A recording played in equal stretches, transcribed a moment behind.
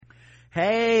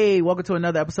Hey, welcome to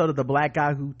another episode of the Black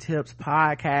Guy Who Tips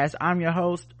podcast. I'm your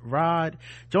host, Rod,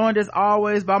 joined as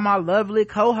always by my lovely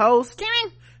co-host,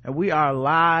 Kimmy. And we are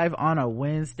live on a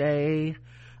Wednesday,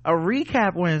 a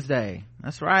recap Wednesday.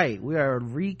 That's right. We are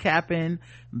recapping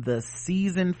the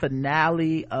season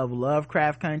finale of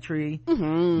Lovecraft Country.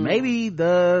 Mm-hmm. Maybe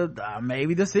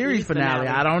the series finale.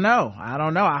 I don't know.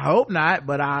 I hope not,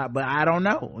 but I don't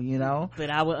know, you know.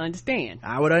 But I would understand.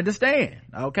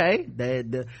 Okay.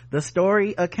 The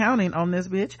story accounting on this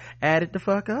bitch added the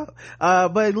fuck up.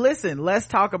 But listen, let's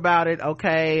talk about it.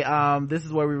 Okay. This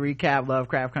is where we recap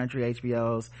Lovecraft Country,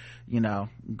 HBO's, you know,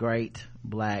 great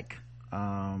black,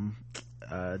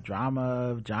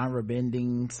 drama, genre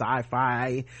bending,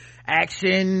 sci-fi,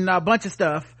 action, a bunch of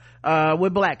stuff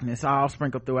with blackness all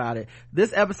sprinkled throughout it.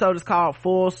 This episode is called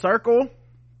Full Circle.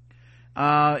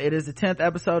 It is the 10th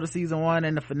episode of season 1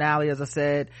 and the finale, as I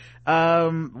said.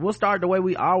 We'll start the way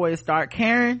we always start.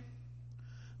 Karen,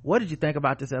 what did you think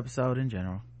about this episode in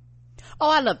general? Oh,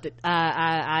 I loved it.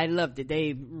 I loved it.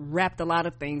 They wrapped a lot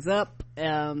of things up,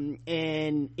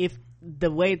 and if the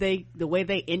way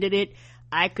they ended it,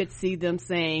 I could see them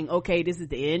saying, okay, this is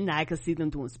the end. I could see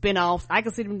them doing spin-offs. I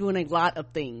could see them doing a lot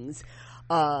of things.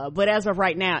 But as of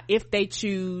right now, if they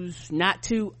choose not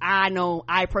to, I know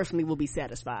I personally will be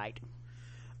satisfied.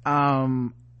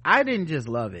 I didn't just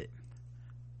love it,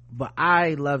 but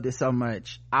I loved it so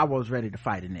much, I was ready to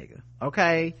fight a nigga.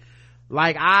 Okay?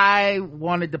 Like, I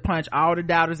wanted to punch all the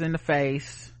doubters in the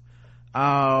face.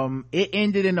 It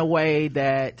ended in a way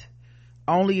that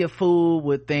only a fool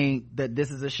would think that this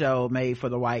is a show made for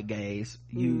the white gays.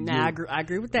 I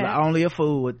agree with that. Only a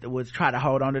fool would try to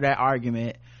hold on to that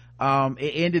argument.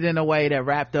 It ended in a way that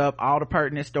wrapped up all the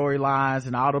pertinent storylines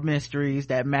and all the mysteries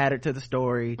that mattered to the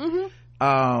story.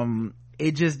 Mm-hmm.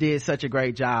 It just did such a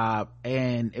great job,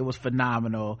 and it was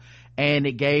phenomenal, and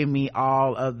it gave me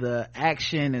all of the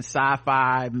action and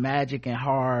sci-fi, magic and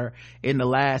horror in the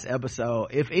last episode.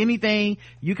 If anything,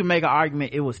 you can make an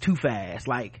argument it was too fast.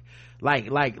 Like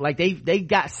they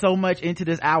got so much into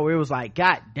this hour, it was like,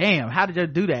 god damn, how did they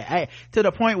do that? To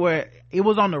the point where it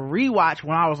was on the rewatch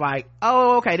when I was like,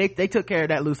 oh, okay, they took care of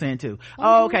that loose end too. Mm-hmm.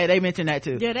 Oh, okay, they mentioned that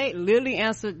too. Yeah, they literally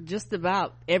answered just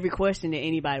about every question that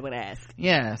anybody would ask.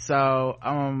 Yeah, so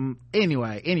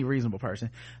anyway, any reasonable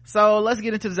person. So let's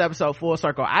get into this episode, Full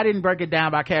Circle. I didn't break it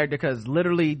down by character because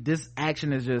literally this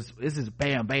action is just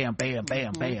bam bam bam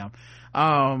bam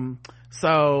bam.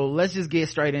 So let's just get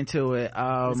straight into it.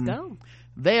 Let's go.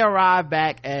 They arrive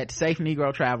back at Safe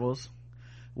Negro Travels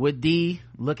with Dee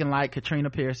looking like Katrina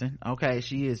Pearson. Okay,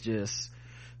 she is just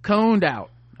cooned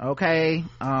out. Okay,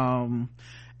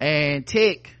 and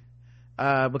Tick,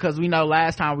 because we know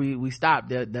last time we stopped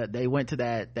that they went to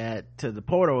to the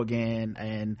portal again,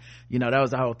 and you know that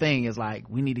was the whole thing, is like,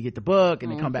 we need to get the book,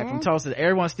 and they come back from Tulsa.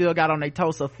 Everyone still got on their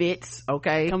Tulsa fits.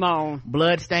 Okay, come on,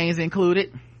 blood stains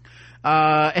included.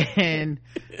 And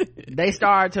they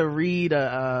start to read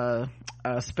a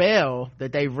spell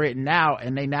that they've written out,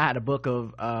 and they now had a book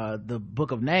of the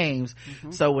book of names.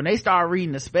 So when they start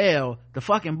reading the spell, the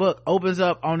fucking book opens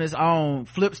up on its own,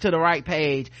 flips to the right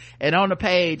page, and on the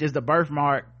page is the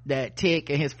birthmark that Tick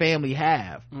and his family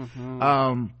have.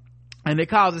 And it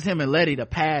causes him and Letty to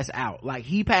pass out. Like,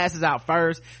 he passes out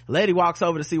first, Letty walks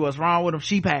over to see what's wrong with him,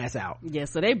 she pass out. Yeah,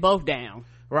 so they both down.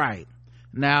 Right.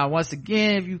 Now, once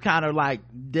again, if you kind of like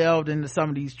delved into some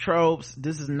of these tropes,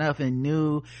 this is nothing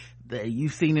new.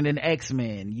 You've seen it in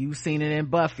X-Men, you've seen it in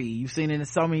Buffy, you've seen it in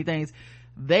so many things.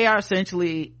 They are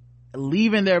essentially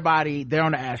leaving their body, they're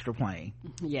on the astral plane.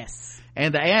 Yes.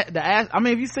 And I mean,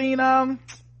 have you seen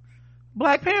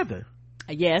Black Panther?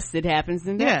 Yes, it happens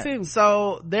in that too.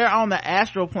 So they're on the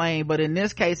astral plane, but in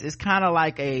this case it's kind of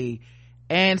like a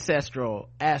ancestral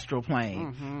astral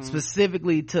plane,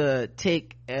 specifically to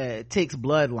Tick's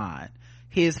bloodline,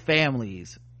 his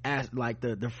family's, like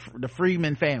the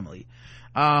Freeman family.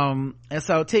 And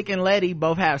so Tick and Letty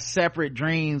both have separate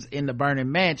dreams in the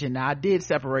burning mansion. Now, I did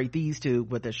separate these two,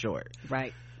 but they're short.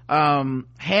 Right.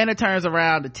 Hannah turns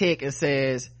around to Tick and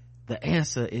says, the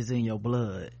answer is in your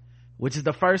blood, which is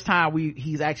the first time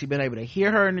he's actually been able to hear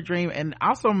her in the dream, and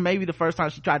also maybe the first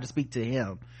time she tried to speak to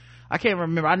him. I can't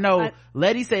remember. I know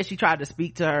Letty said she tried to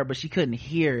speak to her, but she couldn't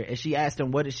hear it, and she asked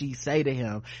him, what did she say to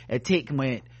him? And Tick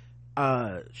went,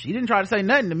 she didn't try to say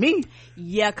nothing to me.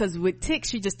 Yeah, because with Tick,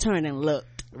 she just turned and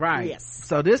looked. Right. Yes.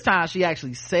 So this time she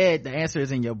actually said the answer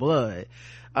is in your blood.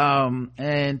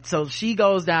 And so she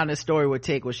goes down this story with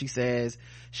Tick, where she says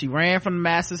she ran from the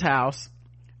master's house,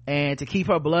 and to keep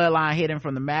her bloodline hidden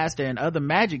from the master and other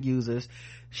magic users,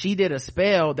 she did a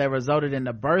spell that resulted in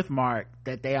the birthmark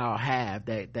that they all have,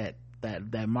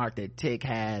 that mark that Tick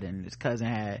had and his cousin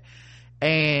had.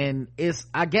 And it's,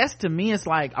 I guess to me, it's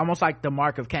like almost like the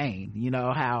mark of Cain, you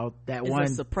know, how that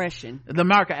it's a suppression, the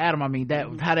mark of Adam, I mean,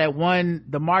 that how that one,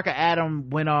 the mark of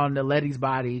Adam went on the Letty's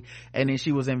body and then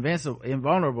she was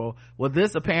invulnerable. Well,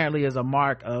 this apparently is a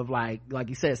mark of like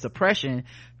you said, suppression,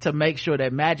 to make sure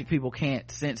that magic people can't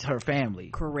sense her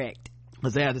family. Correct.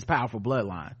 Because they have this powerful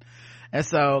bloodline. And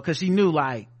so, because she knew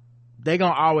like they're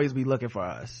gonna always be looking for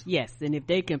us. Yes, and if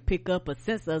they can pick up or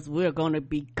sense us, we're gonna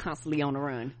be constantly on the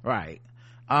run. Right.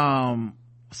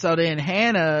 So then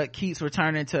Hannah keeps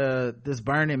returning to this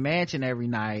burning mansion every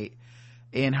night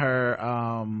in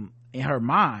her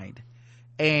mind,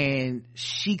 and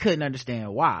she couldn't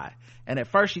understand why. And at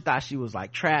first she thought she was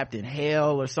like trapped in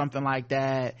hell or something like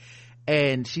that.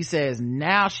 And she says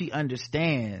now she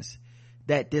understands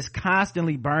that this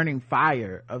constantly burning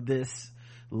fire of this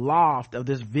loft, of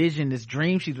this vision, this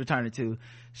dream she's returning to,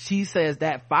 she says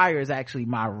that fire is actually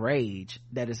my rage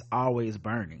that is always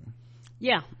burning.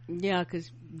 Yeah,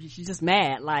 because she's just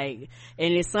mad, like,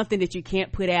 and it's something that you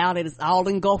can't put out. It is all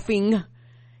engulfing,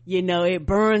 you know, it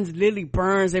literally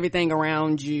burns everything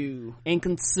around you and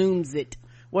consumes it.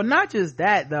 Well, not just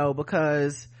that though,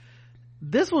 because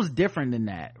this was different than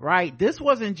that, right? This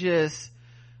wasn't just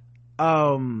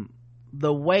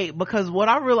the way, because what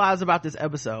I realized about this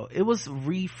episode, it was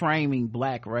reframing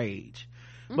Black rage,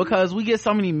 because we get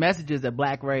so many messages that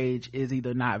Black rage is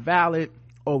either not valid,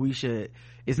 or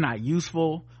it's not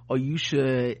useful, or you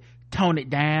should tone it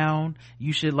down,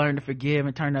 you should learn to forgive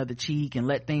and turn the other cheek and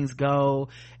let things go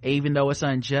even though it's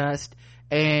unjust,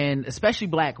 and especially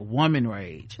Black woman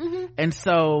rage. And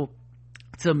so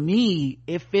to me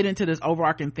it fit into this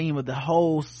overarching theme of the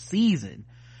whole season,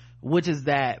 which is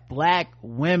that Black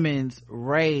women's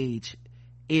rage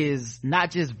is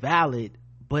not just valid,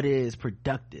 but it is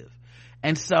productive.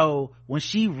 And so when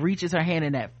she reaches her hand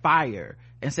in that fire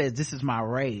and says, this is my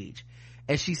rage,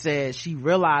 and she says she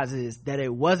realizes that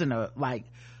it wasn't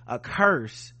a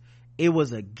curse, it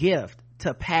was a gift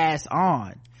to pass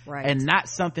on, right? And not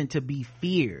something to be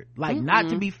feared, like not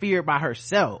to be feared by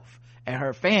herself and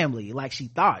her family, like she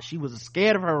thought. She was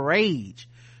scared of her rage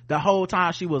the whole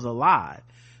time she was alive,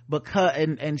 because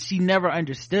and she never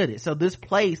understood it. So this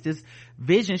place, this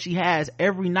vision she has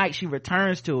every night, she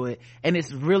returns to it, and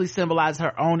it's really symbolizes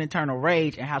her own internal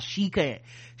rage and how she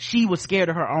was scared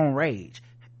of her own rage.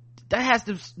 That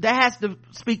has to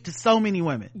speak to so many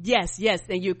women. Yes,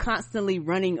 and you're constantly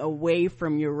running away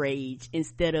from your rage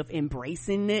instead of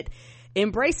embracing it.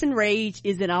 Embracing rage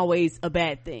isn't always a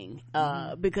bad thing,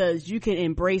 because you can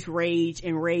embrace rage,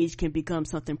 and rage can become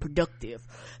something productive.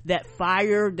 That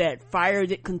fire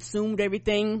that consumed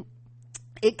everything,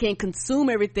 it can consume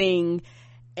everything,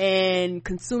 and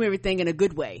consume everything in a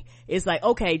good way. It's like,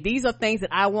 okay, these are things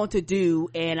that I want to do,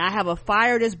 and I have a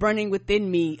fire that's burning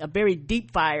within me, a very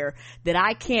deep fire that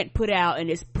I can't put out, and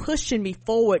it's pushing me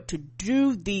forward to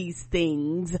do these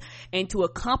things and to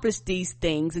accomplish these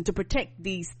things and to protect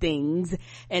these things,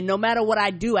 and no matter what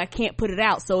I do, I can't put it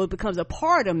out, so it becomes a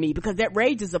part of me, because that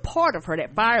rage is a part of her,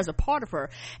 that fire is a part of her,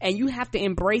 and you have to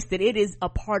embrace that it is a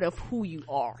part of who you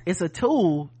are. It's a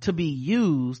tool to be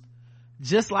used.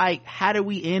 Just like, how did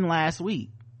we end last week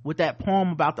with that poem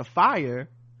about the fire,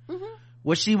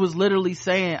 where she was literally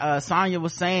saying, Sonya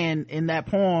was saying in that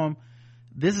poem,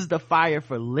 this is the fire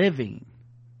for living,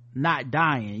 not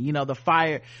dying, you know, the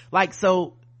fire, like,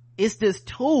 so it's this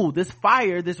tool, this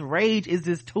fire, this rage is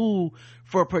this tool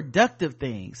for productive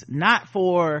things, not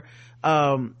for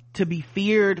to be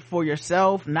feared for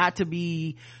yourself, not to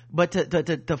be, but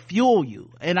to fuel you.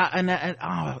 And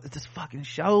this fucking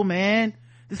show, man,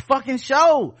 this fucking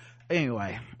show.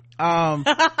 Anyway,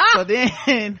 so then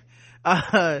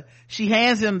she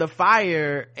hands him the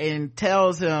fire and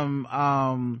tells him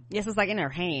yes, it's like in her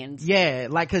hands, yeah,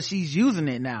 like, because she's using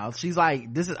it now. She's like,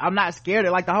 I'm not scared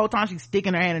of, like, the whole time she's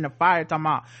sticking her hand in the fire talking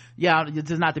about, yeah,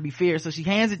 it's not to be feared. So she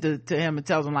hands it to him and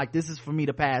tells him, like, this is for me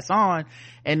to pass on.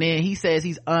 And then he says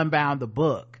he's unbound the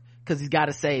book because he's got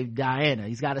to save Diana,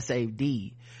 he's got to save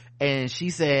Dee, and she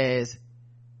says,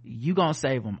 you gonna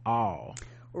save them all.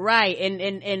 Right.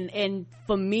 And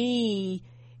for me,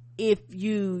 if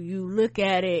you look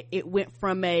at it, it went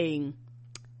from a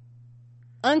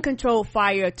uncontrolled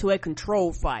fire to a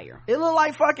controlled fire. It looked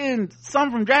like fucking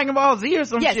something from Dragon Ball Z or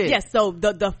some shit. Yes. So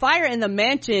the fire in the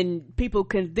mansion, people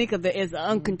can think of it as an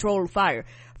uncontrolled fire.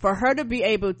 For her to be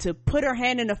able to put her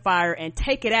hand in the fire and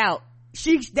take it out,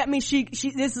 that means she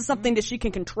this is something that she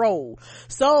can control.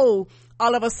 So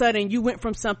all of a sudden you went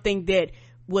from something that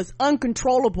was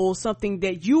uncontrollable, something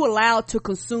that you allowed to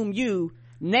consume you.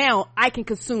 Now I can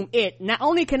consume it. Not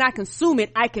only can I consume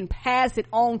it, I can pass it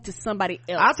on to somebody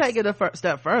else. I'll take it a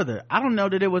step further. I don't know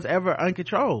that it was ever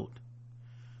uncontrolled.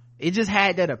 it just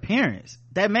had that appearance.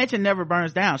 That mansion never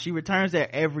burns down. She returns there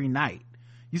every night.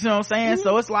 You see what I'm saying?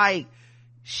 So it's like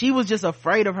she was just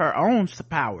afraid of her own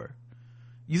power.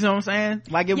 You see what I'm saying?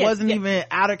 Like it wasn't even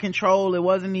out of control. It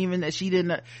wasn't even that she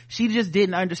just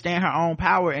didn't understand her own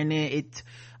power. And then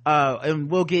and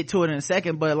we'll get to it in a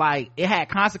second, but like it had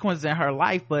consequences in her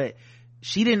life, but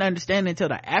she didn't understand it until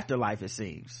the afterlife, it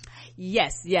seems.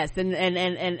 Yes.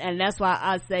 And that's why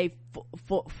I say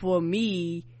for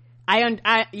me, and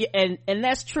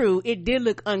that's true. It did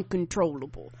look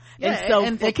uncontrollable. Yeah,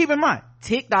 and keep in mind,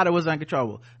 Tick thought it was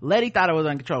uncontrollable. Letty thought it was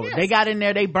uncontrollable. Yes. They got in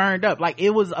there, they burned up. Like,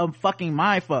 it was a fucking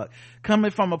mind fuck.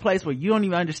 Coming from a place where you don't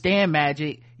even understand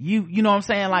magic. You know what I'm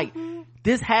saying? Like,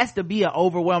 this has to be an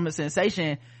overwhelming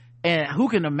sensation. And who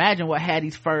can imagine what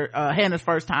Hannah's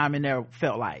first time in there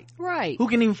felt like? Right. Who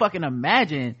can even fucking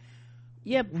imagine?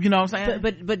 Yeah. You know what I'm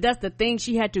saying? But that's the thing.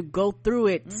 She had to go through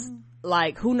it.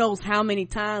 Like, who knows how many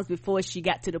times before she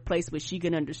got to the place where she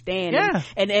can understand. Yeah.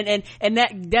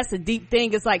 And that's a deep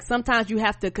thing. It's like sometimes you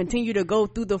have to continue to go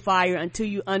through the fire until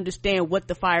you understand what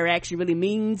the fire actually really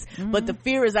means. But the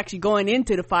fear is actually going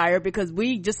into the fire, because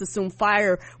we just assume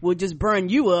fire will just burn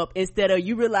you up, instead of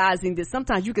you realizing that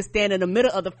sometimes you can stand in the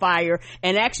middle of the fire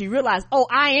and actually realize, oh,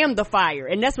 I am the fire.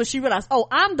 And that's what she realized. Oh,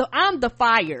 I'm the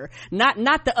fire,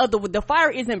 not the other. The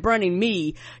fire isn't burning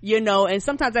me, you know. And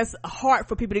sometimes that's hard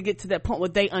for people to get to that point where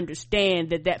they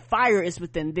understand that fire is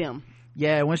within them.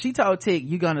 Yeah, when she told Tick,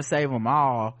 "You're gonna save them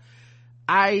all,"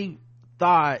 I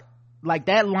thought, like,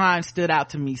 that line stood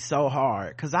out to me so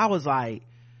hard, because I was like,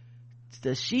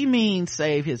 does she mean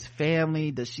save his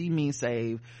family? Does she mean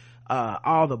save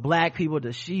all the black people?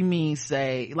 Does she mean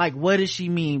like, what does she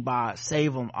mean by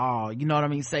save them all? You know what I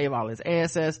mean? Save all his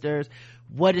ancestors.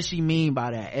 What does she mean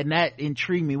by that? And that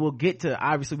intrigued me. We'll get to,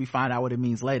 obviously we find out what it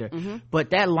means later,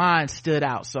 but that line stood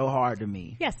out so hard to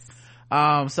me. Yes.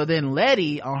 So then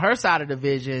Letty, on her side of the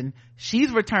vision,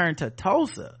 she's returned to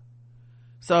Tulsa.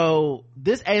 So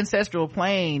this ancestral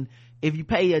plane, if you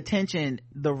pay attention,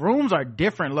 the rooms are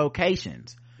different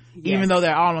locations, even though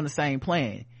they're all on the same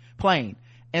plane.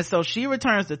 And so she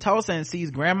returns to Tulsa and sees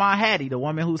Grandma Hattie, the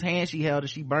woman whose hand she held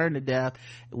as she burned to death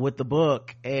with the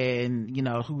book, and, you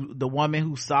know, the woman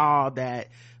who saw that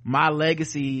my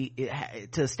legacy,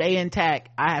 to stay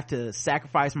intact, I have to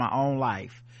sacrifice my own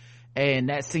life. And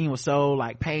that scene was so,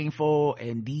 like, painful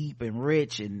and deep and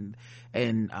rich and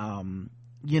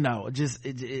you know, just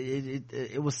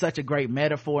it was such a great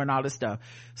metaphor and all this stuff.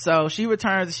 So she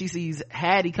returns and she sees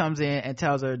Hattie comes in and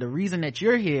tells her, the reason that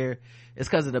you're here is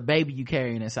because of the baby you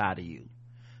carrying inside of you,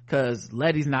 because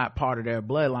Letty's not part of their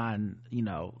bloodline, you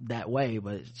know, that way,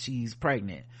 but she's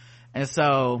pregnant. And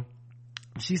so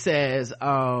she says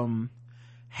Hannah,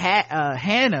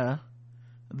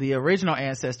 the original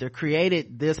ancestor,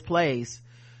 created this place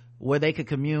where they could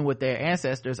commune with their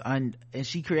ancestors, and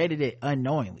she created it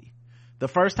unknowingly. The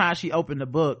first time she opened the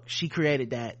book, she created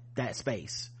that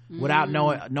space without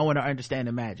knowing or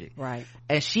understanding magic. Right.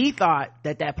 And she thought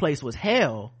that place was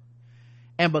hell.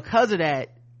 And because of that,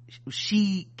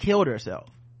 she killed herself.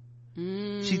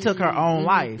 She took her own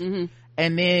life.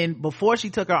 And then before she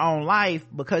took her own life,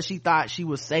 because she thought she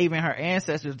was saving her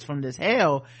ancestors from this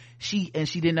hell, she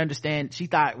didn't understand. She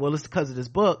thought, well, it's because of this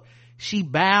book. She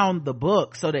bound the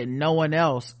book so that no one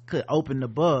else could open the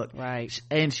book. Right.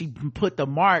 And she put the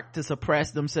mark to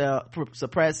suppress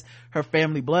her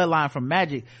family bloodline from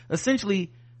magic,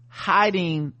 essentially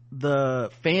hiding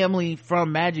the family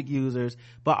from magic users,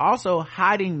 but also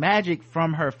hiding magic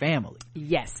from her family.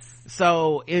 Yes.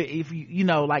 So if you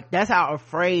know, like, that's how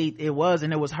afraid it was,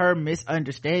 and it was her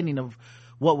misunderstanding of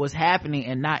what was happening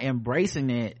and not embracing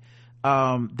it,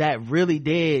 that really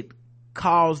did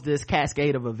cause this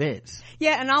cascade of events.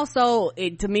 Yeah, and also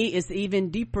to me it's an even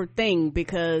deeper thing,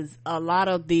 because a lot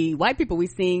of the white people we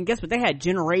seen, guess what, they had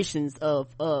generations of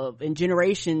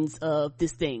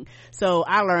this thing. So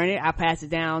I learned it, I passed it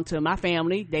down to my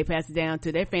family, they passed it down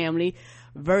to their family,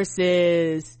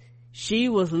 versus she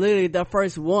was literally the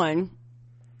first one.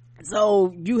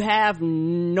 So you have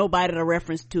nobody to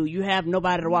reference to, you have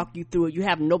nobody to walk you through it, you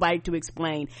have nobody to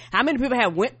explain. How many people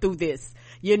have went through this,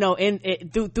 you know, in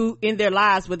their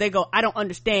lives, where they go, I don't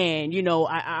understand, you know,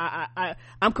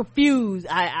 I'm confused,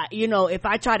 you know, if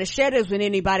I try to share this with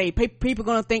anybody, people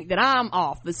gonna think that I'm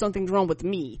off, there's something wrong with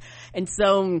me. And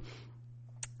so it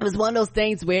was one of those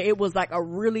things where it was like a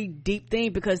really deep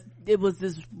thing, because it was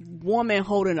this woman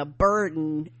holding a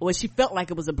burden, or she felt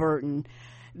like it was a burden,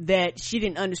 that she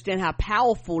didn't understand how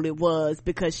powerful it was,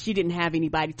 because she didn't have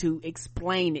anybody to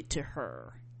explain it to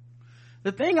her.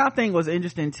 The thing I think was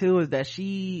interesting too is that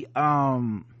she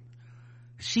also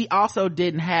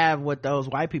didn't have what those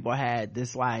white people had,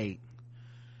 this, like,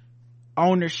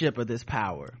 ownership of this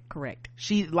power. Correct.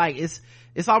 She like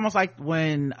it's almost like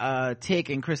when Tick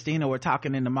and Christina were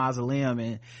talking in the mausoleum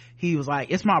and he was like,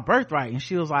 it's my birthright, and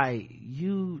she was like,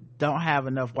 you don't have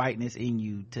enough whiteness in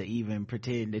you to even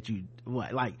pretend that you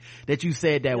that you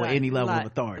said that with any level of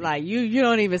authority. Like you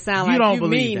don't even sound like you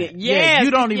mean that. it. Yes,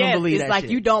 you don't even believe it's that like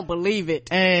shit. You don't believe it.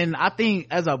 And I think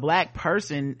as a black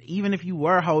person, even if you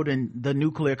were holding the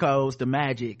nuclear codes, the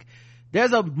magic,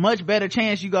 there's a much better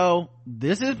chance you go,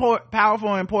 this is powerful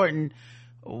and important,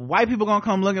 white people gonna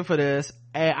come looking for this,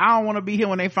 and I don't want to be here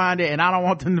when they find it, and I don't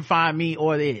want them to find me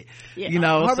or it. Yeah, you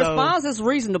know, her response is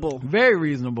reasonable, very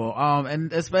reasonable,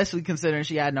 and especially considering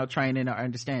she had no training or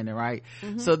understanding, right?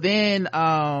 So then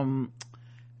and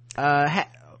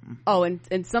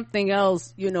something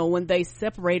else, you know, when they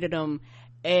separated them,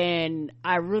 and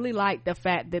I really liked the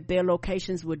fact that their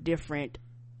locations were different,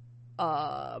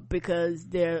 because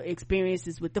their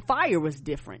experiences with the fire was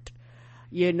different,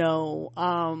 you know,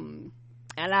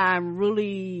 and I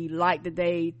really like that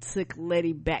they took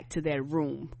Letty back to that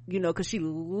room, you know, because she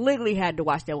literally had to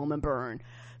watch that woman burn.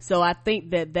 So I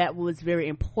think that was very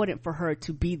important for her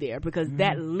to be there, because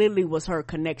that literally was her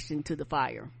connection to the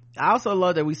fire. I also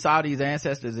love that we saw these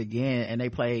ancestors again, and they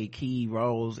played key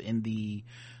roles in the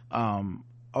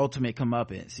ultimate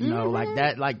comeuppance, you know, like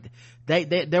that, like they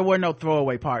there were no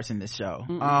throwaway parts in this show.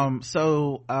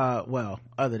 Well,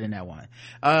 other than that one,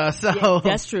 yeah,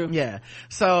 that's true. Yeah,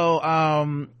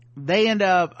 so they end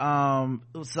up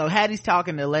so Hattie's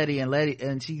talking to Letty,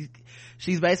 and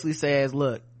she's basically says,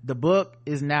 look, the book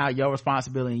is now your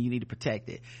responsibility and you need to protect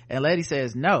it. And Letty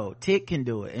says, no, Tick can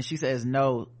do it. And she says,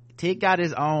 no, Tick got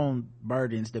his own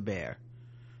burdens to bear.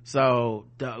 So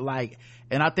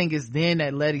and I think it's then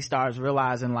that Letty starts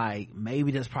realizing, like,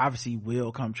 maybe this prophecy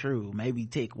will come true, maybe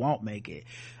Tick won't make it.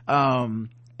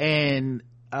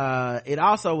 It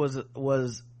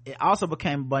also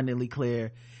became abundantly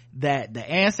clear that the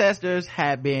ancestors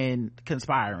had been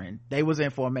conspiring. They was in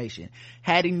formation.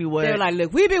 Hattie knew what... They were like,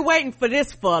 look, we've been waiting for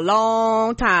this for a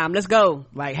long time. Let's go.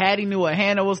 Like, Hattie knew what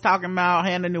Hannah was talking about.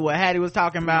 Hannah knew what Hattie was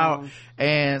talking about.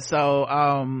 And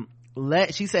so,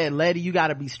 she said, Letty, you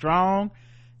gotta be strong.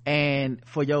 And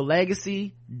for your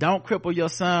legacy, don't cripple your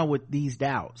son with these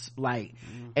doubts. Like,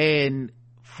 by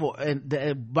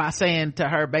saying to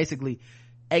her, basically,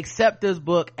 accept this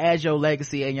book as your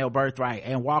legacy and your birthright,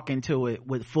 and walk into it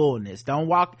with fullness. Don't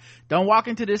walk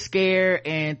into this scared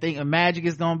and think magic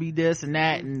is gonna be this and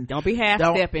that, and don't be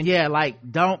half-stepping. Yeah, like,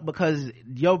 don't, because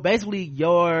your legacy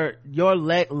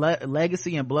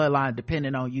and bloodline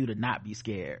depending on you to not be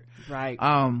scared. Right.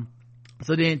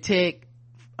 So then Tick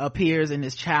appears in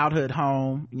his childhood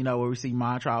home, you know, where we see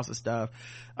Montrose and stuff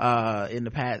in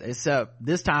the past, except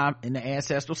this time in the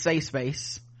ancestral safe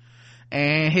space.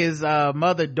 And his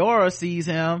mother Dora sees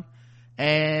him,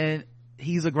 and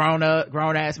he's a grown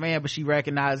ass man, but she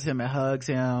recognizes him and hugs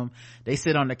him. They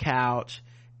sit on the couch,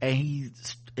 and he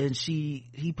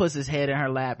puts his head in her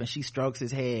lap, and she strokes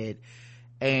his head.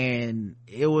 And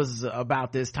it was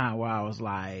about this time where I was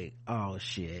like, oh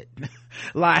shit.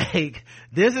 Like,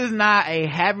 this is not a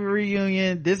happy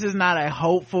reunion, this is not a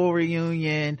hopeful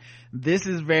reunion, this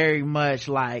is very much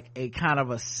like a kind of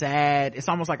a sad, it's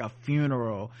almost like a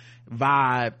funeral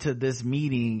vibe to this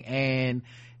meeting. And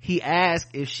he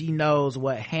asked if she knows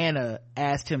what Hannah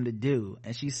asked him to do,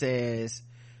 and she says,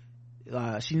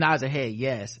 she nods her head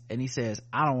yes. And he says,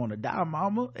 I don't want to die,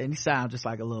 mama. And he sounds just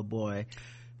like a little boy.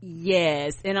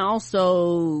 Yes. And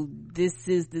also, this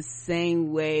is the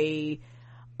same way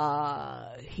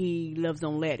he loves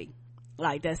on Letty,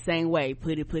 like that same way,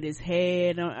 put his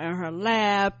head on her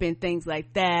lap and things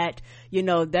like that, you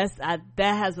know. That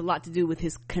has a lot to do with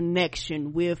his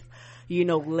connection with, you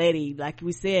know, Letty. Like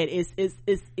we said,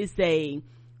 it's a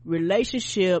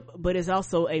relationship, but it's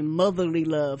also a motherly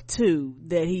love too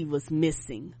that he was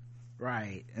missing.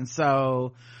 Right. And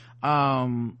so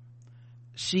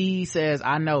she says,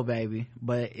 I know, baby,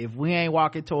 but if we ain't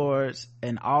walking towards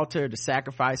an altar to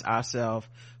sacrifice ourselves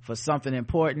for something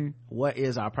important, what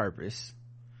is our purpose?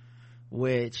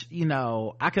 Which, you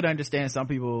know, I could understand some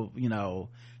people, you know,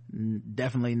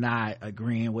 definitely not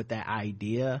agreeing with that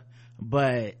idea,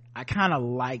 but I kind of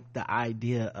like the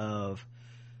idea of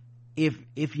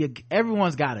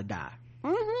everyone's gotta die,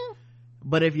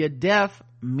 but if your death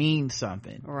means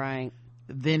something, right,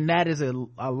 then that is a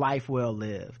life well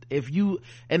lived.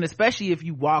 And especially if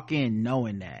you walk in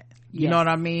knowing that, you know what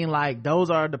I mean? Like, those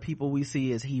are the people we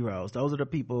see as heroes. Those are the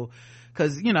people,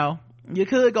 because, you know, you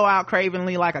could go out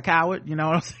cravenly like a coward, you know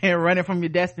what I'm saying, running from your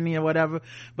destiny or whatever,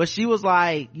 but she was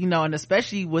like, you know, and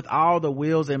especially with all the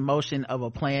wheels in motion of a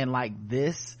plan like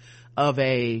this, of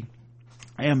a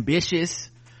ambitious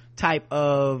type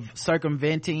of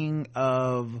circumventing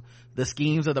of the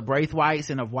schemes of the Braithwaites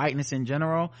and of whiteness in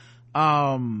general,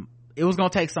 it was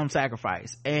gonna take some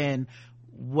sacrifice. And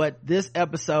what this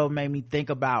episode made me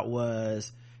think about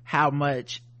was how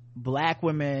much black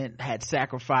women had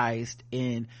sacrificed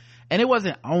and it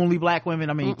wasn't only black women.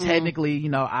 I mean, technically, you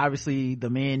know, obviously the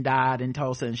men died in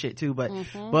Tulsa and shit too, but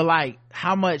like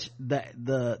how much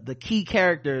the key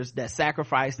characters that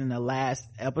sacrificed in the last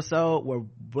episode were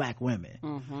black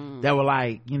women that were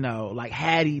like, you know, like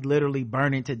Hattie literally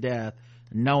burning to death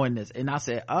knowing this. And I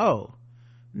said, oh,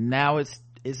 now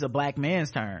it's a black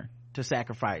man's turn to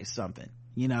sacrifice something,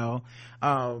 you know,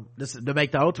 to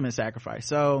make the ultimate sacrifice.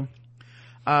 So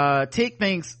Tick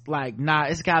thinks like, nah,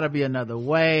 it's gotta be another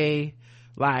way,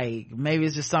 like maybe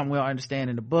it's just something we'll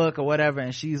understand in the book or whatever.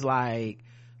 And she's like,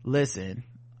 listen,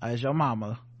 as your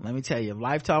mama, let me tell you, if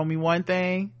life told me one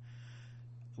thing,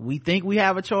 we think we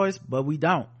have a choice but we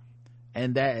don't,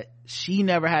 and that she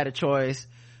never had a choice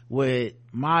with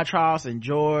Montross and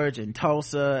George and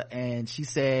Tulsa, and she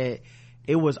said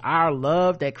it was our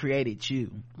love that created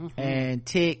you. And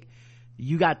Tick,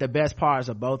 you got the best parts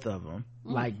of both of them.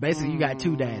 Like basically you got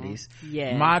two daddies.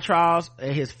 Yeah. Montross,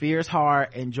 his fierce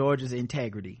heart, and George's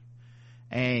integrity.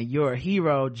 And you're a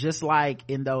hero just like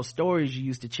in those stories you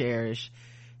used to cherish.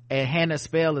 And Hannah's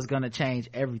spell is gonna change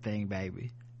everything,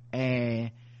 baby. And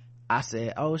I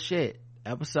said, oh shit,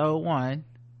 episode 1,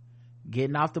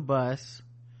 getting off the bus,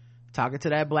 talking to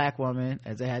that black woman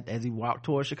as he walked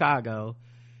towards Chicago,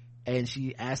 and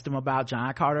she asked him about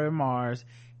John Carter and Mars,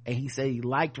 and he said he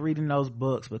liked reading those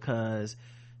books because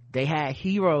they had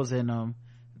heroes in them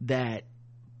that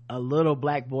a little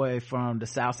black boy from the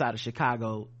south side of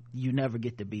Chicago you never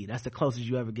get to be. That's the closest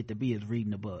you ever get to be, is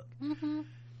reading a book.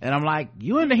 And I'm like,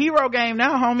 you in the hero game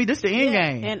now, homie. This the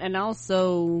end game. And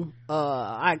also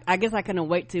I guess I couldn't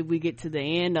wait till we get to the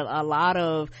end. A lot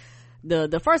of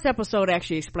the first episode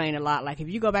actually explained a lot. Like if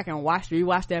you go back and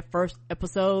rewatch that first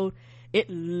episode, it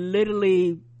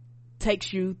literally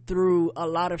takes you through a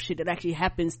lot of shit that actually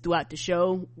happens throughout the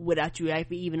show without you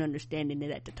actually even understanding it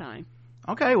at the time.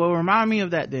 Okay, well, remind me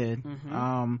of that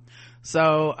then.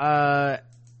 So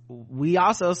we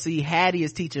also see Hattie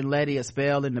is teaching Letty a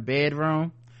spell in the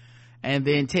bedroom, and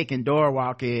then Tick and Dora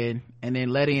walk in, and then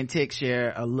Letty and Tick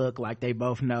share a look like they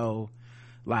both know,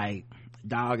 like,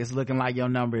 dog, it's looking like your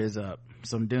number is up,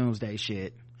 some doomsday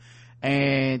shit.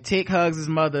 And Tick hugs his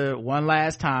mother one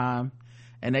last time,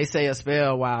 and they say a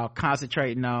spell while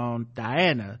concentrating on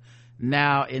Diana.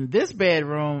 Now in this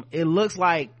bedroom it looks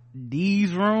like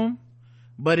Dee's room,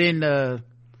 but in the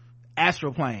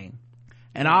astral plane,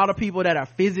 and all the people that are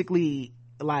physically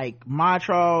like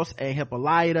Montross and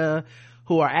Hippolyta,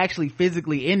 who are actually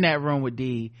physically in that room with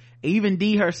Dee, even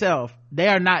Dee herself, they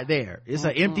are not there. It's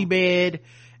an empty bed,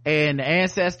 and the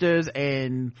ancestors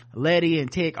and Letty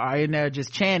and Tick are in there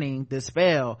just chanting the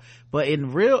spell. But in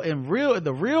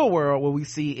the real world, what we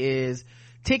see is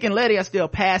Tick and Letty are still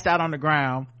passed out on the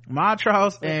ground.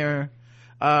 Montross and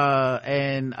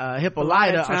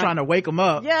Hippolyta are trying to wake them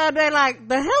up. Yeah, they're like,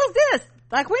 the hell is this?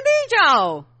 Like, we need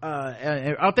y'all.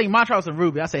 And I think Montross and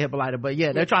Ruby, I say Hippolyta, but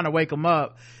yeah, they're trying to wake them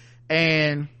up.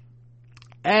 And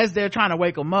as they're trying to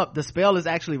wake them up, the spell is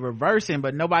actually reversing,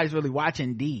 but nobody's really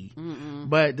watching Dee.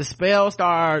 But the spell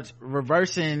starts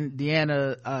reversing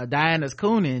Diana's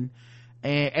Coonan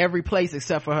in every place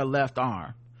except for her left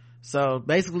arm. So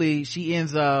basically she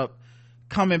ends up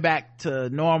coming back to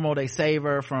normal. They save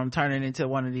her from turning into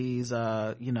one of these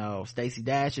Stacey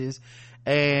Dashes,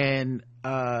 and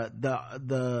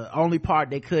the only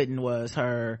part they couldn't was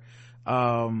her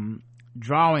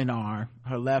drawing arm,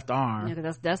 her left arm.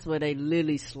 Yeah, that's where they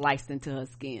literally sliced into her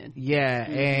skin. Yeah.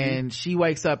 And she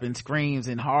wakes up and screams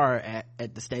in horror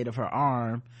at the state of her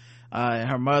arm, and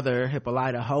her mother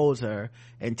Hippolyta holds her,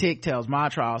 and Tick tells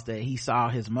Montross that he saw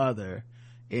his mother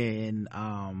in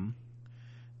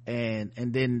and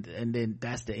then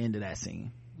that's the end of that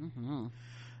scene.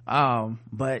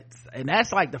 But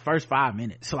that's like the first 5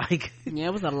 minutes. Like, yeah,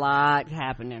 it was a lot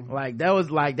happening. Like that was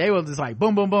like, they were just like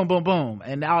boom boom boom boom boom,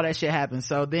 and all that shit happened.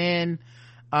 So then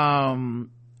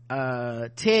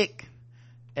Tick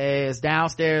is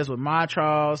downstairs with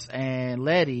Montross and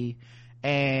Letty,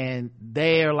 and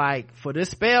they're like, for this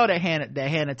spell that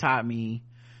Hannah taught me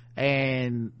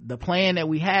and the plan that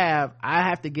we have, I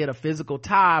have to get a physical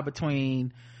tie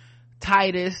between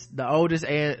Titus, the oldest,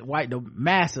 and the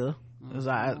Massa. It was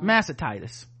like Massa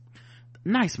Titus,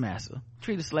 nice Massa,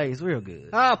 treated slaves real good.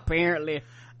 Apparently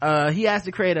he has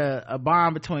to create a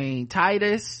bond between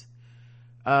Titus,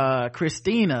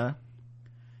 Christina,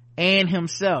 and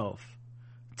himself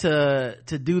to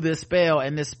do this spell,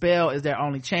 and this spell is their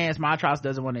only chance. Montrose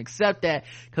doesn't want to accept that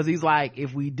because he's like,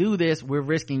 if we do this, we're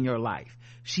risking your life.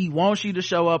 She wants you to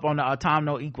show up on the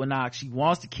autumnal equinox. She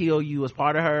wants to kill you as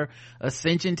part of her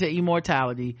ascension to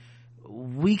immortality.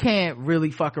 We can't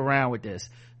really fuck around with this.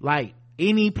 Like,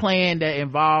 any plan that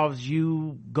involves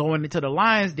you going into the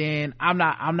lion's den, I'm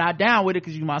not down with it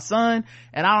because you're my son,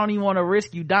 and I don't even want to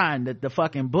risk you dying. The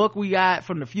fucking book we got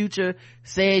from the future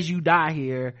says you die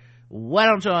here. What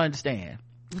don't you understand?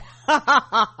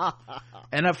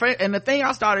 And the thing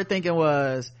I started thinking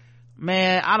was,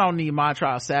 man, I don't need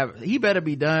Montrose he better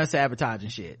be done sabotaging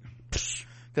shit,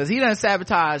 because he done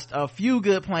sabotaged a few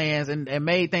good plans and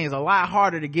made things a lot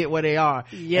harder to get where they are.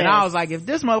 Yes. And I was like, if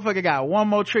this motherfucker got one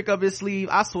more trick up his sleeve,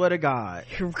 I swear to God,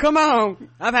 come on,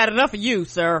 I've had enough of you,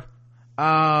 sir.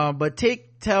 But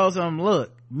Tick tells him,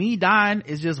 look, me dying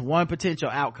is just one potential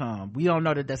outcome. We don't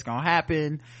know that that's gonna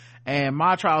happen. And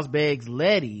Montrose begs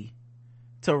Letty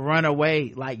to run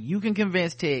away. Like, you can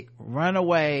convince Tick, run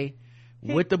away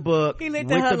with the book, with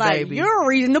the baby. You're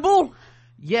reasonable.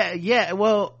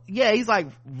 He's like,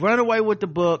 run away with the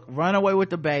book, run away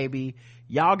with the baby.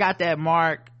 Y'all got that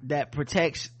mark that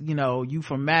protects, you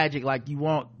from magic. Like, you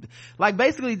want, like,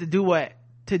 basically to do what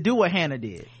Hannah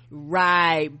did.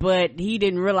 Right. But he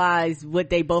didn't realize what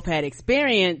they both had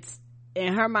experienced.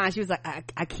 In her mind, she was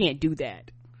like, I can't do that.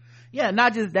 Yeah,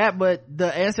 not just that, but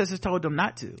the ancestors told them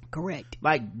not to. Correct.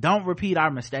 Like, don't repeat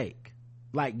our mistake.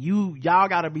 Like, y'all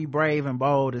gotta be brave and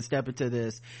bold and step into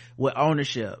this with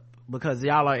ownership, because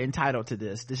y'all are entitled to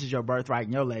this. This is your birthright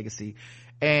and your legacy.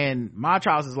 And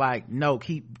Montrose is like, no,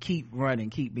 keep running,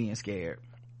 keep being scared.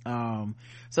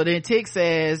 So then Tick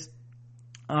says,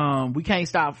 we can't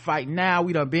stop fighting now.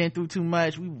 We done been through too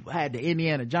much. We had the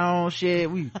Indiana Jones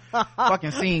shit. We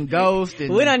fucking seen ghosts.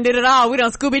 And we done did it all. We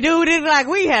done Scooby-Dooed it. Like,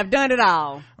 we have done it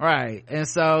all. Right. And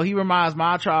so he reminds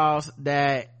Montrose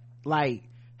that, like,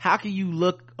 how can you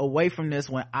look away from this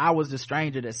when I was the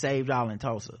stranger that saved y'all in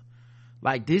Tulsa?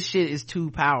 Like, this shit is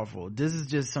too powerful. This is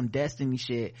just some destiny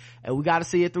shit, and we got to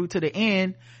see it through to the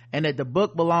end, and that the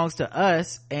book belongs to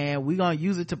us, and we gonna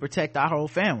use it to protect our whole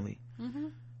family. Mm-hmm.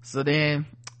 So then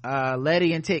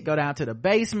Letty and Tick go down to the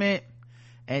basement,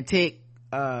 and Tick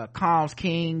calms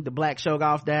King, the black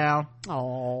Shoggoth, down.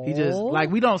 Oh, he just,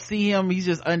 like, we don't see him. He's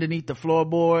just underneath the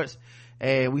floorboards,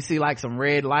 and we see like some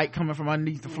red light coming from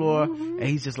underneath the floor. Mm-hmm. And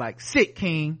he's just like, sit,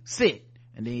 King, sit.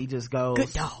 And then he just goes,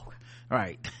 good dog.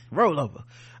 Right. Roll over.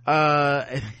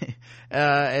 And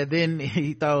then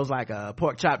he throws like a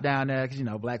pork chop down there, because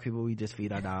black people, we just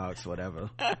feed our dogs whatever.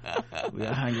 We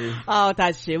are hungry, all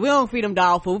types of shit. We don't feed them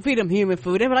dog food, we feed them human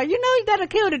food. They're like, you gotta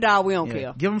kill the dog. We don't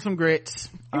care. Give them some grits,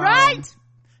 right?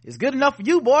 It's good enough for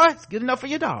you, boy. It's good enough for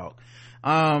your dog.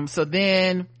 So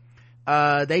then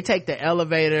they take the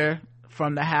elevator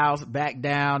from the house back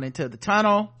down into the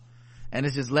tunnel, and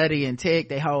it's just Letty and Tick.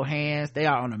 They hold hands. They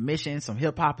are on a mission. Some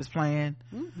hip hop is playing.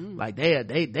 Mm-hmm. Like,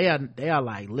 they are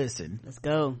like, listen, let's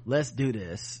go, let's do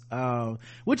this.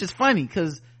 Which is funny,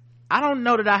 because I don't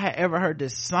know that I had ever heard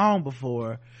this song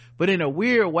before, but in a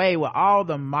weird way, with all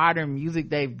the modern music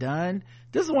they've done,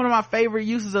 this is one of my favorite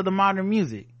uses of the modern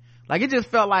music. Like, it just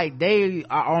felt like they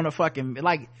are on a fucking,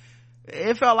 like,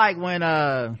 it felt like when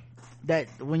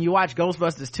you watch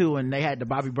Ghostbusters 2 and they had the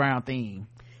Bobby Brown theme.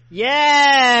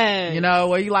 Yeah,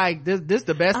 where you like, this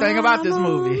the best thing about this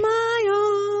movie.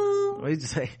 Where you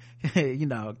just say,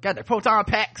 got the proton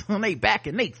packs on they back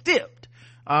and they stiffed.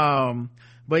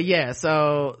 But yeah,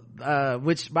 so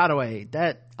which, by the way,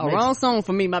 that wrong song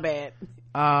for me, my bad.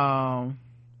 Yeah,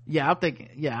 I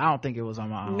don't think it was on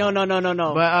my own. No.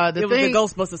 But it was the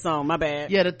Ghostbuster song, my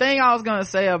bad. Yeah, the thing I was gonna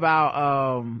say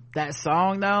about that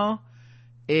song though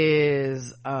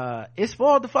is it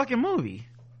spoiled the fucking movie.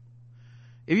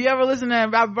 If you ever listen to that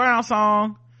Bobby Brown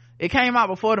song, it came out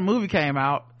before the movie came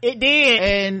out. It did.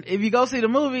 And if you go see the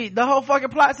movie, the whole fucking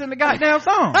plot's in the goddamn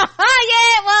song. Yeah,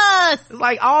 it was. It's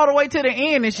like all the way to the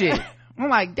end and shit. I'm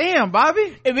like, damn,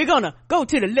 Bobby. And we're gonna go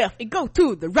to the left and go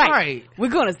to the right.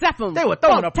 We're gonna zap them. They were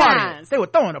throwing a party. They were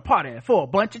throwing a party for a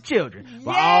bunch of children. Yes.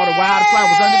 While all the wild fly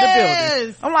was under the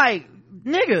building. I'm like,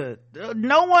 nigga,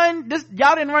 no one,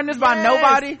 y'all didn't run this by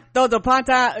nobody. Throw the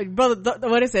proton, brother,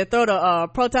 what they said, throw the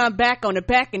proton back on the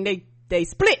pack and they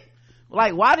split.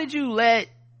 Like, why did you let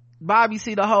Bobby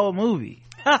see the whole movie?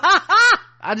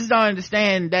 I just don't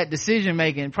understand that decision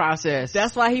making process.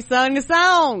 That's why he sung the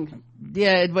song.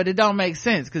 Yeah, but it don't make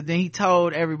sense, because then he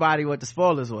told everybody what the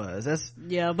spoilers was.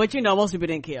 But most people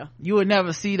didn't care. You would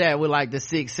never see that with like The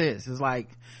Sixth Sense. It's like,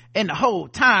 and the whole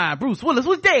time Bruce Willis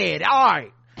was dead. All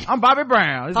right. I'm Bobby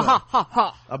Brown. It's Ha ha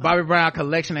ha. a Bobby Brown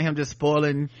collection of him just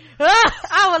spoiling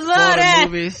I would love that.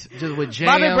 movies, just with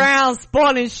jams. Bobby Brown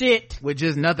spoiling shit. With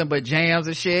just nothing but jams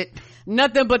and shit.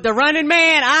 Nothing but the Running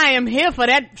Man. I am here for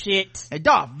that shit. And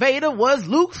Darth Vader was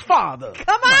Luke's father.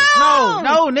 Come on.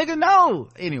 No, nigga, no.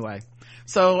 Anyway,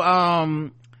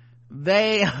 so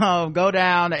they go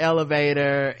down the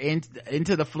elevator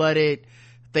into the flooded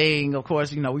thing. Of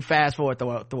course, we fast forward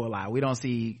through a lot. We don't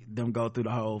see them go through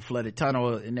the whole flooded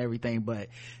tunnel and everything, but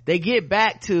they get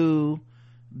back to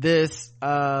this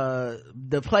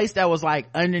the place that was like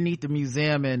underneath the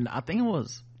museum, and I think it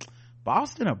was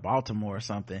Boston or Baltimore or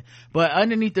something, but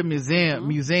underneath the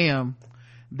museum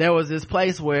there was this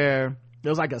place where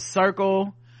there was like a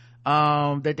circle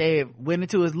that they went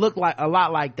into. It looked like a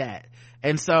lot like that,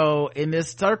 and so in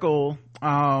this circle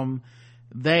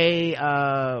they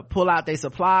pull out their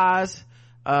supplies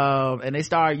and they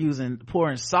start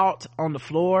pouring salt on the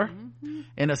floor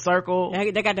in a circle.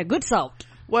 They got the good salt.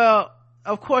 Well,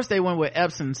 of course they went with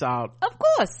Epsom salt, of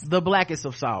course, the blackest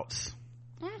of salts.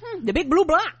 The big blue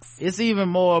blocks. It's even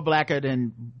more blacker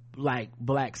than like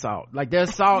black salt. Like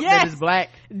there's salt yes. that is black,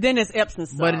 then it's Epsom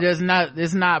salt, but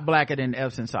it's not blacker than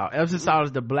Epsom salt. Epsom salt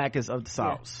is the blackest of the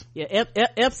salts. Yeah,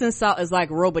 Epsom salt is like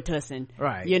Robitussin,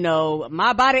 right?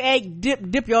 My body ache,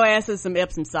 dip your ass in some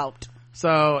Epsom salt.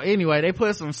 So anyway, they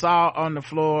put some salt on the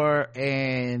floor,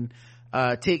 and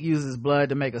Tick uses blood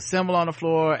to make a symbol on the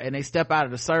floor, and they step out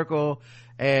of the circle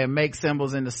and make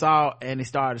symbols in the salt, and they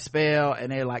start a spell,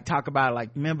 and they like talk about it,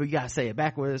 like, remember, you gotta say it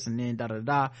backwards, and then da da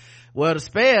da. Well, the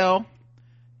spell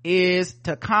is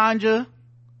to conjure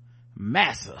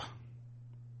Massa.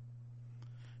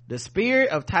 The spirit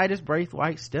of Titus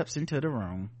Braithwaite steps into the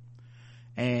room,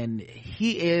 and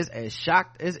he is as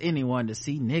shocked as anyone to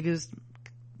see niggas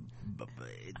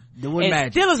doing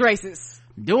magic. Still is racist.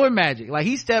 Doing magic. Like,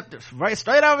 he stepped right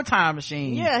straight out of a time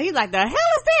machine. Yeah, he's like, the hell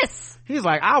is this? He's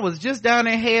like, I was just down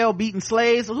in hell beating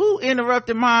slaves. Who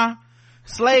interrupted my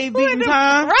slave beating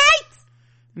time? Right?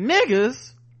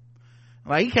 Niggas.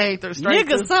 Like, he came through straight.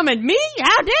 Niggas summoned me?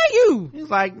 How dare you? He's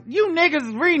like, you niggas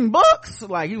is reading books?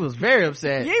 Like, he was very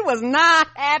upset. He was not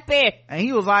happy. And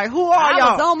he was like, who are y'all?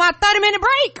 I was on my 30-minute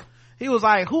break. He was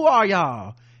like, who are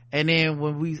y'all? And then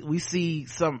when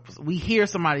we hear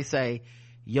somebody say,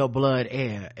 your blood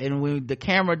air, and when the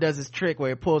camera does this trick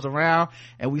where it pulls around,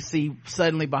 and we see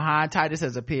suddenly behind Titus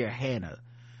has appeared Hannah.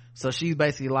 So she's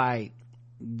basically like,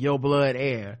 your blood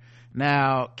air.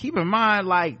 Now keep in mind,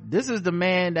 like, this is the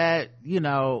man that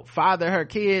fathered her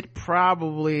kid,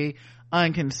 probably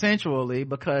unconsensually,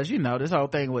 because this whole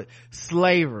thing with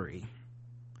slavery.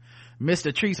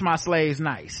 Mr. treats my slaves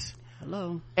nice.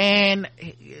 Hello. And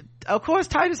of course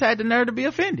Titus had the nerve to be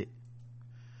offended.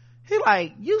 He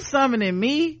like, you summoning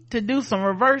me to do some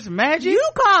reverse magic? You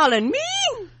calling me?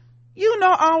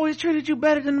 I always treated you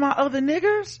better than my other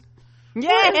niggers.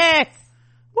 Yes.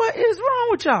 What is wrong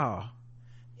with y'all?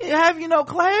 Have you no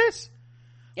class?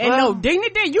 And no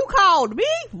dignity? You called me?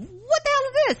 What the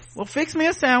hell is this? Well, fix me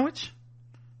a sandwich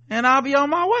and I'll be on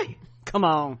my way. Come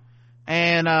on.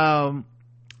 And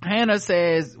Hannah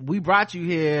says, we brought you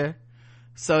here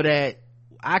so that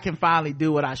I can finally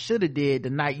do what I should have did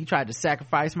the night you tried to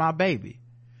sacrifice my baby.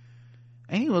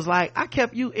 And he was like, I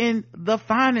kept you in the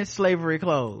finest slavery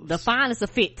clothes, the finest of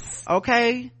fits.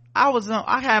 Okay, I was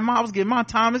getting my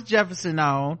Thomas Jefferson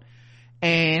on,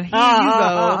 and here you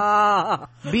go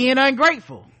being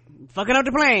ungrateful, fucking up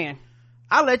the plan.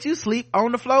 I let you sleep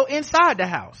on the floor inside the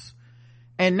house,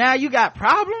 and now you got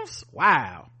problems.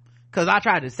 Wow. Cause I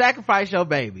tried to sacrifice your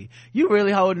baby. You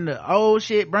really holding the old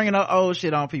shit, bringing up old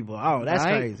shit on people. Oh, that's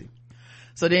right. Crazy.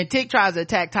 So then Tick tries to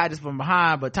attack Titus from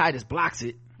behind, but Titus blocks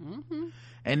it.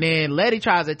 And then Letty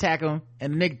tries to attack him,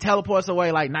 and the nigga teleports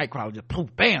away like Nightcrawler. Just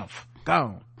poof, bam,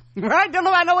 gone. Right? Don't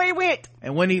nobody know where he went.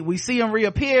 And when we see him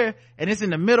reappear, and it's in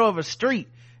the middle of a street,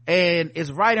 and it's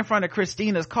right in front of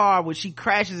Christina's car, which she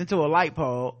crashes into a light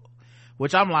pole,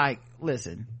 which I'm like,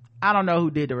 listen, I don't know who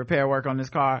did the repair work on this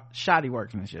car. Shoddy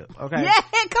workmanship. Okay. Yeah,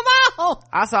 come on.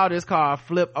 I saw this car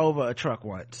flip over a truck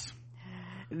once.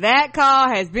 That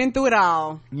car has been through it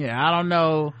all. Yeah, I don't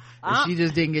know if she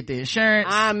just didn't get the insurance.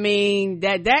 I mean,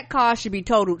 that car should be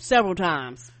totaled several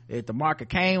times. If the mark of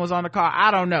Cain was on the car,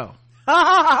 I don't know.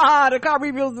 The car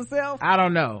rebuilds itself. I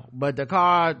don't know, but the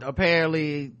car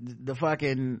apparently the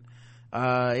fucking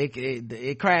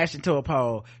it crashed into a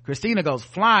pole. Christina goes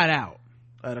flying out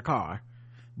of the car,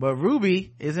 but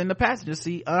Ruby is in the passenger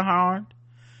seat unharmed,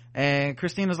 and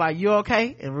Christina's like, you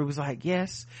okay? And Ruby's like,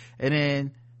 yes. And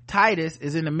then Titus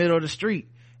is in the middle of the street,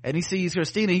 and he sees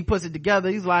Christina. He puts it together.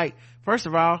 He's like, first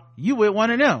of all, you with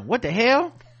one of them. What the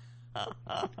hell?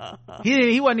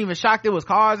 He wasn't even shocked it was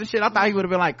cars and shit. I thought he would have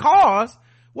been like, cars?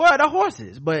 Where are the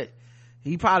horses? But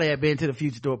he probably had been to the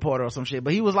future through a portal or some shit.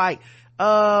 But he was like,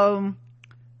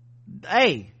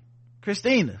 hey,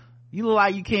 Christina, you look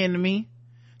like you can to me.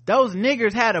 Those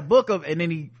niggers had a book of, and then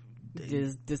he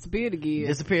just disappeared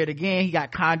again. He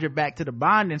got conjured back to the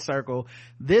bonding circle.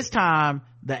 This time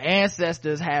the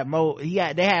ancestors had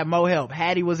they had more help.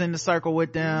 Hattie was in the circle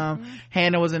with them.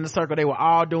 Hannah was in the circle. They were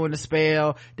all doing the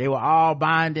spell. They were all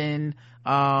binding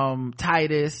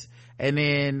Titus. And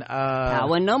then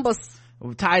power numbers.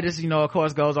 Titus, of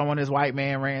course, goes on one of his white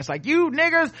man rants like, you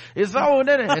niggers is so,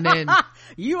 and then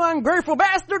you ungrateful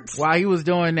bastards. While he was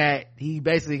doing that, he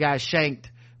basically got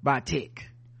shanked by Tick.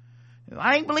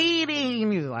 I ain't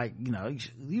bleeding. He was like,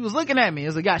 he was looking at me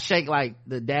as he got shanked like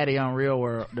the daddy on Real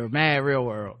World, the Mad Real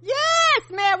World. Yes,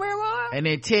 Mad Real World. And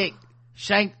then Tick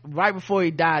shanked right before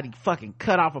he died. He fucking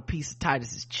cut off a piece of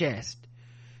Titus's chest,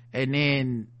 and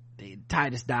then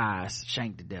Titus dies,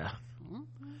 shanked to death.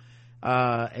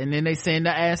 And then they send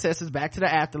the ancestors back to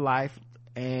the afterlife,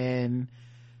 and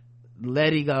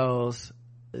Letty goes,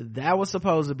 that was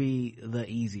supposed to be the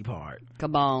easy part.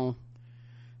 Come on.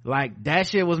 Like, that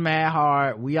shit was mad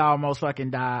hard. We almost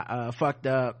fucking fucked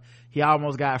up. He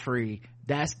almost got free.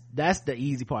 That's the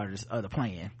easy part of the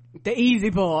plan. The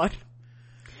easy part.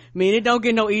 I mean, it don't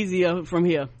get no easier from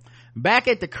here. Back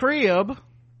at the crib,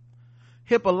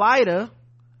 Hippolyta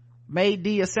made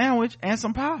Dee a sandwich and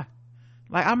some pie.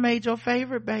 Like, I made your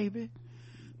favorite, baby.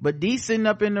 But Dee sitting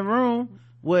up in the room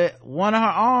with one of her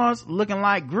arms looking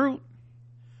like Groot,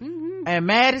 and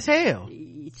mad as hell.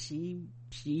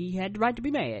 She had the right to be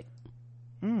mad.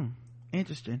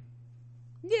 Interesting.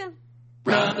 Yeah.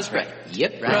 Rob is right.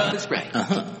 Yep, Rob is right.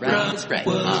 Rob is right.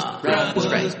 Rob is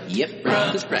right. Yep,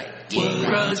 Rob is right. Yeah,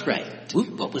 Rob is right. Whoop,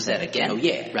 what was that again? Oh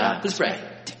yeah, Rob was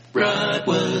right. Rob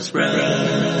was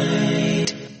right.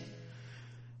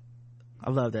 I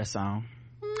love that song.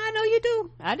 I know you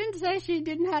do. I didn't say she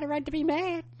didn't have the right to be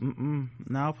mad.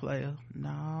 No, player.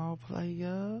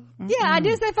 Yeah, I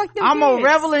did say fuck them I'm kids. gonna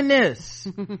revel in this.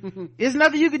 There's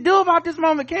nothing you can do about this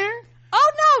moment, Karen.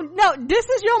 Oh no, this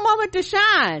is your moment to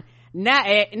shine. Not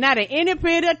at any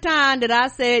period of time that I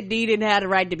said Dee didn't have the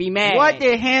right to be mad. What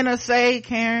did Hannah say,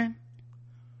 Karen?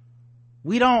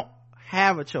 We don't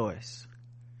have a choice,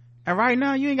 and right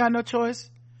now you ain't got no choice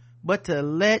but to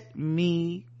let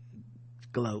me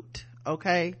gloat.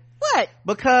 Okay, what?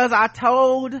 Because I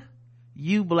told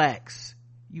you blacks,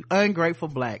 you ungrateful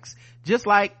blacks, just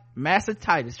like Master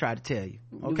Titus tried to tell you.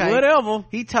 Okay, whatever.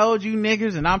 He told you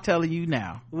niggers, and I'm telling you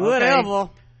now. Okay?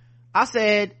 Whatever. I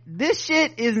said, this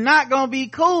shit is not gonna be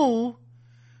cool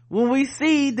when we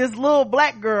see this little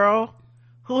black girl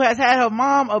who has had her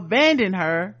mom abandon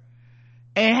her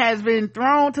and has been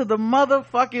thrown to the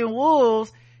motherfucking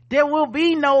wolves. There will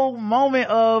be no moment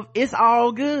of it's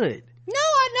all good. No,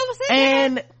 I never said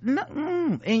that.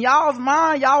 And in y'all's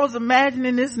mind, y'all was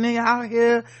imagining this nigga out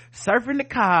here surfing the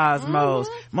cosmos,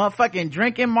 motherfucking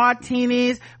drinking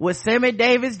martinis with Sammy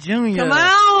Davis Jr. Come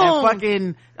on, and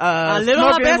fucking living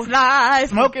my best life,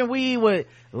 smoking weed with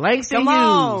Langston Hughes.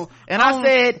 On. And I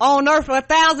said, on Earth for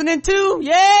 1002,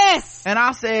 yes. And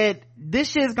I said, this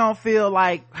shit's gonna feel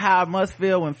like how it must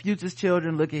feel when Future's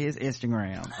children look at his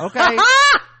Instagram. Okay.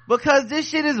 Because this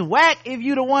shit is whack if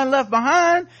you the one left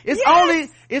behind. It's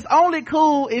only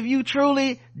cool if you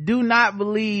truly do not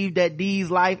believe that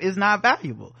Dee's life is not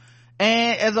valuable.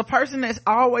 And as a person that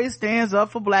always stands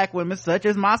up for black women, such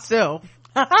as myself,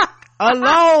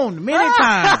 alone many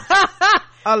times,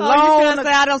 alone, you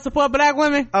say I don't support black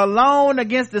women? Alone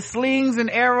against the slings and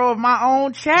arrow of my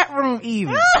own chat room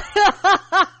even.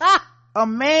 A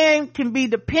man can be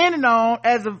depended on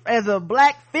as a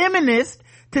black feminist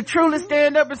to truly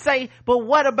stand up and say, but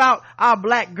what about our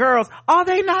black girls? Are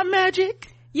they not magic?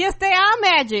 Yes, they are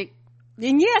magic.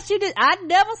 And yes, she did. I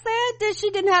never said that she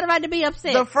didn't have the right to be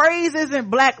upset. The phrase isn't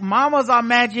black mamas are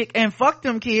magic and fuck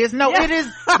them kids. No, it is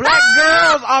black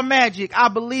girls are magic, I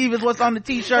believe is what's on the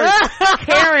t-shirt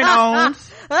Karen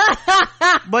owns.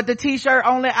 But the t-shirt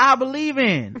only I believe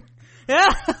in.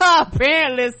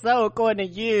 Apparently so, according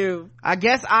to you. I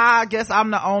guess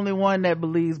I'm the only one that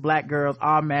believes black girls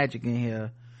are magic in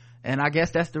here. And I guess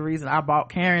that's the reason I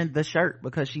bought Karen the shirt,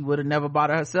 because she would have never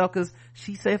bought it herself, because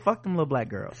she said fuck them little black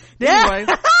girls. Anyway,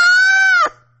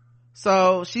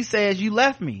 so she says, you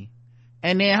left me.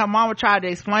 And then her mama tried to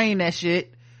explain that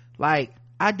shit like,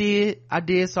 I did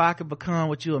so I could become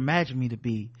what you imagine me to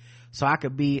be, so I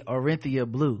could be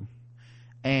Orinthia Blue.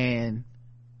 And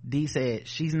Dee said,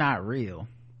 she's not real.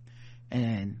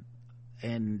 And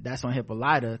that's when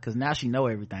Hippolyta, because now she know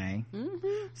everything,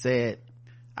 said,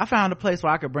 I found a place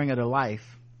where I could bring her to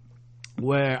life.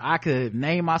 where I could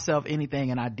name myself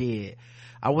anything, and I did.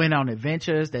 I went on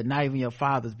adventures that not even your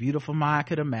father's beautiful mind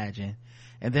could imagine,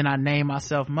 and then I named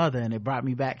myself Mother, and it brought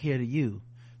me back here to you.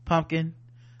 Pumpkin,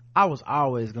 I was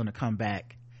always gonna come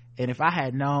back, and if I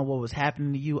had known what was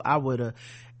happening to you, I would have.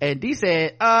 And D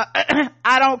said,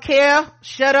 I don't care,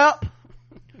 shut up.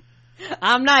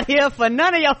 I'm not here for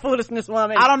none of your foolishness,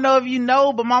 woman. I don't know if you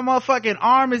know, but my motherfucking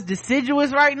arm is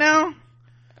deciduous right now.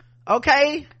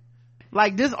 Okay?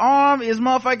 Like, this arm is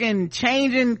motherfucking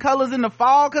changing colors in the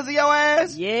fall because of your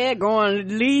ass. Yeah,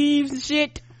 growing leaves and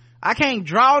shit. I can't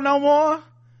draw no more.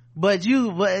 But do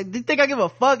you think I give a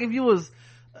fuck if you was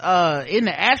in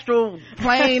the astral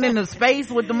plane in the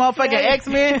space with the motherfucking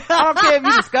X-Men? I don't care if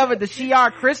you discovered the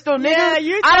Shi'ar crystal, nigga.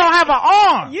 Yeah, I don't have an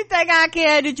arm. You think I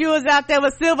care that you was out there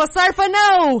with Silver Surfer?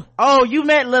 No. Oh, you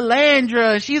met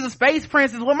Lilandra. She's a space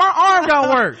princess. Well, my arm don't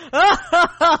work.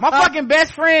 My fucking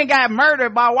best friend got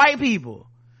murdered by white people.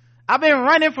 I've been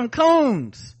running from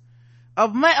coons.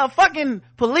 A fucking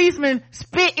policeman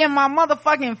spit in my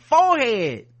motherfucking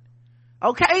forehead.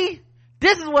 Okay?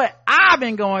 This is what I've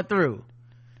been going through.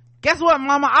 Guess what,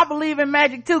 mama? I believe in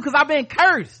magic too, cause I've been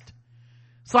cursed.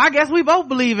 So I guess we both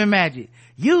believe in magic.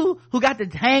 You, who got to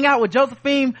hang out with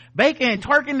Josephine Baker and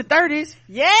twerk in the 30s.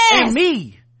 Yes. And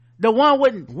me, the one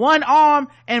with one arm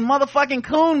and motherfucking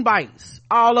coon bites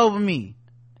all over me.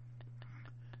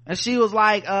 And she was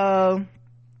like,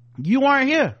 you weren't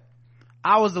here.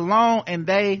 I was alone, and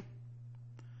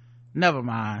never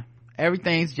mind.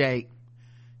 Everything's Jake.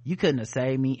 You couldn't have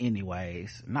saved me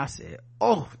anyways. And I said,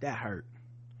 oh, that hurt.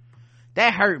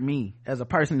 That hurt me as a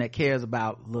person that cares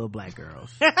about little black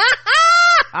girls.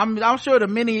 I'm sure the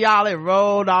many of y'all that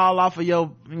rolled all off of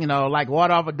your, like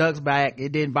water off a duck's back,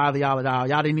 it didn't bother y'all at all.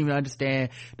 Y'all didn't even understand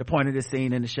the point of this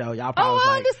scene in the show. Y'all probably was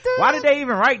like, understood. Why did they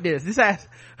even write this? This has,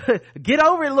 get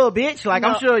over it, little bitch. Like, no.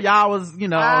 I'm sure y'all was,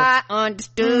 I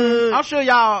understood. I'm sure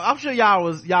y'all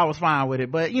was fine with it.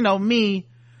 But, me,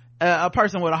 a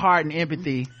person with a heart and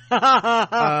empathy,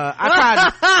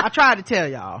 I tried to tell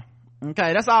y'all.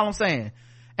 Okay, that's all I'm saying.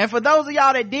 And for those of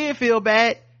y'all that did feel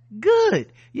bad,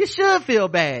 good. You should feel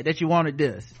bad that you wanted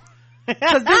this.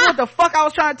 Cause this is what the fuck I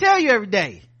was trying to tell you every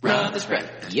day. Rub the spray.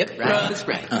 Yep, rub the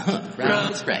spray.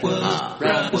 Rub the spray.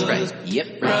 Rub the spray.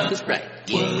 Yep, rub the spray.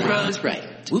 Yeah, rub the spray.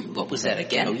 Whoop, what was that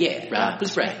again? Oh yeah, rub the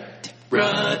spray.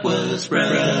 Rub was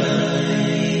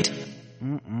right.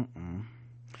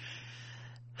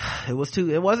 It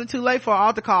wasn't too late for an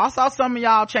altar call. I saw some of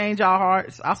y'all change y'all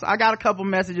hearts. I got a couple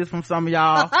messages from some of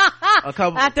y'all.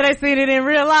 After they seen it in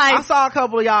real life. I saw a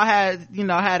couple of y'all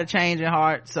had a change in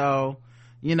heart. So,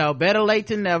 better late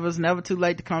than never. It's never too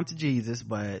late to come to Jesus,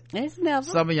 but it's never.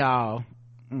 Some of y'all,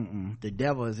 the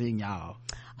devil is in y'all.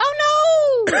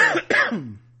 Oh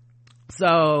no!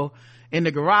 So, in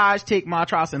the garage, Tick,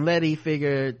 Montross, and Letty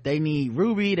figured they need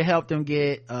Ruby to help them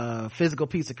get a physical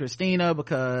piece of Christina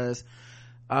because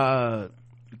to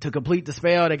complete the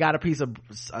spell they got a piece of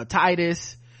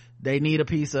Titus. They need a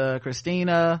piece of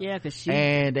Christina. Yeah, cause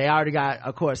and they already got,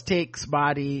 of course, Tick's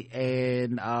body,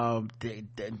 and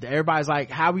everybody's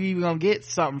like, how are we even gonna get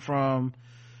something from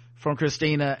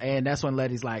Christina? And that's when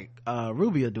Letty's like,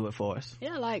 Ruby will do it for us.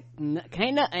 Yeah, like and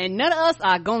none of us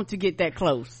are going to get that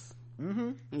close.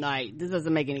 Like, this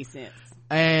doesn't make any sense.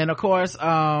 And of course,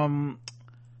 Montross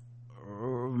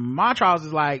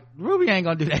is like, Ruby ain't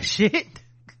gonna do that shit.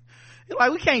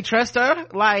 Like, we can't trust her.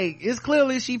 Like, it's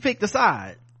clearly she picked a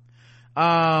side.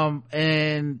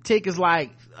 And Tick is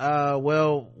like,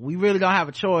 well, we really don't have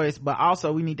a choice, but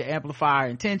also we need to amplify our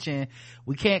intention.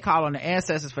 We can't call on the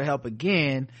ancestors for help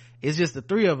again. It's just the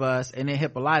three of us. And then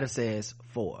Hippolyta says,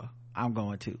 4. I'm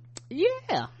going to.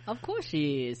 Yeah, of course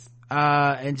she is.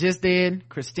 And just then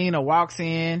Christina walks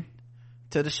in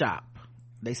to the shop.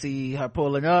 They see her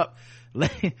pulling up.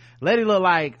 Letty look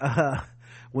like,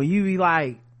 when you be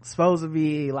like, supposed to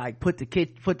be like, put the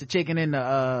chicken in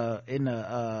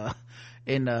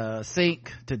the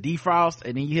sink to defrost,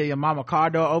 and then you hear your mama car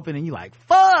door open and you like,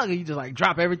 fuck, and you just like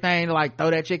drop everything to like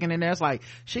throw that chicken in there. It's like,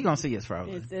 she gonna see it's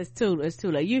frozen. It's too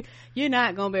late. You're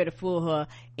not gonna be able to fool her.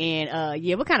 And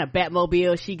what kind of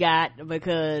Batmobile she got,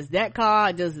 because that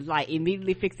car just like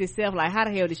immediately fixed itself. Like, how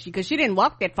the hell did she, because she didn't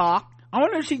walk that far. I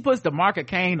wonder if she puts the marker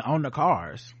cane on the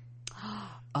cars.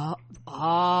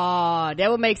 That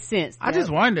would make sense. I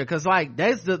just wonder, because like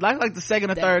that's like the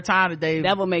second or third time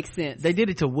that would make sense. They did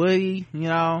it to Woody,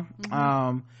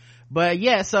 but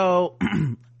yeah, so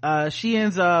she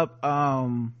ends up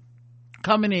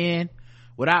coming in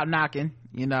without knocking,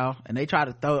 and they try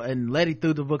to and Letty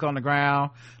threw the book on the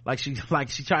ground like she tried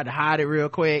to hide it real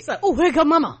quick. So, oh, here come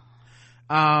mama.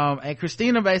 And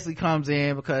Christina basically comes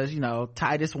in because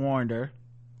Titus warned her.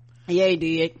 Yeah, he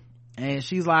did. and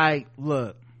she's like,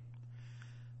 look,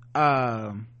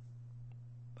 I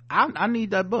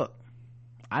need that book.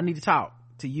 I need to talk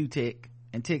to you, Tick.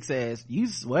 And Tick says,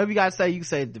 whatever you gotta say, you can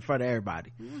say it in front of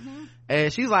everybody.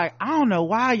 And she's like, I don't know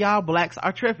why y'all blacks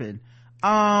are tripping. What's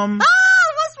wrong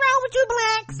with you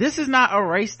blacks? This is not a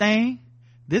race thing.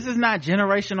 This is not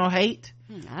generational hate.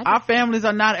 Our families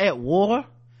are not at war.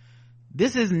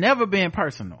 This has never been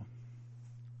personal.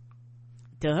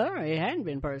 To her, it hadn't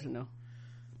been personal.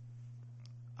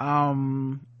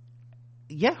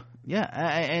 Yeah.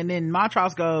 And then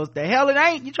Montross goes, the hell it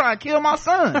ain't. You trying to kill my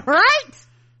son. Right?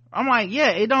 I'm like,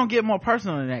 yeah, it don't get more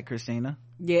personal than that, Christina.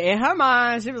 Yeah, in her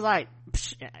mind, she was like,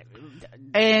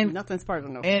 and nothing's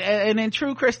personal. And in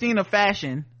true Christina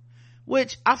fashion,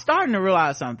 which I'm starting to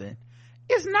realize something,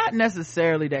 it's not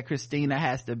necessarily that Christina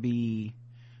has to be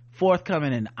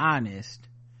forthcoming and honest.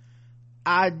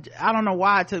 I don't know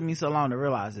why it took me so long to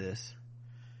realize this,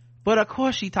 but of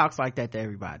course she talks like that to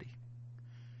everybody.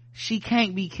 She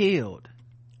can't be killed,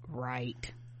 right?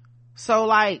 So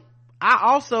like, I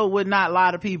also would not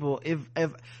lie to people. If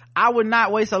I would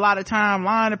not waste a lot of time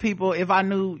lying to people if I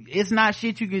knew it's not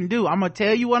shit you can do. I'm gonna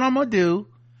tell you what I'm gonna do,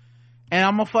 and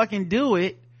I'm gonna fucking do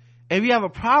it. If you have a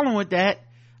problem with that,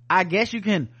 I guess you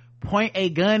can point a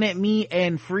gun at me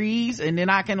and freeze, and then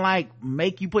I can like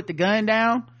make you put the gun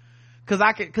down,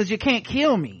 cause you can't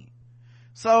kill me.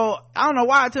 So I don't know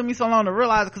why it took me so long to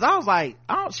realize it, cause I was like,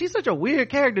 she's such a weird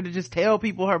character to just tell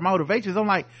people her motivations. I'm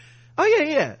like, oh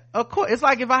yeah, of course. It's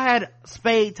like if I had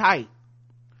Spade tight.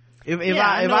 If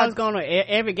I was gonna,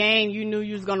 every game you knew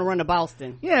you was gonna run to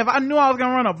Boston. Yeah, if I knew I was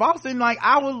gonna run to Boston, like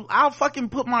I'll fucking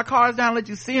put my cards down, let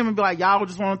you see them, and be like, y'all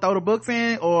just want to throw the books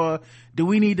in, or do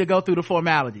we need to go through the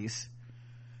formalities?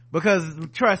 Because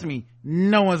trust me,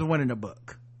 no one's winning the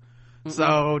book.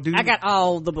 So I got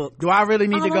all the books. Do I really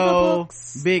need to go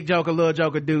big joker, little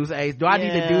joker, deuce, ace? Do I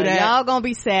need to do that? Y'all gonna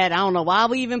be sad. I don't know why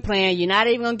we even playing. You're not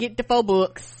even gonna get the 4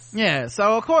 books. Yeah,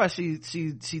 so of course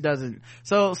she doesn't.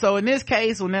 So in this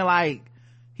case, when they're like,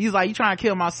 he's like, you trying to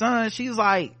kill my son? She's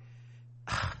like,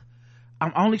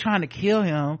 I'm only trying to kill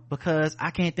him because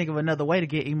I can't think of another way to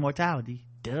get immortality.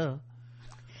 Duh.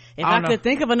 If I could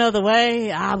think of another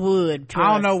way, I would. Trust.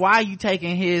 I don't know why you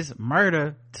taking his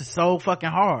murder to so fucking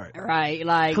hard. Right,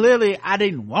 like, clearly I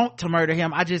didn't want to murder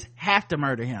him. I just have to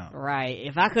murder him. Right.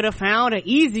 If I could have found an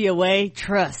easier way,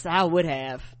 trust, I would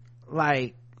have.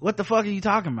 Like, what the fuck are you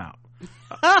talking about?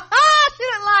 Why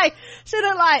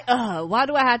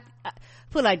do I have to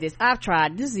put it like this? I've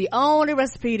tried. This is the only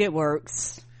recipe that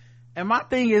works. And my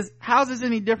thing is, how's this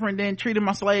any different than treating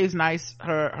my slaves nice,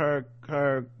 her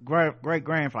great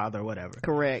grandfather or whatever?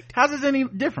 Correct. How's this any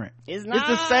different? It's not. It's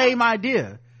the same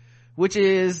idea, which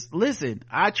is, listen,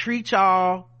 I treat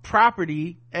y'all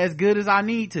property as good as I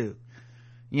need to.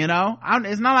 You know,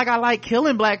 it's not like I like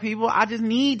killing black people. I just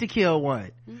need to kill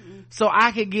one. So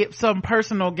I could get some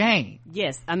personal gain.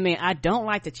 Yes, I mean, I don't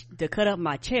like to cut up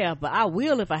my chair, but I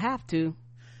will if I have to.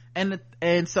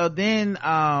 And so then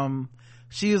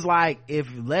she was like,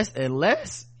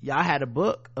 unless y'all had a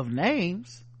book of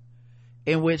names,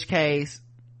 in which case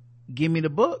give me the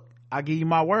book, I'll give you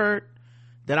my word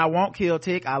that I won't kill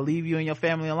Tick. I'll leave you and your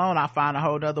family alone. I'll find a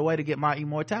whole other way to get my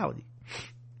immortality.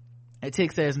 And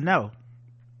Tick says no.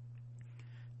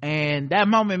 And that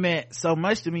moment meant so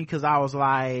much to me, because I was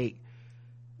like,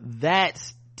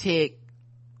 that's Tick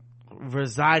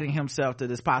resigning himself to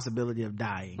this possibility of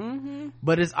dying.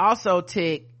 But it's also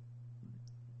Tick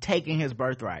taking his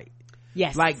birthright.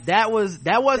 Yes. Like that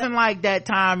wasn't like that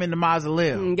time in the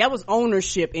mausoleum. That was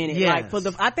ownership in it. Yes.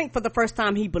 Like I think for the first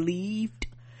time he believed,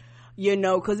 you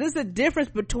know, cause there's a difference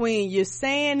between you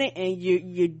saying it and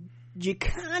you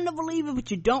kind of believe it,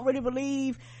 but you don't really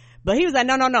believe. But he was like,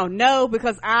 no,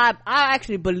 because I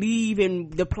actually believe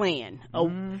in the plan.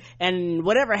 And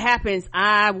whatever happens,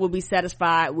 I will be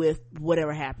satisfied with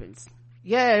whatever happens.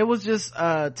 Yeah, it was just,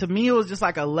 to me, it was just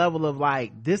like a level of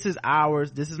like, this is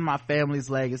ours. This is my family's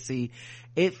legacy.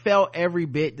 It felt every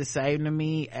bit the same to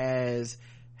me as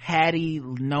Hattie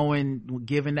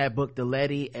giving that book to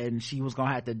Letty and she was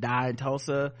gonna have to die in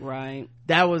Tulsa. Right.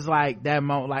 That was like that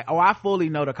moment, like, oh, I fully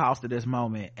know the cost of this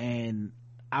moment and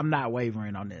I'm not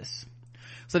wavering on this.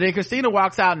 So then Christina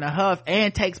walks out in a huff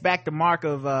and takes back the mark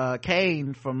of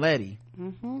Kane from Letty.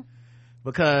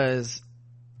 Because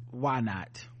why not?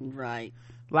 Right.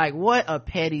 Like, what a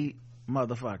petty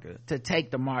motherfucker to take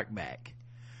the mark back.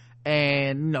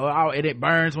 And you know, and it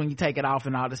burns when you take it off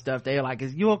and all this stuff. They're like,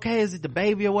 is you okay? Is it the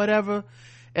baby or whatever?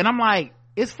 And I'm like,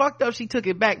 it's fucked up she took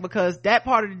it back, because that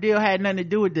part of the deal had nothing to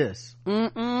do with this.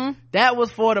 That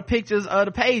was for the pictures of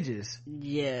the pages.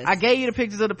 Yes. I gave you the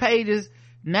pictures of the pages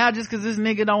Now just because this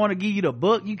nigga don't want to give you the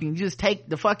book, you can just take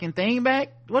the fucking thing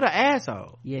back? What an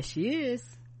asshole. Yes, she is.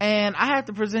 And I have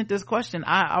to present this question.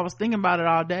 I was thinking about it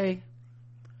all day.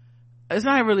 It's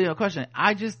not really a question.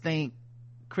 I just think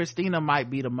Christina might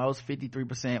be the most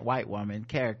 53% white woman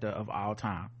character of all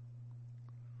time.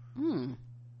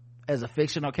 As a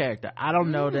fictional character. I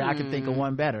don't know that I can think of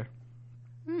one better.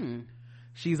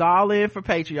 She's all in for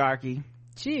patriarchy.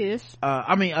 She is.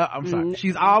 I'm sorry.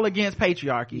 She's all against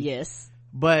patriarchy. Yes.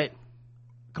 But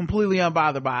completely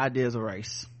unbothered by ideas of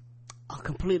race. Oh,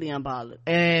 completely unbothered.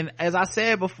 And as I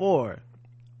said before,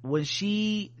 when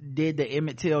she did the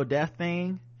Emmett Till death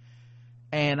thing,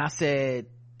 and I said,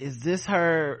 is this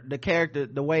her, the character,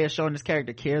 the way of showing this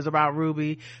character cares about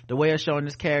Ruby, the way of showing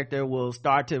this character will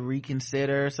start to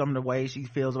reconsider some of the ways she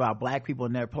feels about black people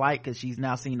and their plight, because she's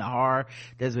now seen the horror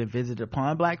that's been visited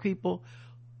upon black people.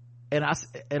 And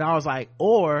I was like,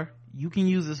 or you can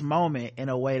use this moment in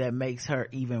a way that makes her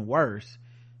even worse,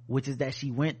 which is that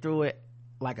she went through it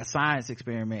like a science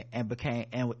experiment and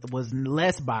was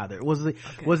less bothered,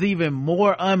 was even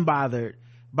more unbothered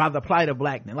by the plight of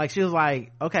blackness. Like, she was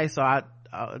like, okay, so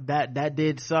that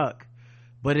did suck,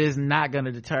 but it's not going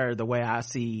to deter the way I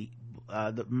see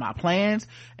my plans,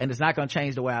 and it's not going to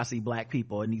change the way I see black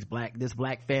people and this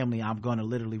black family I'm going to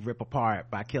literally rip apart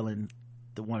by killing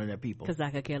one of their people. Because I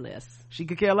could care less. She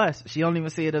could care less. She don't even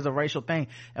see it as a racial thing.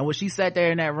 And when she sat there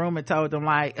in that room and told them,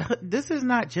 like, this is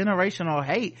not generational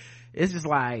hate, it's just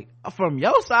like, from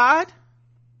your side,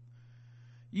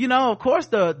 you know, of course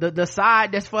the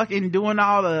side that's fucking doing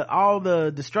all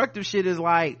the destructive shit is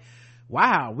like,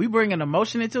 wow, we bringing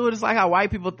emotion into it. It's like how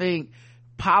white people think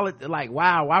like,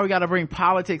 wow, why we gotta bring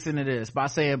politics into this by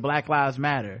saying Black Lives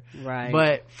Matter, right?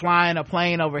 But flying a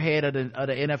plane overhead of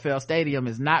the NFL stadium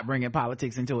is not bringing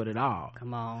politics into it at all.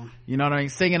 Come on, you know what I mean?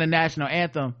 Singing the national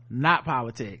anthem, not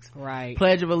politics, right?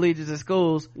 Pledge of Allegiance in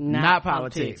schools, not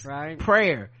politics, right?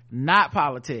 Prayer, not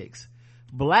politics.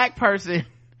 Black person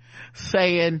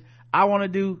saying, I want to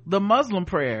do the Muslim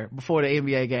prayer before the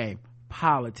NBA game,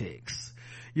 politics.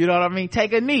 You know what I mean?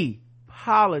 Take a knee,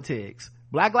 politics.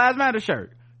 Black Lives Matter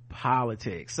shirt,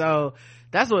 politics. So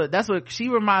that's what she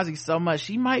reminds me so much.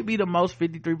 She might be the most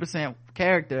 53%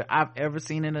 character I've ever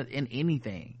seen in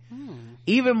anything.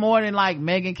 Even more than like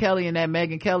Megyn Kelly in that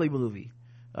Megyn Kelly movie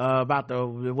about the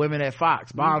women at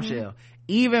Fox, Bombshell.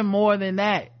 Even more than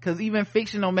that, because even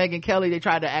fictional Megyn Kelly, they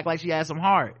tried to act like she had some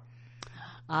heart.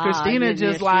 Christina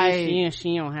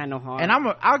she don't have no heart. And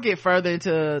I'll get further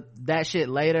into that shit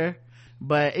later,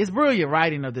 but it's brilliant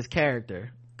writing of this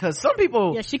character. Because some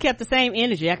people, she kept the same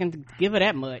energy. I can give her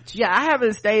that much. I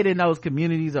haven't stayed in those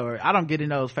communities, or I don't get in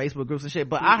those Facebook groups and shit,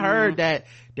 but I heard that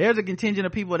there's a contingent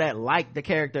of people that like the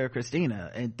character of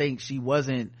Christina and think she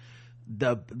wasn't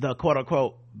the quote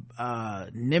unquote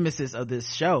nemesis of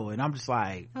this show. And I'm just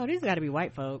like, oh, these gotta be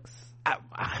white folks.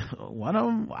 One of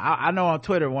them, I know on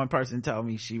Twitter one person told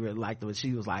me she really liked it.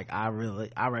 She was like, I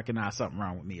recognize something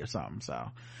wrong with me or something. So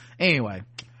anyway,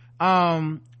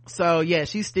 so yeah,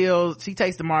 she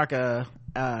takes the marker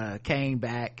Kane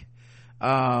back,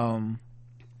 and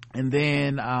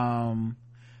then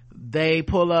they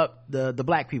pull up the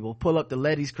black people pull up to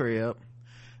Letty's crib,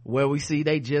 where we see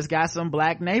they just got some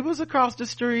black neighbors across the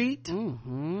street.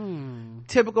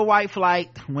 Typical white flight.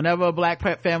 Whenever a black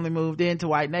family moved into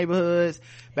white neighborhoods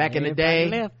back in the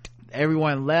day,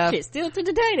 everyone left. Shit, still to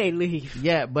the day they leave.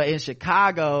 Yeah, but in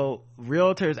Chicago,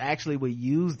 realtors actually would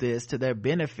use this to their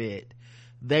benefit.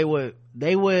 They would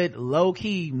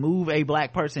low-key move a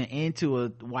black person into a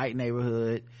white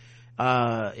neighborhood.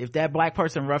 If that black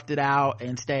person roughed it out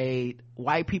and stayed,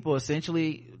 white people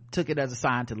essentially took it as a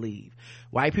sign to leave.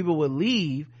 White people would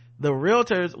leave. The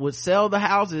realtors would sell the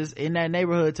houses in that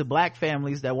neighborhood to black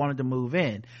families that wanted to move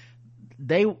in.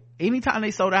 Anytime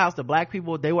they sold a house to black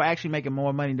people, they were actually making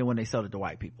more money than when they sold it to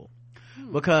white people,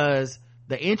 because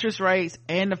the interest rates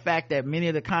and the fact that many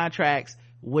of the contracts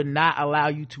would not allow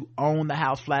you to own the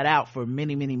house flat out for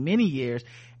many, many, many years,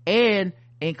 and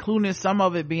including some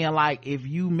of it being like, if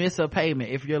you miss a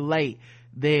payment, if you're late,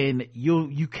 then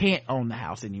you can't own the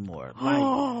house anymore.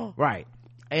 Like, right.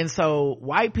 And so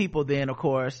white people then, of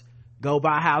course, go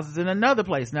buy houses in another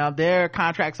place. Now their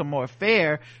contracts are more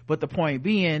fair, but the point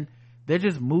being, they're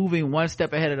just moving one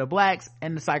step ahead of the blacks,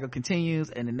 and the cycle continues,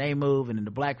 and then they move, and then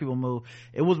the black people move.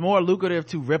 It was more lucrative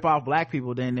to rip off black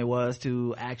people than it was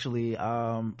to actually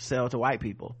sell to white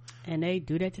people, and they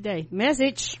do that today.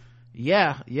 Message.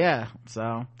 Yeah.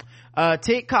 So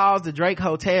Tick calls the Drake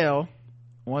Hotel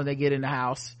once they get in the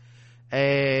house,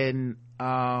 and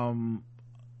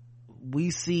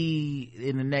we see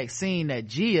in the next scene that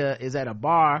Gia is at a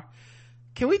bar.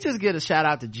 Can we just get a shout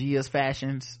out to Gia's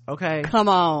fashions? Okay, come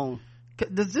on.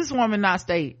 does this woman not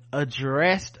stay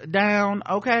addressed down?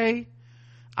 Okay,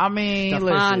 I mean, the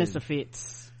finest of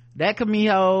fits. That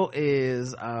Camille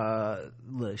is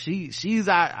look, she's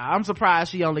I'm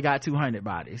surprised she only got 200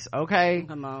 bodies. Okay,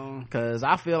 come on, because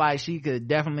I feel like she could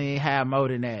definitely have more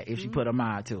than that if she put her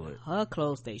mind to it. Her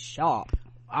clothes stay sharp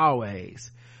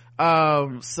always.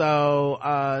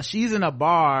 So she's in a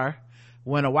bar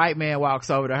when a white man walks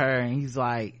over to her and he's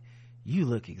like, you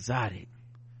look exotic,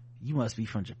 you must be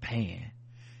from Japan.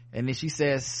 And then she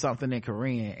says something in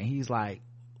Korean and he's like,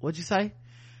 what'd you say?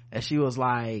 And she was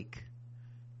like,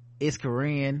 it's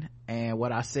Korean, and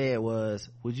what I said was,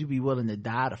 would you be willing to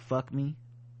die to fuck me?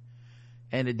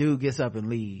 And the dude gets up and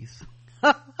leaves.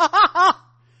 And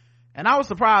I was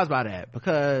surprised by that,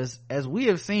 because as we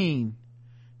have seen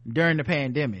during the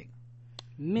pandemic,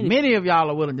 many of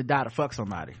y'all are willing to die to fuck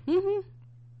somebody. Mm-hmm.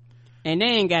 And they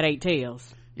ain't got 8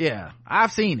 tails. Yeah,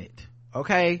 I've seen it.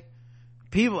 Okay,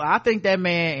 people, I think that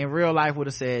man in real life would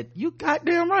have said, you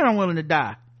goddamn right I'm willing to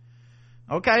die.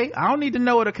 Okay, I don't need to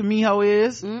know what a Kamiho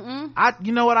is.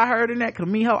 You know what I heard in that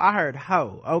Kamiho? I heard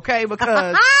hoe. Okay,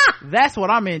 because that's what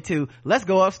I'm into. Let's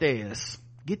go upstairs,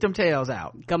 get them tails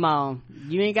out. Come on,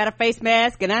 you ain't got a face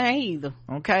mask and I ain't either.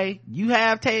 Okay, you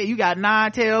have tail, you got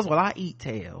 9 tails. Well, I eat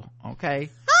tail. Okay.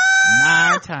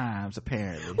 9 times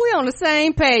apparently. We on the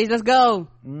same page. Let's go.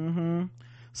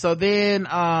 So then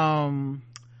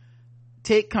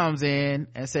Tick comes in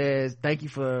and says, thank you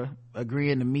for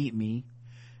agreeing to meet me.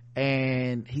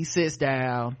 And he sits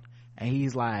down and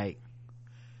he's like,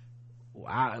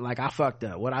 I fucked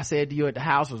up. What I said to you at the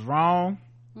house was wrong.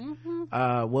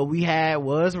 What we had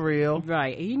was real.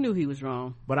 Right, he knew he was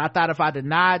wrong, but I thought if I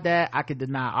denied that, I could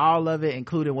deny all of it,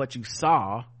 including what you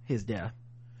saw, his death.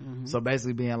 So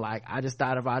basically being like, I just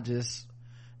thought if I just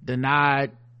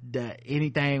denied that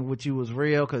anything with you was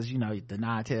real, because you know the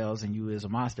 9 tails and you is a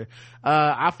monster,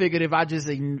 I figured if I just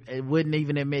wouldn't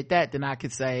even admit that, then I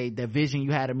could say the vision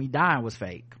you had of me dying was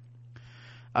fake.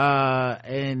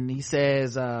 And he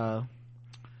says, I'm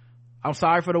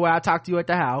sorry for the way I talked to you at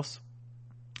the house.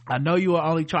 I know you were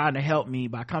only trying to help me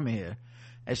by coming here.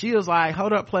 And she was like,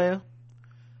 hold up, player,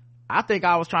 I think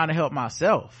I was trying to help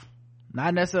myself,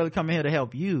 not necessarily coming here to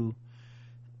help you.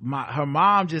 Her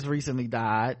mom just recently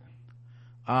died,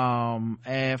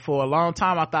 and for a long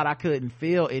time I thought I couldn't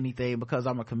feel anything because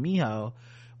I'm a Kamiho,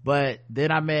 but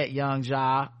then I met young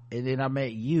Ja, and then I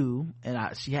met you,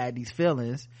 and she had these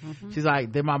feelings. She's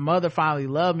like, then my mother finally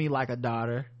loved me like a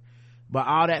daughter, but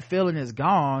all that feeling is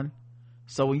gone.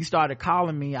 So when you started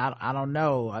calling me, I don't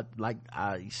know,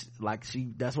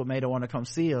 that's what made her want to come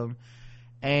see him.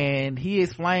 And he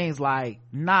explains like,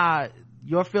 nah,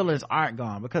 your feelings aren't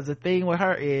gone, because the thing with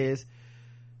her is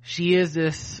she is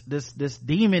this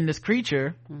demon, this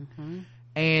creature.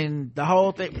 And the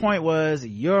whole point was,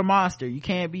 you're a monster, you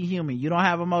can't be human, you don't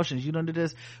have emotions, you don't do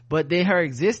this. But then her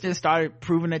existence started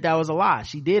proving that was a lie.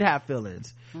 She did have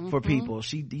feelings for people.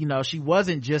 She, you know, she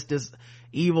wasn't just this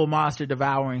evil monster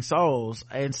devouring souls.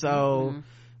 And so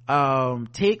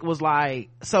Tick was like,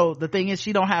 so the thing is,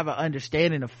 she don't have an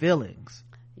understanding of feelings.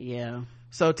 Yeah.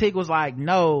 So Tick was like,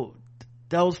 no,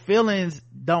 those feelings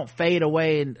don't fade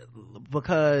away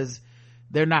because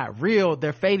they're not real.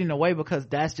 They're fading away because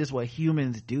that's just what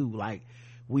humans do. Like,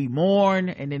 we mourn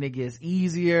and then it gets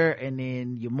easier, and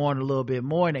then you mourn a little bit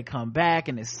more and they come back,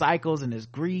 and it's cycles and it's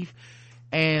grief.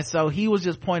 And so he was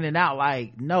just pointing out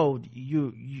like, no,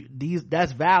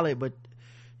 that's valid, but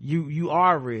you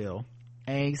are real.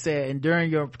 And he said, and during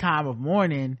your time of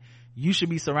mourning, you should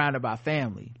be surrounded by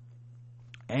family.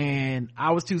 And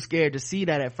I was too scared to see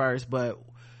that at first, but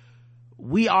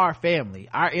we are family.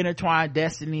 Our intertwined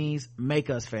destinies make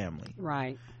us family.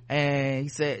 Right.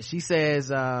 And she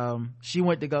says, she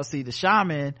went to go see the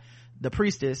shaman, the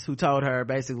priestess, who told her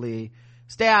basically,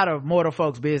 stay out of mortal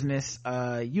folks' business.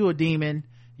 You a demon.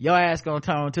 Your ass gonna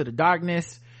turn to the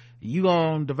darkness. You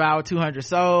gonna devour 200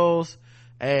 souls.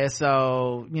 And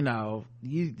so, you know,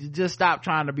 you just stop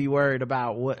trying to be worried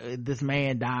about what this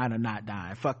man dying or not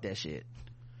dying. Fuck that shit.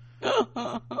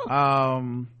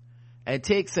 And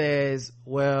Tick says,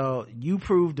 well, you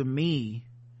proved to me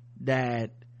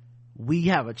that we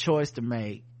have a choice to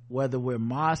make, whether we're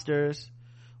monsters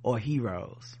or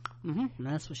heroes. And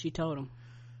that's what she told him.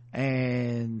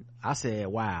 And I said,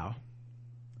 wow,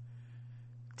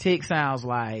 Tick sounds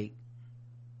like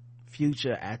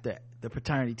Future at the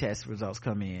paternity test results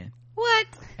come in. What?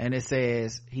 And it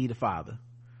says he the father.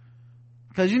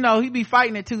 Because, you know, he be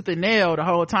fighting it tooth and nail the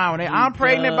whole time. When I'm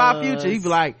pregnant by Future, he be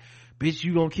like, bitch,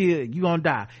 you gonna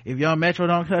die. If Young Metro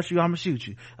don't touch you, I'ma shoot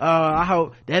you. I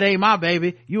hope that ain't my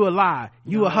baby. You a lie.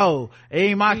 You a hoe. It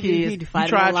ain't my kids. You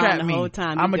try to trap me.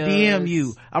 I'ma DM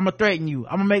you. I'ma threaten you.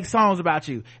 I'ma make songs about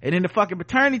you. And then the fucking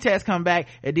paternity test come back,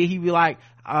 and then he be like,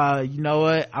 you know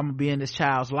what? I'ma be in this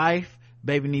child's life.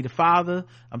 Baby need a father.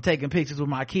 I'm taking pictures with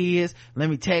my kids. Let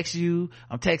me text you.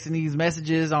 I'm texting these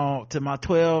messages to my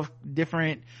 12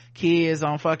 different kids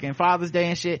on fucking Father's Day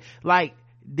and shit. Like,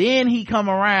 then he come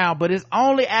around, but it's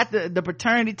only at the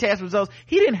paternity test results.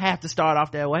 He didn't have to start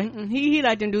off that way. He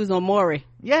like them dudes on Maury.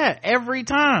 Yeah, every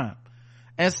time.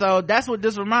 And so that's what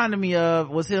this reminded me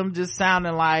of, was him just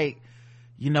sounding like,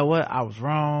 you know what, I was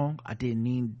wrong. I didn't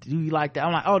mean to do you like that.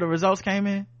 I'm like, oh, the results came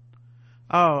in.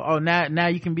 Oh, now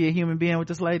you can be a human being with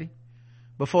this lady.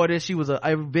 Before this, she was a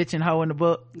bitch and hoe in the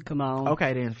book. Come on.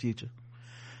 Okay, then future.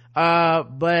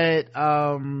 But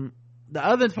the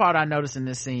other part I noticed in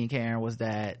this scene, Karen, was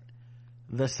that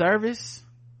the service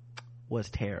was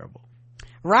terrible.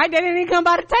 Right? They didn't even come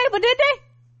by the table, did they?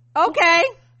 Okay.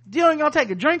 You ain't gonna take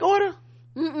a drink order?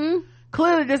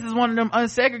 Clearly this is one of them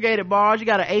unsegregated bars. You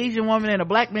got an Asian woman and a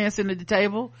black man sitting at the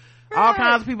table. All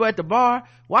kinds of people at the bar.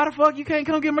 Why the fuck you can't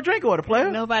come get my drink order, player?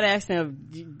 Nobody asked them,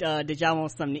 did y'all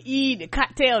want something to eat, a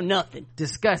cocktail, nothing.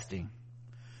 Disgusting.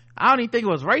 I don't even think it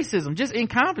was racism, just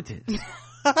incompetence.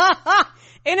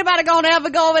 Anybody gonna ever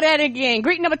go over that again?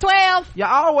 Greet number 12. You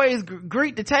always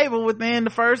greet the table within the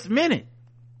first minute.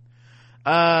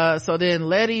 So then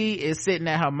Letty is sitting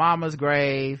at her mama's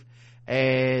grave,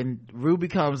 and Ruby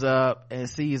comes up and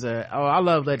sees her. Oh, I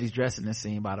love Letty's dress in this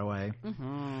scene, by the way.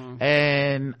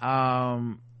 And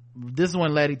this is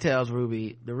when Letty tells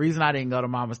Ruby, the reason I didn't go to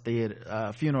mama's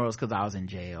funeral is because I was in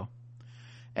jail.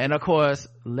 And of course,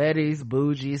 Letty's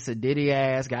bougie sedity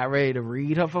ass got ready to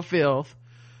read her for filth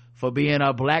for being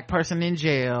a black person in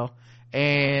jail.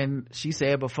 And she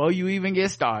said, before you even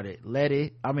get started,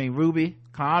 Ruby,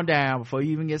 calm down before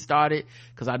you even get started,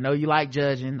 because I know you like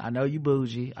judging. I know you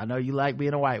bougie. I know you like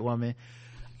being a white woman.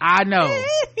 I know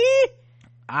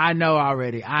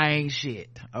already. I ain't shit.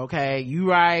 Okay, you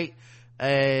right.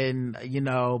 And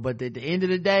but at the end of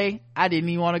the day, I didn't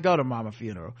even want to go to mama's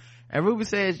funeral. And Ruby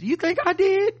says, you think I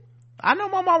did? I know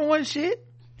my mama wasn't shit.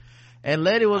 And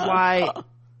Letty was like,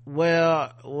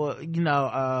 well,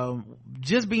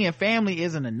 just being family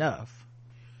isn't enough.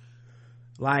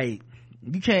 Like,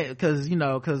 you can't,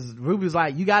 cause Ruby's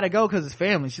like, you gotta go cause it's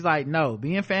family. She's like, no,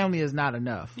 being family is not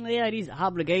enough. Yeah, these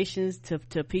obligations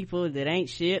to people that ain't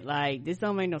shit, like, this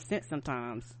don't make no sense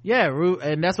sometimes. Yeah,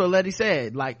 and that's what Letty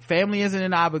said. Like, family isn't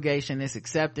an obligation, it's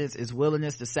acceptance, it's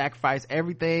willingness to sacrifice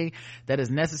everything that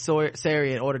is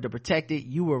necessary in order to protect it.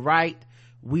 You were right.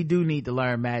 We do need to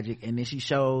learn magic. And then she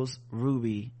shows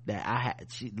Ruby that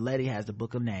Letty has the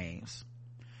book of names.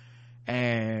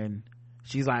 And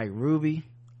she's like, Ruby,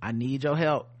 I need your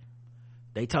help.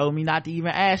 They told me not to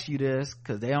even ask you this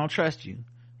because they don't trust you,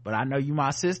 but I know you my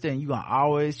sister and you gonna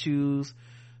always choose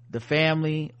the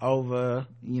family over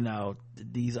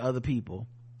these other people,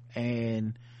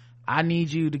 and I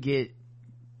need you to get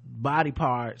body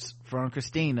parts from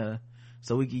Christina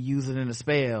so we can use it in a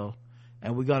spell,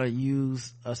 and we're gonna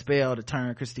use a spell to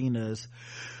turn Christina's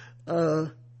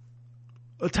autumnal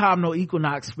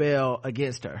equinox spell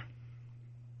against her.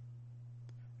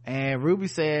 And Ruby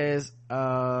says,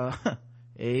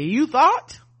 you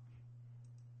thought?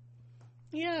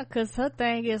 Yeah, cause her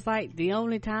thing is like, the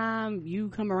only time you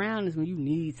come around is when you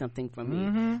need something from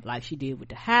me. Like she did with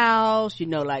the house,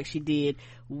 like she did,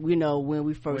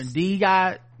 when D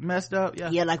got messed up.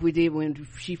 Yeah, like we did when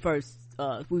we first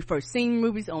seen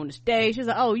Ruby's on the stage. She was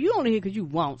like, oh, you only here cause you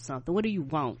want something. What do you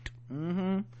want?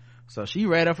 So she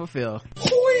read her for Phil. Who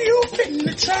you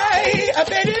finna try? I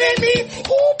bet it ain't me.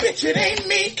 Oh, bitch, it ain't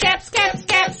me. Caps, caps,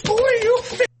 caps. Who are you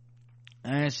finna?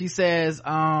 And she says,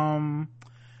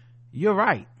 you're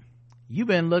right. You've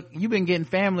been getting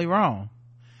family wrong.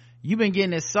 You've been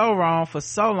getting it so wrong for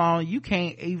so long, you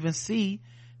can't even see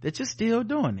that you're still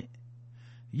doing it.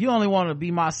 You only want to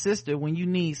be my sister when you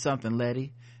need something,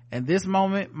 Letty. And this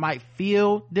moment might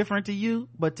feel different to you,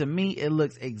 but to me, it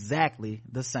looks exactly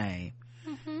the same.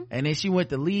 And then she went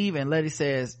to leave, and Letty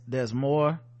says, there's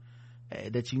more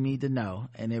that you need to know.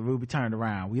 And then Ruby turned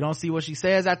around. We don't see what she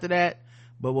says after that,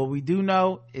 but what we do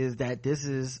know is that this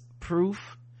is proof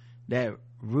that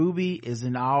Ruby is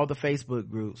in all the Facebook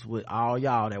groups with all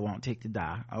y'all that want Tick to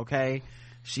die. Okay,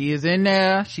 she is in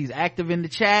there. She's active in the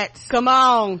chats. Come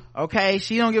on. Okay,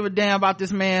 she don't give a damn about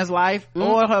this man's life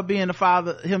or him being the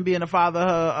father of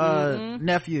her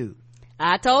nephew.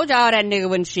 I told y'all that nigga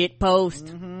wasn't shit.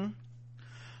 Post.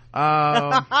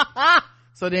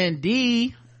 So then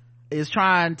D is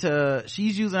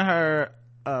she's using her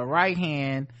right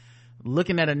hand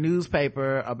looking at a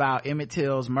newspaper about Emmett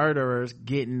Till's murderers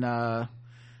getting off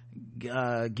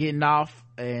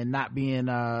and not being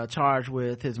charged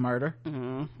with his murder.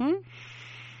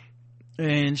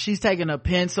 And she's taking a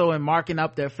pencil and marking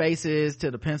up their faces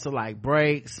till the pencil like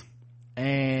breaks.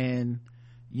 And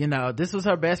this was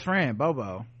her best friend,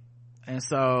 Bobo. And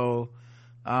so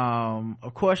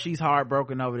of course she's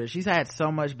heartbroken over this. She's had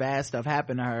so much bad stuff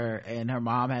happen to her, and her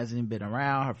mom hasn't been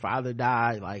around. Her father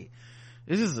died. Like,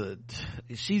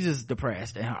 she's just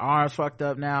depressed, and her arm's fucked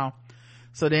up now.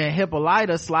 So then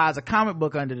Hippolyta slides a comic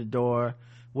book under the door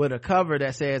with a cover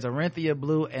that says Orinthia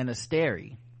Blue and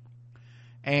Asteri.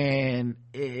 And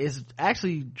it's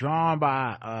actually drawn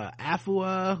by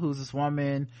Afua, who's this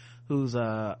woman who's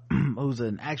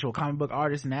an actual comic book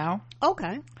artist now.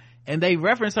 Okay. And they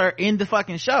reference her in the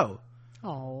fucking show.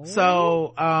 Oh.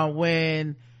 So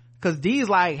cause Dee's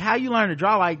like, how you learn to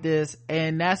draw like this?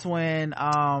 And that's when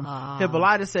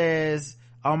Hippolyta says,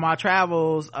 on my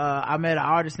travels I met an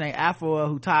artist named Afua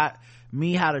who taught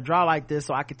me how to draw like this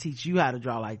so I could teach you how to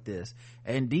draw like this.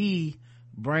 And Dee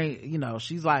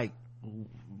she's like,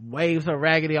 waves her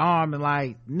raggedy arm and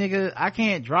like, nigga, I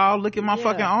can't draw, look at my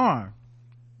fucking arm.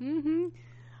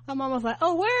 Her mom was like,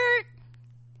 oh, word,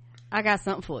 I got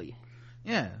something for you.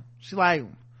 Yeah, she's like,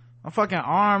 my fucking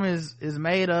arm is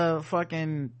made of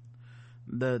fucking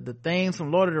the things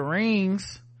from Lord of the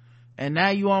Rings, and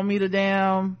now you want me to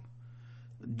damn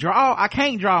draw? I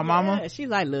can't draw, mama. She's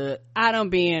like, look, I done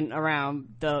been around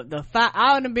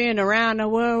I done been around the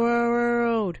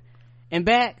world and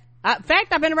back. In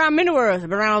fact, I've been around many worlds. I've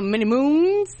been around many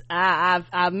moons.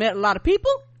 I've met a lot of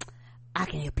people. I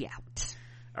can help you out.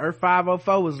 Earth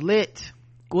 504 was lit.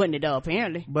 Wasn't it though,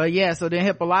 apparently? But yeah, so then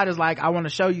Hippolyta's like, I want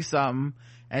to show you something.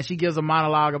 And she gives a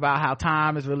monologue about how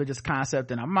time is really just a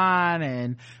concept in our mind,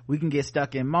 and we can get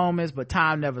stuck in moments, but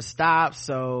time never stops.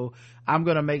 So I'm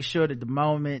going to make sure that the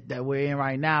moment that we're in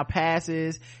right now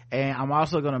passes, and I'm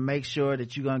also going to make sure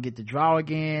that you're going to get to draw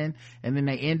again. And then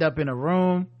they end up in a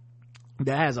room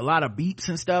that has a lot of beeps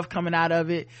and stuff coming out of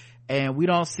it, and we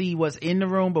don't see what's in the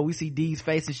room, but we see Dee's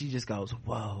face, and she just goes,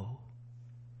 whoa.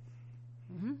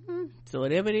 So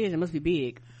whatever it is, it must be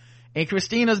big. In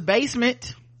Christina's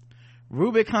basement,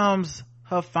 Ruby comes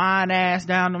her fine ass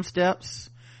down them steps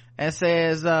and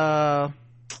says,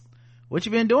 what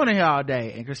you been doing in here all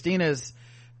day? And Christina's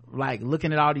like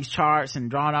looking at all these charts and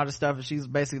drawing all this stuff, and she's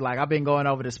basically like, I've been going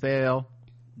over the spell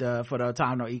for the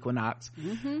autumnal equinox.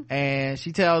 And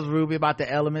she tells Ruby about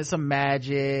the elements of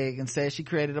magic and says she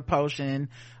created a potion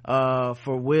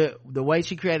the way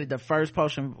she created the first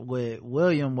potion with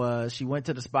William was she went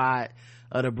to the spot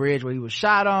of the bridge where he was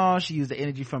shot on. She used the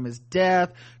energy from his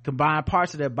death, combined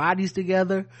parts of their bodies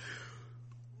together,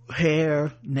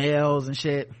 hair, nails and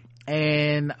shit,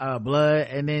 and blood,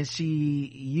 and then she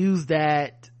used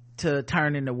that to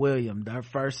turn into William.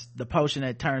 The potion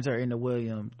that turns her into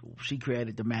William, she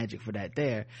created the magic for that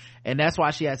there. And that's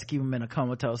why she has to keep him in a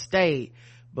comatose state,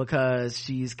 because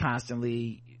she's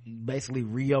constantly basically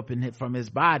reopening it from his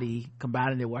body,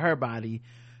 combining it with her body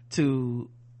to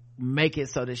make it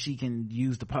so that she can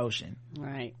use the potion.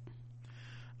 Right.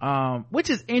 Which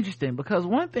is interesting, because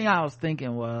one thing I was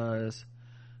thinking was,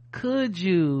 could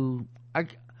you,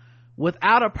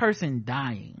 without a person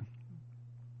dying,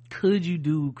 could you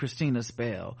do Christina's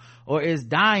spell? Or is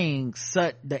dying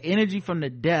the energy from the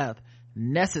death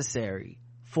necessary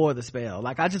for the spell?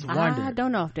 Like, I just wonder. I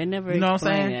don't know. They never, you know what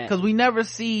I'm saying? Because we never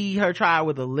see her try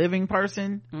with a living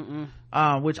person,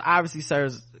 which obviously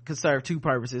could serve two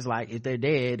purposes. Like, if they're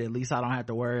dead, at least I don't have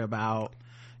to worry about,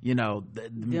 them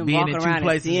being in two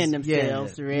places, and seeing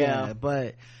themselves. Yeah,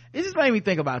 but it just made me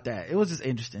think about that. It was just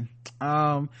interesting.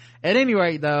 At any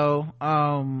rate, though,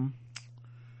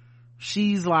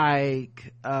 she's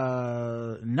like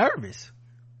nervous.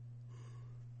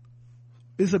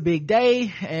 It's a big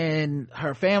day, and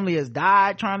her family has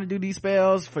died trying to do these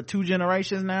spells for 2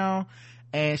 generations now,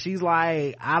 and she's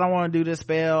like, I don't want to do this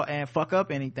spell and fuck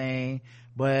up anything,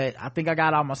 but I think I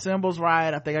got all my symbols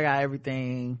right. I think I got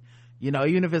everything,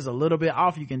 even if it's a little bit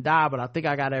off, you can die, but I think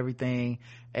I got everything.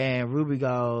 And Ruby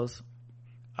goes,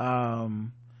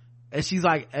 and she's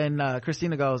like, and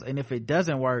Christina goes, and if it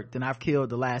doesn't work, then I've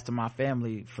killed the last of my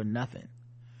family for nothing.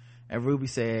 And Ruby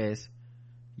says,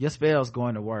 your spell's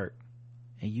going to work,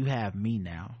 and you have me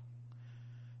now.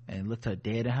 And looked her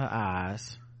dead in her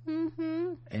eyes,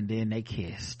 and then they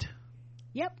kissed.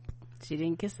 Yep. She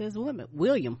didn't kiss her as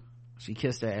William. She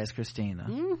kissed her as Christina.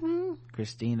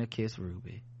 Christina kissed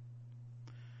Ruby,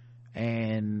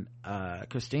 and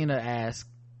Christina asked,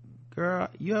 girl,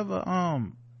 you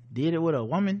ever did it with a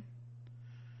woman?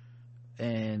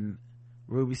 And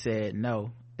Ruby said,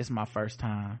 no, it's my first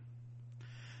time.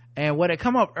 And what had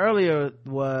come up earlier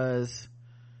was,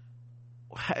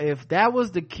 if that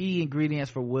was the key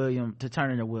ingredients for William to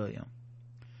turn into William,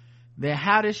 then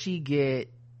how did she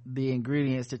get the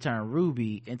ingredients to turn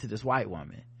Ruby into this white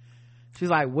woman? She's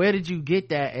like, where did you get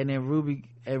that? And then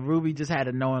Ruby just had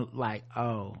a knowing, like,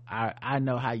 oh, I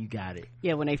know how you got it.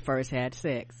 Yeah, when they first had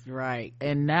sex, right.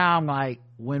 And now I'm like,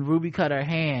 when Ruby cut her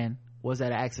hand, was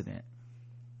that an accident?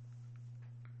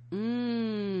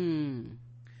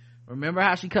 Remember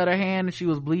how she cut her hand and she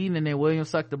was bleeding and then William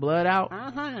sucked the blood out?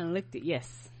 And licked it. Yes.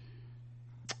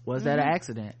 Was that an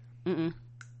accident?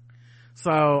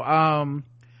 So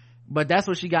but that's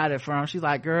what she got it from. She's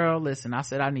like, girl, listen, I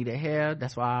said I needed hair,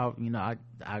 that's why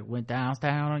I went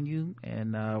downtown on you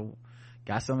and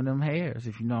got some of them hairs,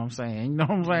 if you know what I'm saying. You know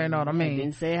what I'm saying? Know what I mean?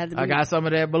 Didn't say it had to be. I got some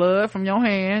of that blood from your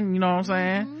hand, you know what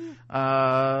I'm saying?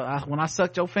 When I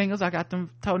sucked your fingers, I got them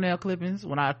toenail clippings.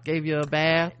 When I gave you a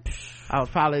bath, I was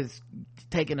probably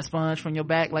taking a sponge from your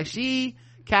back. Like, she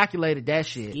calculated that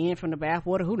shit. Skin from the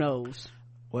bathwater, who knows?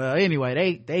 Well,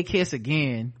 anyway, they kiss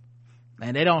again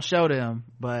and they don't show them,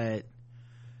 but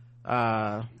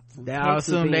I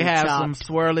assume they have some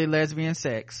swirly lesbian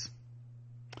sex.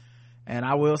 And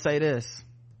I will say this,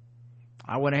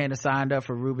 I went ahead and signed up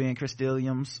for Ruby and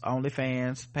Christillium's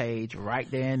OnlyFans page right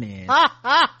there and then.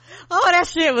 Oh, that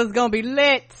shit was gonna be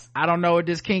lit. I don't know what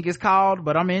this kink is called,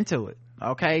 but I'm into it.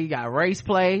 Okay, you got race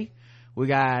play, we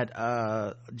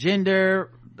got gender,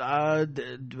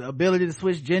 ability to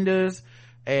switch genders,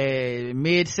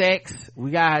 mid-sex,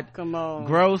 we got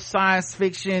gross science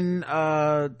fiction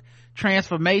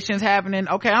transformations happening.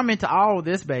 Okay, I'm into all of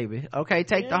this, baby. Okay,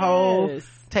 take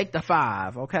the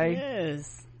 5. Okay,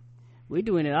 yes, we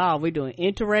doing it all. We doing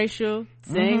interracial,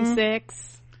 same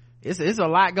sex. It's a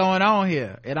lot going on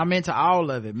here, and I'm into all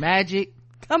of it. Magic,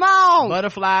 come on,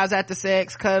 butterflies after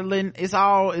sex, cuddling,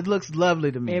 it looks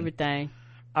lovely to me, everything.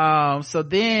 So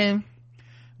then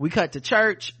we cut to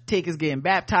church. Tick is getting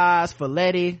baptized for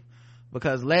Letty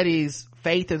because Letty's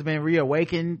faith has been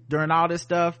reawakened during all this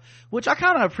stuff, which I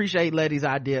kind of appreciate Letty's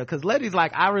idea, because Letty's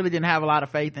like, I really didn't have a lot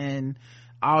of faith in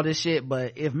all this shit,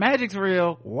 but if magic's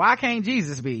real, why can't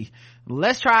Jesus be?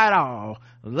 Let's try it all.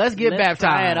 Let's baptized.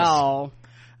 Try it all.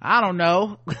 I don't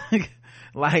know.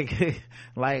 like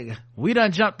we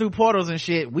done jumped through portals and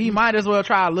shit. We might as well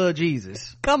try a little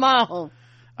Jesus. Come on.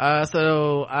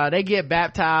 So they get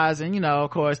baptized, and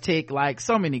of course, Tick, like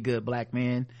so many good black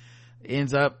men,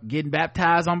 ends up getting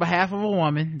baptized on behalf of a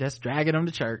woman that's dragging them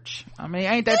to church. I mean,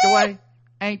 ain't that the way?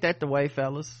 Ain't that the way,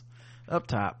 fellas? Up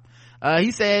top.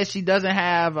 He says she doesn't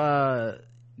have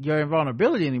your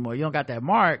invulnerability anymore. You don't got that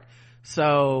mark,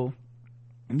 so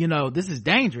this is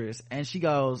dangerous. And she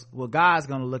goes, well, God's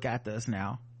gonna look after us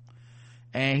now.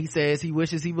 And he says he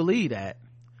wishes he believed that.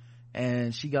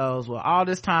 And she goes, well, all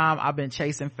this time I've been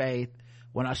chasing faith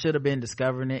when I should have been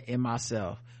discovering it in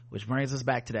myself. Which brings us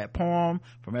back to that poem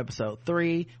from episode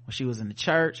 3 when she was in the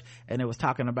church, and it was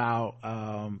talking about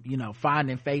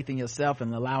finding faith in yourself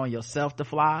and allowing yourself to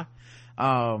fly.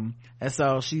 And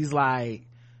so she's like,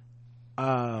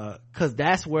 cause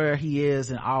that's where he is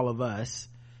in all of us,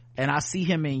 and I see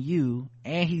him in you,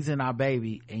 and he's in our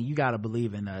baby, and you gotta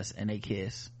believe in us. And they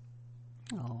kiss.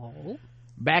 Oh.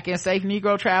 Back in Safe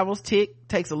Negro Travels, Tick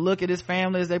takes a look at his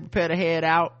family as they prepare to head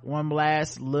out. One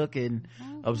last look and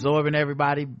absorbing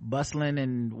everybody, bustling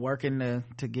and working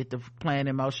to get the plan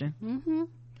in motion.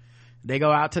 They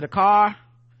go out to the car,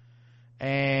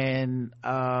 and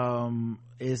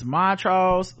it's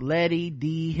Montrose, Letty,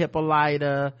 Dee,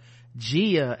 Hippolyta,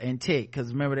 Gia, and Tick,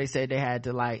 because remember they said they had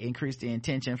to like increase the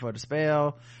intention for the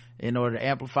spell. In order to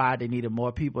amplify, they needed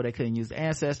more people. They couldn't use the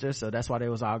ancestors, so that's why they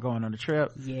was all going on the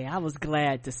trip. Yeah, I was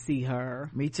glad to see her.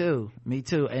 Me too.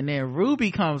 And then Ruby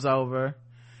comes over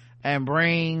and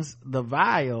brings the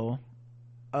vial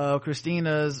of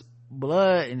Christina's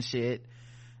blood and shit,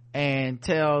 and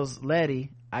tells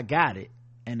Letty, I got it.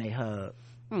 And they hug.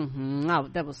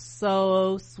 That was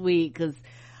so sweet, because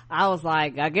I was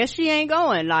like, I guess she ain't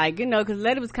going, because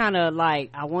Letty was kind of like,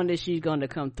 I wonder if she's going to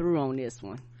come through on this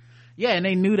one. Yeah, and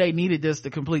they knew they needed this to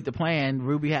complete the plan.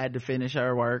 Ruby had to finish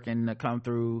her work and to come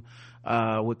through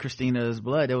with Christina's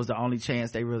blood. It was the only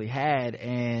chance they really had.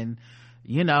 And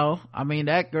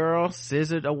that girl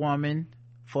scissored a woman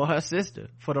for her sister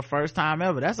for the first time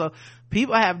ever.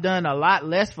 People have done a lot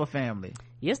less for family.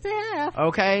 Yes, they have.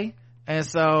 Okay, and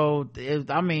so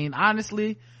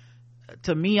honestly,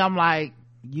 to me, I'm like,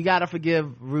 you gotta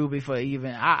forgive Ruby for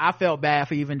even, I felt bad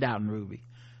for even doubting Ruby.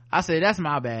 I said, that's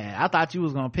my bad. I thought you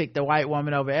was gonna pick the white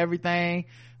woman over everything,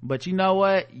 but you know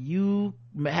what,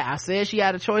 I said she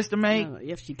had a choice to make.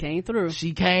 If she came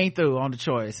through on the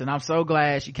choice, and I'm so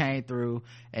glad she came through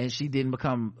and she didn't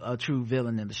become a true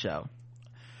villain in the show.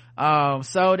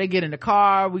 So they get in the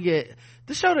car.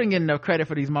 The show didn't get enough credit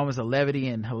for these moments of levity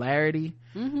and hilarity.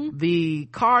 The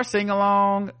car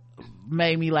sing-along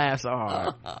made me laugh so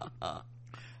hard.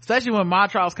 Especially when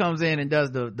Montrose comes in and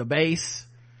does the bass.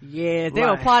 Yeah, they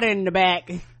were plotting in the back.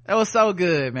 It was so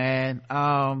good, man.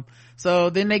 So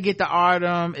then they get to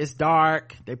Artem. It's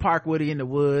dark. They park Woody in the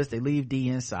woods. They leave Dee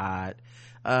inside.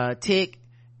 Tick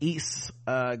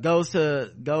goes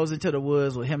into the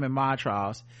woods with him and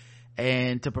Montrose,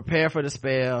 and to prepare for the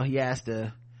spell, he has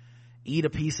to eat a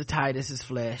piece of Titus's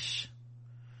flesh.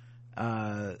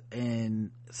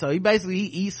 And so he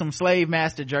eats some slave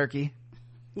master jerky.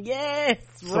 Yes,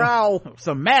 raw.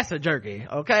 Some massa jerky,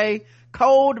 okay?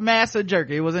 Cold massa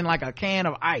jerky. It was in like a can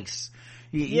of ice.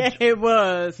 It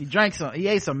was. He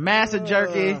ate some massa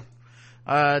jerky.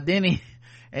 Then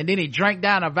he drank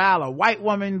down a vial of white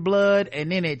woman blood,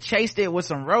 and then it chased it with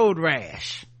some road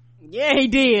rash. Yeah, he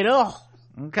did.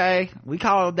 Okay, we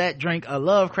call that drink a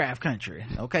Lovecraft Country.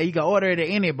 Okay, you can order it at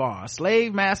any bar.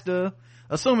 Slave master,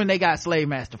 assuming they got slave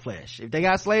master flesh. If they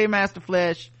got slave master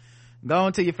flesh, go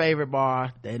into your favorite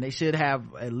bar, then they should have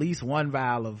at least one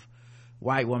vial of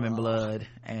white woman blood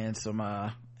and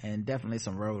and definitely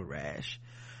some road rash.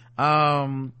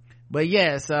 But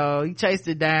yeah, so he chased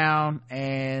it down,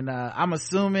 and I'm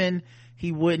assuming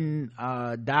he wouldn't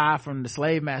die from the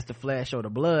slave master flesh or the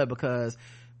blood, because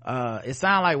it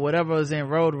sounds like whatever is in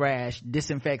road rash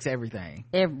disinfects everything.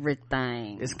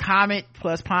 It's Comet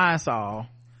plus Pine Sol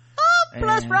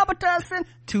plus Robitussin,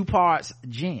 2 parts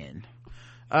gin.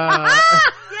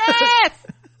 Yes.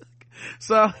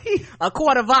 So a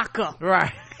quart of vodka,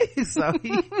 right? So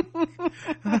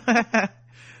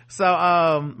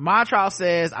Montrose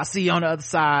says, I see you on the other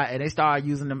side, and they start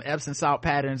using them Epsom salt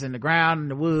patterns in the ground in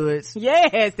the woods.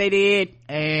 Yes, they did.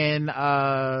 And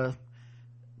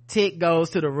Tick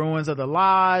goes to the ruins of the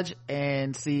lodge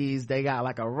and sees they got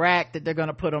like a rack that they're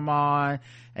gonna put him on,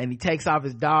 and he takes off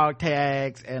his dog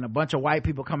tags, and a bunch of white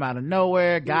people come out of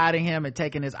nowhere guiding him and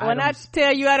taking his items. When I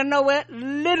tell you out of nowhere,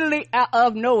 literally out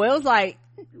of nowhere, it was like,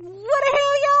 what the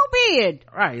hell y'all been?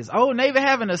 Right, is Old Navy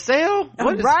having a sale?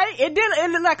 Right,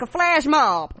 it looked like a flash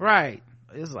mob. Right,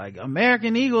 it's like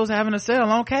American Eagles having a sale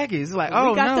on khakis. It's like,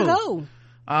 we got to go.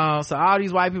 So all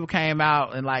these white people came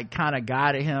out and like kind of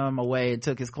guided him away and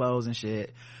took his clothes and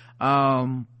shit.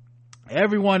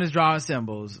 Everyone is drawing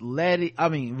symbols.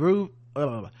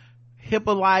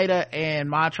 Hippolyta and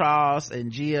Montrose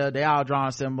and Gia, they all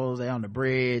drawing symbols. They on the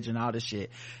bridge and all this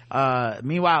shit.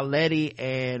 Meanwhile, Letty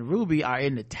and Ruby are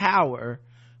in the tower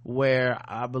where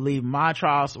I believe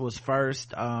Montrose was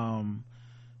first held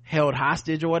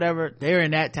hostage or whatever. They're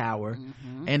in that tower,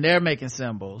 and they're making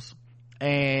symbols.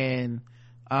 And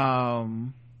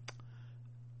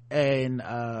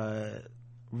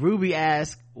Ruby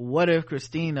asks, what if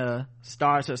Christina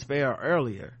starts her spell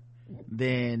earlier?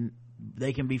 Then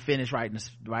they can be finished writing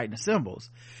the symbols.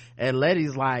 And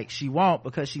Letty's like, she won't,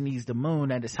 because she needs the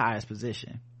moon at its highest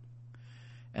position.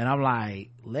 And I'm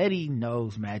like, Letty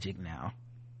knows magic now.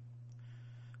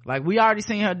 Like, we already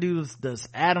seen her do this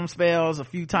Adam spells a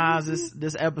few times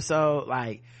this episode.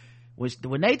 Like,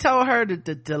 when they told her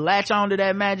to latch on to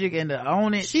that magic and to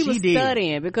own it, she was did.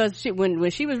 Studying, because when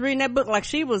she was reading that book, like,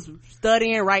 she was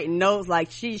studying, writing notes. Like,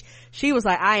 she was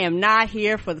like, I am not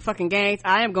here for the fucking games.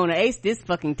 I am going to ace this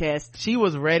fucking test. She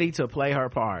was ready to play her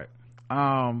part.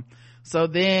 So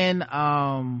then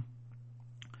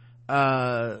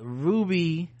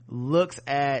Ruby looks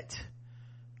at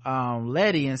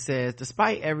Letty and says,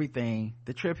 despite everything,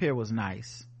 the trip here was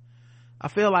nice. I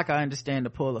feel like I understand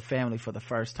the pull of family for the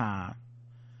first time.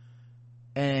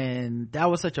 And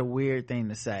that was such a weird thing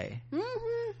to say.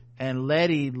 And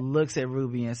Letty looks at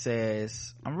Ruby and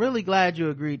says, I'm really glad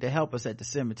you agreed to help us at the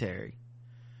cemetery.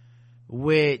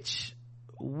 Which,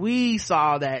 we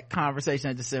saw that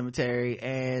conversation at the cemetery,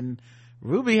 and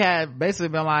Ruby had basically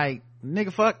been like,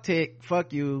 nigga, fuck Tick,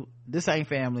 fuck you, this ain't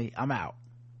family, I'm out.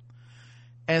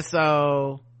 And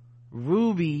so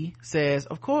Ruby says,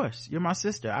 of course, you're my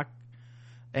sister.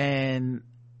 And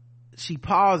she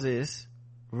pauses,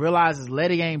 realizes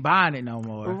Letty ain't buying it no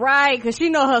more. Right, because she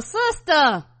know her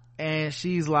sister. And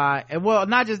she's like, and well,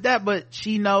 not just that, but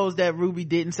she knows that Ruby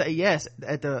didn't say yes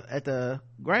at the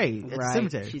grave, at the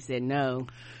cemetery. She said no.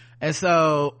 And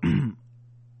so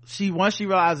once she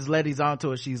realizes Letty's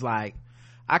onto it, she's like,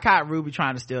 I caught Ruby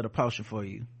trying to steal the potion for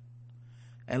you.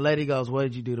 And Letty goes, what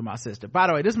did you do to my sister? By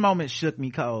the way, this moment shook me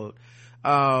cold.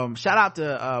 Shout out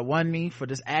to One Me for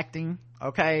this acting,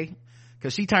 okay,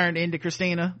 because she turned into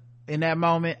Christina in that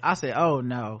moment, I said, oh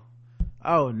no,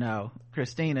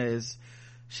 Christina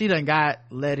she done got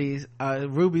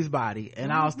Ruby's body.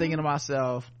 And I was thinking to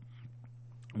myself,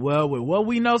 well, with what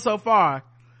we know so far,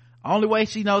 only way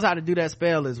she knows how to do that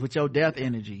spell is with your death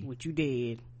energy, what you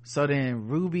did. So then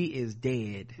Ruby is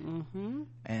dead.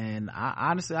 And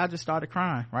I just started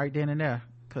crying right then and there,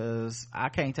 because I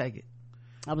can't take it.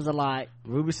 That was a lot.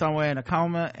 Ruby somewhere in a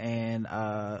coma, and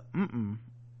I don't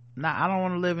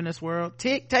want to live in this world.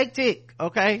 Take Tick,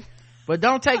 okay, but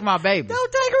don't take my baby.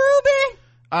 Don't take Ruby.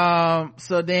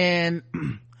 So then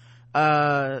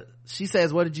she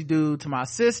says, what did you do to my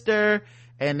sister?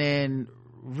 And then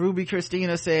Ruby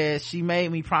Christina says, she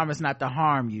made me promise not to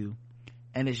harm you,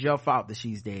 and it's your fault that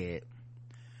she's dead.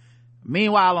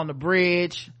 Meanwhile, on the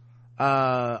bridge,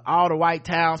 all the white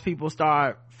townspeople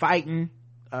start fighting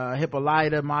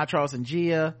Hippolyta, Montrose, and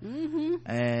Gia.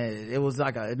 And it was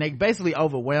like they basically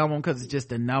overwhelm them because it's just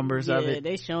the numbers of it.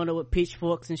 They showing up with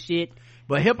pitchforks and shit.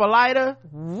 But Hippolyta,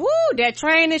 woo, that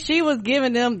training, she was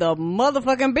giving them the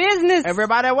motherfucking business.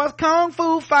 Everybody was kung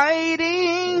fu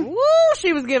fighting. Woo,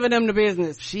 she was giving them the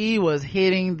business. She was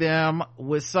hitting them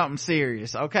with something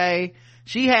serious, okay?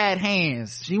 She had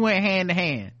hands. She went hand to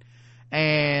hand.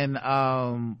 And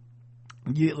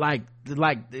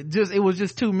it was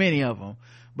just too many of them.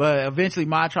 But eventually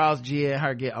Montrose, Gia, and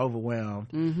her get overwhelmed.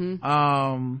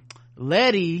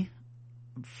 Letty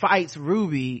fights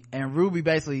Ruby, and Ruby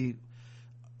basically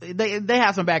they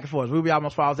have some back and forth. Ruby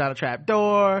almost falls down a trap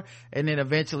door, and then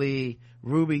eventually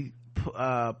Ruby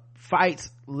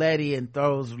fights Letty and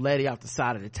throws Letty off the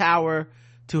side of the tower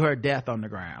to her death on the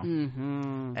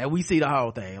ground. And we see the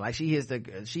whole thing. Like she hits the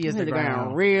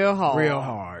ground real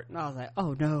hard. And I was like,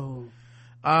 oh no.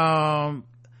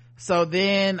 So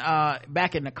then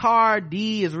back in the car,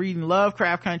 Dee is reading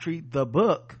Lovecraft Country, the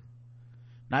book,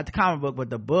 not the comic book, but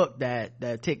the book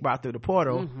that Tick brought through the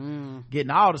portal,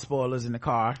 getting all the spoilers in the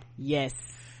car. Yes.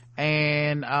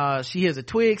 And she hears a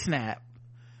twig snap,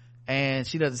 and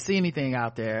she doesn't see anything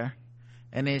out there,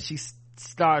 and then she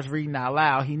starts reading out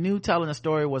loud. He knew telling a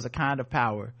story was a kind of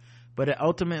power, but it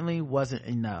ultimately wasn't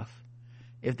enough.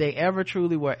 If they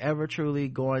were ever truly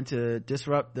going to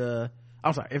disrupt the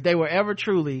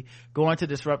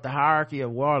hierarchy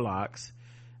of warlocks,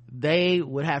 they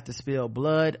would have to spill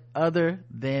blood other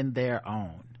than their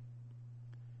own.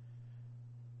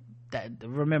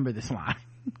 Remember this line.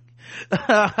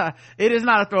 It is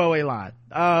not a throwaway line.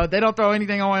 They don't throw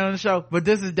anything away on the show, but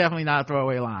this is definitely not a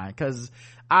throwaway line, because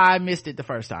I missed it the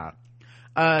first time.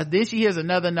 Then she hears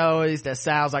another noise that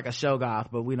sounds like a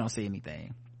Shoggoth, but we don't see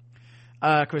anything.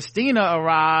 Christina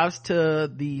arrives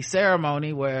to the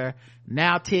ceremony where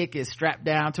now Tick is strapped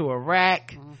down to a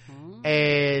rack,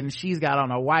 and she's got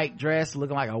on a white dress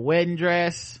looking like a wedding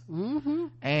dress.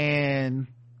 And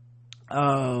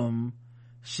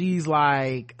she's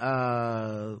like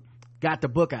got the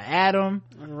book of Adam,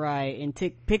 right? And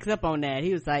Tick picks up on that.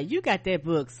 He was like, you got that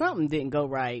book, something didn't go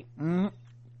right.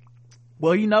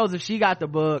 Well, he knows if she got the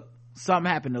book,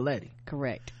 something happened to Letty.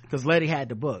 Correct. Because Letty had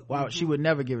the book. Wow, she would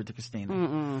never give it to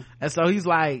Christina. And so he's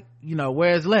like,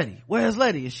 where's Letty?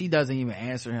 And she doesn't even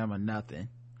answer him or nothing.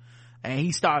 And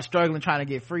he starts struggling trying to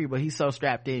get free, but he's so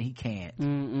strapped in he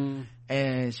can't.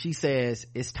 And she says,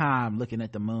 it's time, looking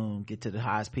at the moon, get to the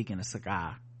highest peak in the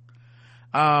sky.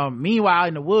 Meanwhile,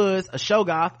 in the woods, a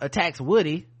Shoggoth attacks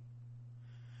Woody,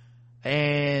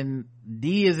 and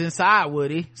Dee is inside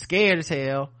Woody, scared as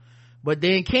hell. But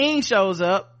then King shows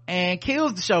up and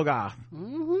kills the Shoggoth.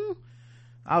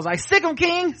 I was like, sick him,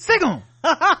 King, sick him.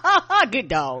 Good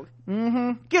dog.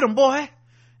 Get him, boy.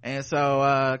 And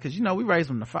so because we raised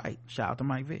him to fight. Shout out to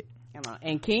Mike Vick.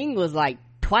 And King was like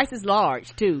twice as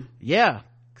large too. Yeah,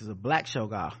 because a black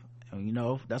Shoggoth.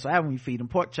 And that's what happens when you feed them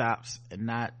pork chops and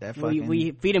not that fucking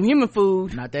we feed them human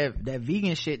food, not that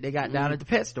vegan shit they got down at the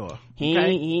pet store. King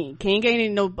ain't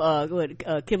eating no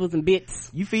kibbles and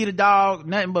bits. You feed a dog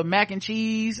nothing but mac and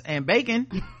cheese and bacon.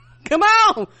 Come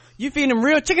on, you feed them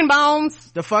real chicken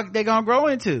bones. The fuck they gonna grow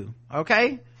into?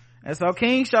 Okay. And so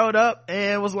King showed up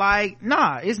and was like,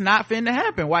 nah, it's not finna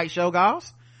happen, white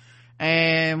Shoggoths.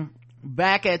 And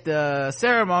back at the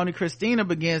ceremony, Christina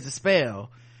begins the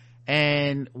spell.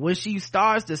 And when she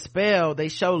starts the spell, they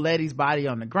show Letty's body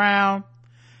on the ground.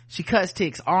 She cuts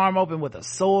Tick's arm open with a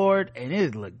sword, and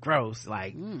it looked gross.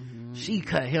 Like, she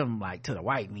cut him like to the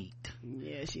white meat.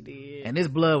 Yeah, she did. And this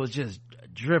blood was just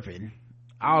dripping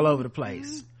all over the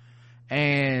place.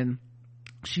 And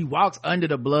she walks under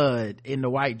the blood in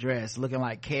the white dress looking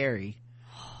like Carrie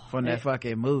from that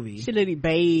fucking movie. She literally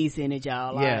bathes in it,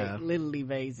 y'all. Like, literally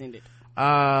bathes in it.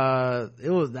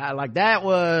 It was like, that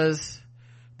was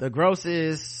the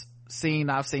grossest scene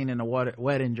I've seen in a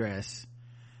wedding dress.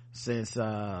 since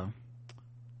Taraji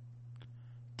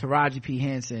P.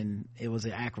 Henson, it was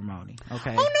an acrimony.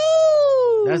 Okay.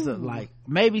 Oh no! That's like,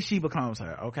 maybe she becomes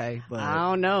her. Okay. But I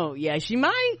don't know. Yeah, she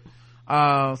might.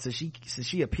 So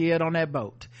she appeared on that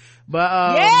boat.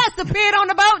 But yes, appeared on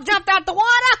the boat, jumped out the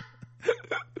water.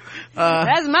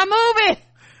 That's my movie.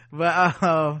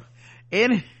 But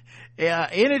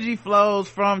energy flows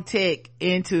from Tick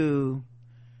into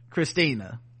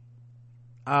Christina.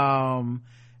 And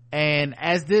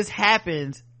as this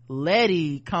happens,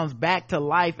 Letty comes back to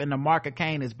life and the mark of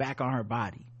Cain is back on her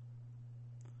body.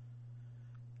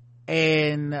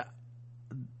 And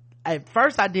at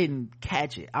first I didn't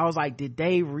catch it. I was like, did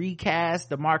they recast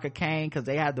the mark of Cain because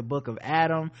they had the book of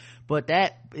Adam? But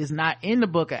that is not in the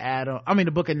book of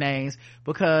the book of names,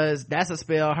 because that's a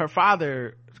spell her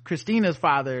father, Christina's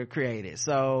father, created.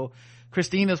 So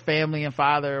Christina's family and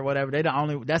father or whatever,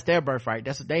 that's their birthright.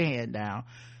 That's what they hand down.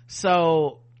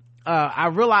 So I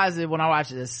realized it when I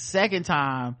watched it the second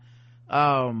time.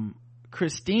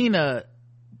 Christina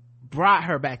brought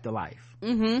her back to life.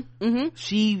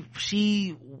 She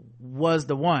was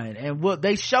the one, and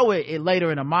they show it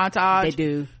later in a montage. They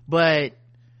do, but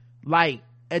like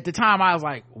at the time I was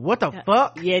like, what the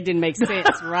fuck? Yeah, it didn't make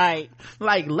sense. Right.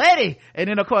 Like, Letty. And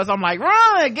then of course I'm like,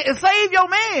 run, save your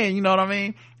man, you know what I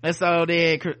mean? And so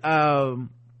then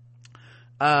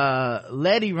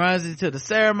Letty runs into the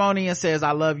ceremony and says,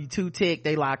 I love you too, Tick.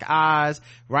 They lock eyes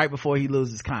right before he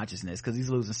loses consciousness because he's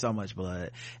losing so much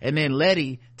blood. And then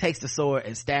Letty takes the sword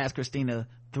and stabs Christina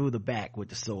through the back with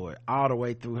the sword, all the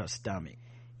way through her stomach.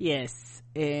 Yes.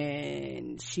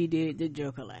 And she did the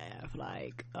Joker laugh,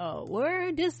 like, oh,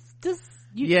 word,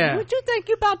 yeah, what you think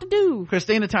you about to do?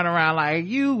 Christina turned around like,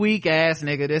 you weak ass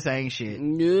nigga, this ain't shit.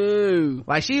 No.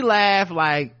 Like, she laughed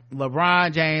like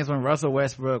LeBron James when Russell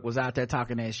Westbrook was out there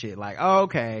talking that shit, like, oh,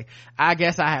 okay, I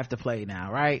guess I have to play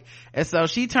now, right? And so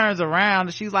she turns around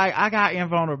and she's like, I got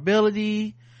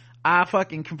invulnerability, I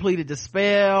fucking completed the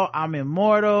spell, I'm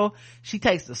immortal. She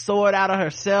takes the sword out of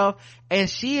herself, and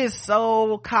she is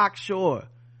so cocksure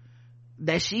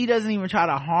that she doesn't even try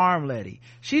to harm Letty.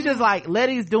 She's just like,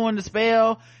 Letty's doing the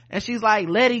spell, and she's like,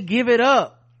 Letty, give it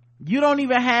up. You don't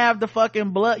even have the fucking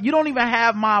blood. You don't even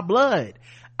have my blood.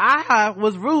 I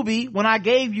was Ruby when I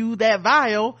gave you that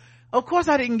vial. Of course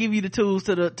I didn't give you the tools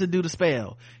to do the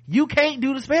spell. You can't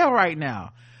do the spell right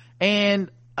now.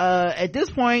 And at this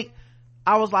point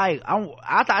I was like,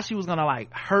 I thought she was gonna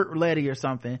like hurt Letty or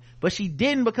something, but she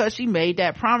didn't, because she made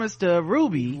that promise to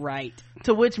Ruby, right?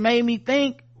 To which made me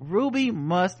think Ruby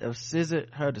must have scissored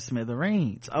her to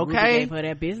smithereens. Okay, Ruby gave her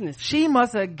that business. She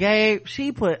must have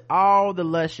she put all the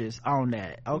luscious on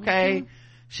that. Okay,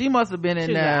 she must have been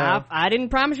in there. I didn't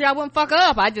promise you I wouldn't fuck her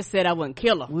up. I just said I wouldn't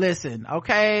kill her. Listen,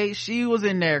 okay, she was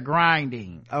in there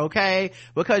grinding, okay,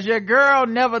 because your girl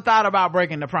never thought about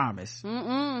breaking the promise.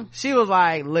 She was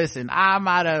like, listen, I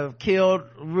might have killed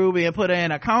Ruby and put her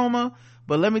in a coma,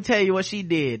 but let me tell you what she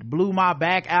did. Blew my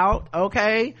back out.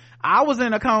 Okay, I was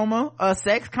in a coma, a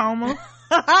sex coma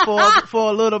for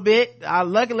a little bit.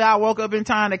 Luckily I woke up in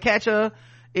time to catch her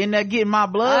in there getting my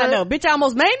blood. I know, bitch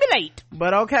almost made me late.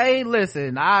 But okay,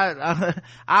 listen, I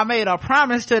made a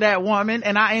promise to that woman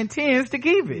and I intend to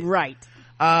keep it. Right.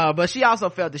 But she also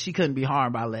felt that she couldn't be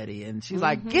harmed by Letty, and she's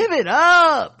like, give it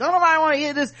up. Don't nobody want to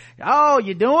hear this. Oh,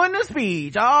 you're doing the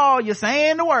speech. Oh, you're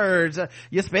saying the words.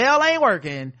 Your spell ain't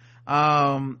working.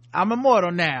 I'm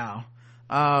immortal now.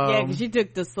 Yeah, cause she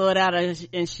took the sword out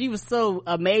and she was so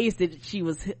amazed that she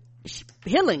was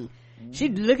healing. She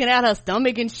looking at her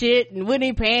stomach and shit and wasn't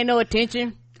even paying no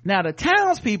attention. Now the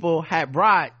townspeople had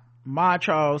brought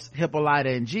Montrose, Hippolyta,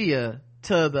 and Gia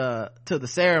to the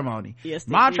ceremony. Yes,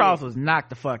 Montrose was knocked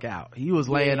the fuck out. He was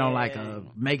laying on like a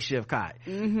makeshift cot.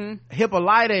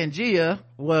 Hippolyta and Gia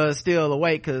was still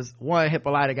awake, because one,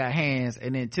 Hippolyta got hands,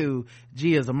 and then two,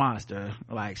 Gia's a monster.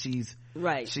 Like she's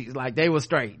like, they were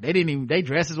straight. They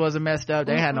dresses wasn't messed up.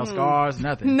 They had no scars,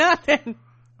 nothing.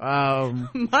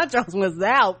 Montrose was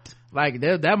out. Like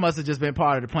that must have just been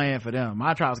part of the plan for them.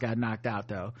 Montrose got knocked out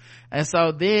though. And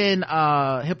so then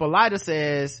Hippolyta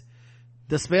says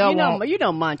the spell you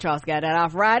know Montrose got that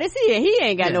arthritis. He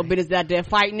ain't got no business out there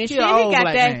fighting and shit. He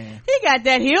got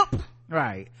that hip.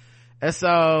 Right. And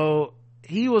so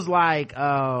he was like,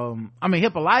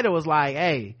 Hippolyta was like,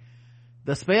 hey,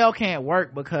 the spell can't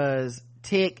work because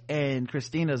Tick and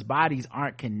Christina's bodies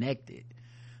aren't connected.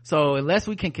 So unless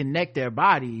we can connect their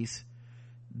bodies,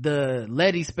 the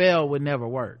Letty spell would never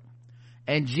work.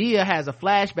 And Gia has a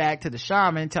flashback to the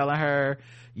shaman telling her,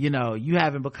 you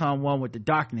haven't become one with the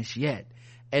darkness yet.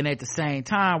 And at the same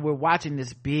time, we're watching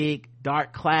this big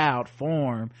dark cloud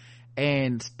form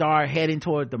and start heading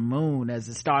toward the moon as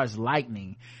it starts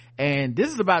lightning. And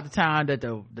this is about the time that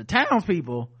the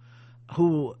townspeople,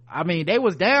 who, I mean, they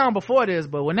was down before this,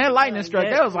 but when that lightning struck,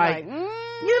 they was like, you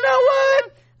know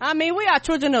what? I mean, we are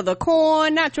children of the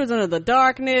corn, not children of the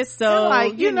darkness. So,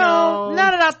 like, you know,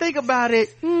 now that I think about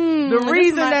it, the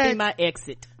reason this might that be my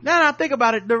exit. now that I think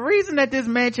about it, the reason that this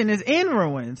mansion is in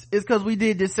ruins is because we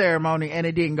did this ceremony and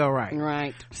it didn't go right.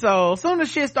 Right. So as soon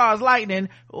as shit starts lightning,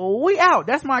 we out.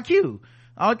 That's my cue.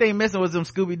 Only thing missing was them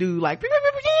Scooby-Doo like pew, pew,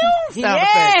 pew, pew, sound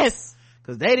effects.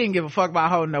 Because they didn't give a fuck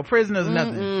about holding no prisoners or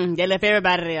nothing. They left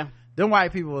everybody there. Them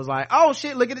white people was like, oh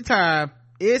shit, look at the time.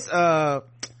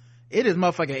 It is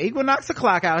motherfucking equinox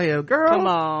o'clock out here, girl. Come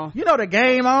on. You know the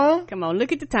game on. Come on,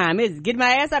 look at the time. It's get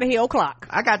my ass out of here o'clock.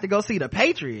 I got to go see the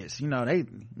Patriots. You know, they,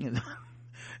 you know.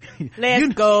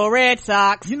 Let's go Red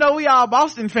Sox. You know, we all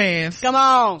Boston fans. Come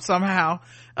on. Somehow.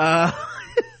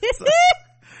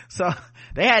 So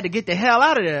they had to get the hell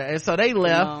out of there. And so they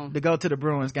left to go to the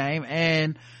Bruins game.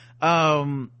 And,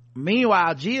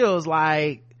 meanwhile, Jill's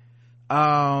like,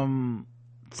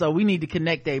 so we need to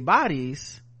connect their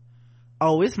bodies.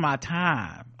 Oh, it's my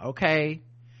time. Okay.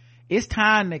 It's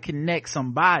time to connect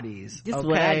some bodies. This is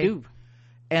what I do.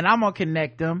 And I'm gonna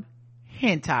connect them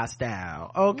hentai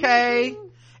style. Okay.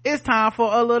 It's time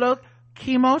for a little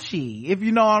kimochi, if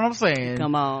you know what I'm saying.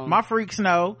 Come on. My freaks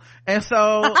know. And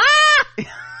so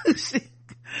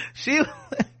she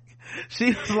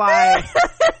was like,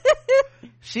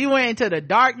 she went into the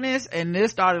darkness and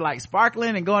this started like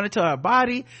sparkling and going into her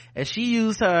body, and she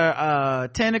used her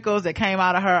tentacles that came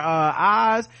out of her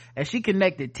eyes, and she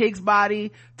connected Tig's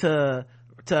body to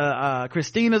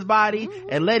Christina's body,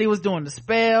 and Letty was doing the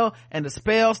spell, and the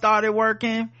spell started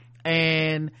working,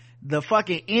 and the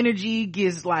fucking energy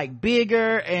gets like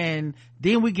bigger, and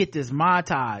then we get this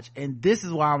montage, and this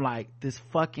is why I'm like, this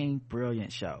fucking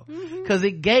brilliant show, because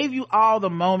it gave you all the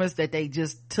moments that they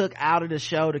just took out of the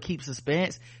show to keep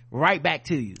suspense right back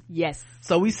to you. Yes.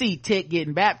 So we see Tig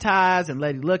getting baptized and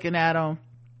Letty looking at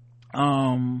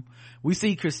him. We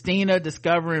see Christina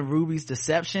discovering Ruby's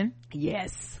deception.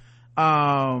 Yes.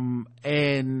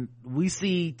 And we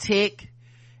see Tig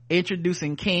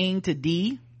introducing King to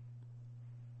Dee.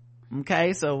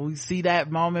 Okay, so we see that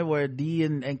moment where Dee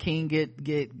and King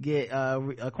get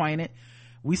acquainted.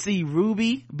 We see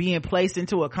Ruby being placed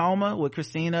into a coma with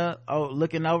Christina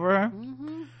looking over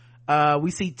her.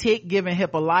 We see Tig giving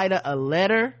Hippolyta a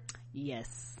letter. Yes.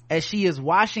 As she is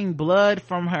washing blood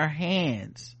from her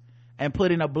hands and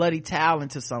putting a bloody towel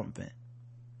into something.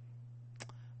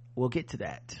 We'll get to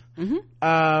that.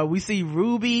 We see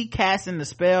Ruby casting the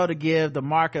spell to give the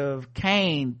mark of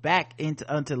Cain back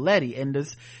onto Letty, and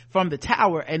this from the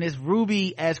tower, and it's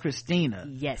Ruby as Christina.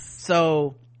 Yes.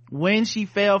 So when she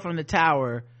fell from the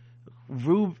tower,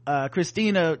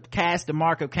 Christina cast the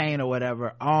mark of Cain or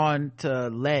whatever on to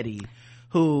Letty,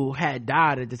 who had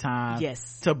died at the time.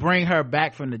 Yes. To bring her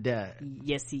back from the dead.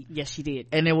 Yes, she did.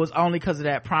 And it was only because of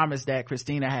that promise that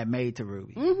Christina had made to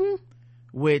Ruby.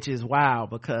 Which is wild,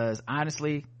 because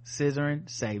honestly, scissoring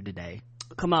saved the day.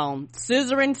 Come on,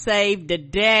 scissoring saved the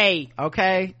day.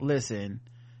 Okay, listen,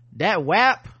 that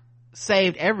WAP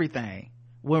saved everything.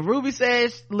 When Ruby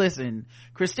says, listen,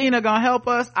 Christina gonna help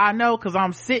us, I know because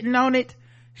I'm sitting on it,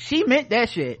 she meant that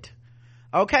shit.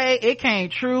 Okay, it came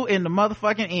true in the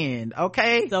motherfucking end.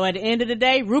 Okay, so at the end of the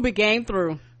day, Ruby came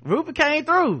through.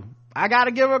 I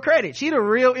gotta give her credit. She the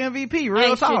real MVP,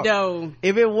 real talk.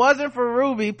 If it wasn't for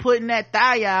Ruby putting that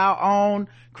thigh out on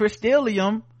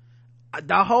Crystalium,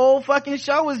 the whole fucking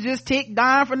show was just Tig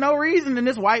dying for no reason and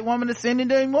this white woman ascending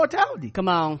to immortality. Come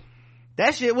on.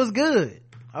 That shit was good.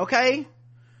 Okay?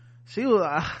 She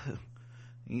was,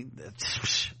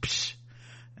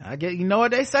 I get, you know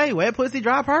what they say, wet pussy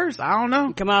dry purse. I don't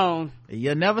know. Come on.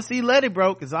 You'll never see Letty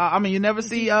broke. You never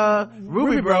see,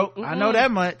 Ruby broke. I know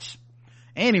that much.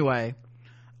 Anyway,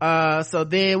 so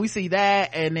then we see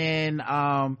that, and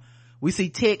then we see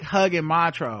Tig hugging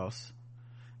Montrose,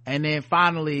 and then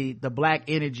finally the black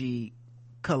energy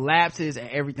collapses and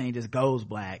everything just goes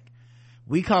black.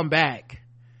 We come back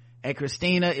and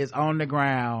Christina is on the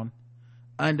ground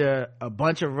under a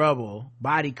bunch of rubble,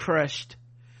 body crushed,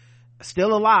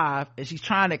 still alive, and she's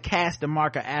trying to cast the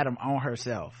mark of Adam on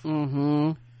herself.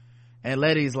 And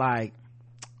Letty's like,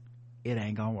 it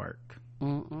ain't gonna work.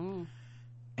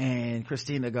 And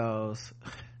Christina goes,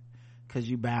 cause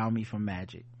you bound me from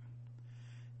magic.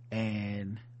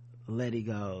 And Letty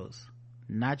goes,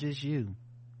 not just you,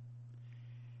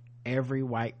 every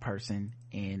white person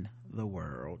in the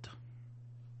world.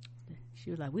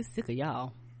 She was like, we're sick of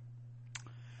y'all.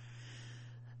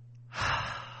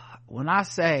 When I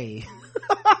say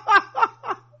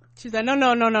she's like,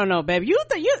 no, baby,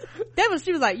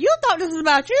 she was like, you thought this was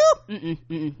about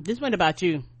you? This wasn't about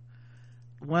you.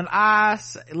 when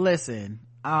listen,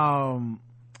 I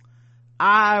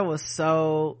was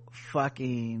so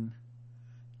fucking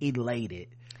elated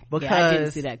because I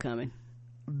didn't see that coming.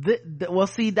 Well,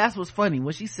 see, that's what's funny.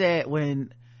 When she said,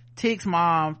 when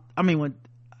when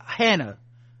Hannah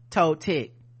told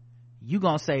Tick, you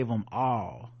gonna save them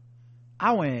all,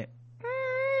 I went,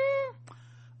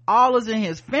 all is in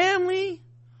his family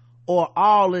or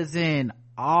all is in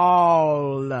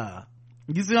all?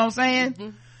 You see what I'm saying? Mm-hmm.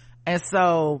 And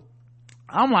so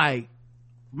I'm like,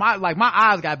 my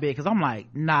eyes got big because I'm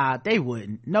like, nah, they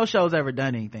wouldn't. No show's ever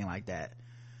done anything like that.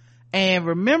 And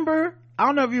remember, I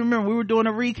don't know if you remember, we were doing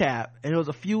a recap and it was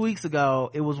a few weeks ago.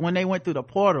 It was when they went through the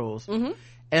portals. Mm-hmm.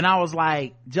 And I was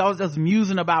like, I was just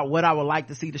musing about what I would like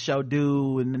to see the show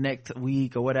do in the next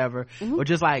week or whatever. Mm-hmm. Or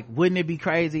just like, wouldn't it be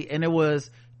crazy? And it was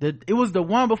the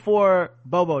one before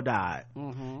Bobo died.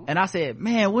 Mm-hmm. And I said,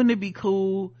 man, wouldn't it be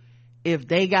cool if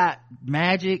they got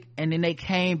magic and then they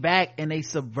came back and they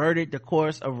subverted the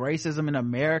course of racism in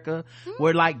America,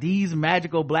 where like these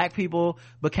magical black people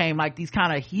became like these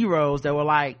kind of heroes that were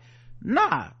like,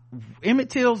 nah,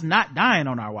 Emmett Till's not dying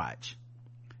on our watch.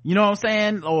 You know what I'm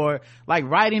saying? Or like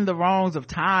righting the wrongs of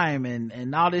time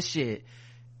and all this shit.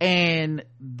 And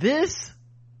this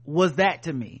was that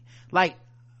to me. Like,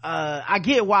 I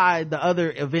get why the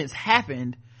other events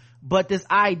happened, but this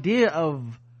idea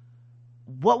of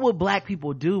what would black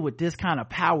people do with this kind of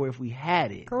power if we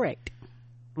had it? Correct.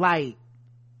 Like,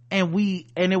 and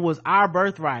it was our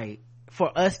birthright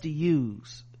for us to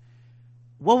use.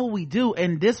 What would we do?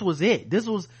 And this was it. This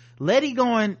was Letty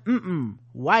going,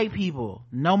 white people,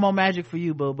 no more magic for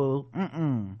you, boo boo.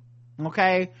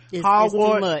 Okay, it's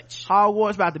too much.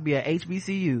 Hogwarts about to be a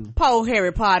HBCU. Poor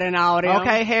Harry Potter and all that.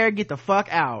 Okay, Harry, get the fuck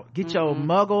out. Get your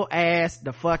muggle ass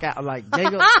the fuck out. Like, they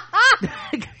go.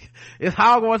 Is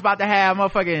Hogwarts about to have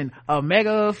motherfucking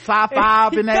Omega Psi Phi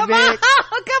up in that bitch?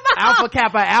 Come on. Alpha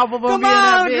Kappa Alpha gonna be in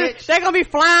that bitch. They gonna be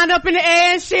flying up in the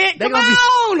air and shit. They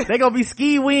gonna be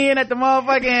ski weeing at the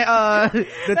motherfucking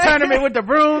the tournament with the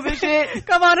brooms and shit.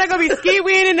 Come on, they're gonna be ski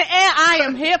weeing in the air. I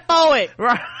am here for it.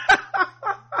 Right.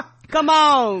 Come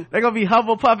on. They're gonna be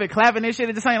Hufflepuff and clapping this shit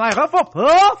at the same, like,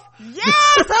 Hufflepuff?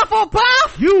 Yes,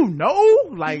 Hufflepuff! You know?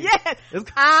 Like, yes.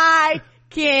 I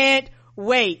can't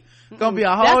wait. It's gonna be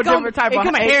a whole different type of... It's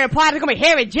gonna be Harry Potter. It's gonna be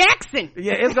Harry Jackson.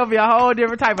 Yeah, it's gonna be a whole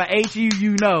different type of HU,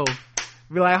 you know.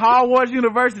 Be like, Hogwarts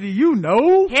University, you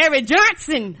know? Harry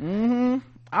Johnson. Mm-hmm.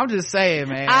 I'm just saying,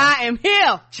 man. I am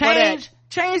here. Change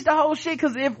the whole shit,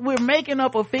 because if we're making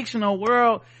up a fictional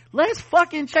world, let's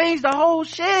fucking change the whole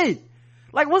shit.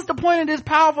 Like, what's the point of this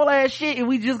powerful ass shit if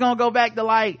we just gonna go back to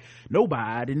like,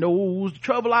 nobody knows the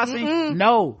trouble I see?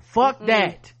 No, fuck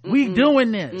that. We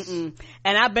doing this. And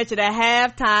I bet you that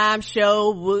halftime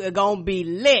show gonna be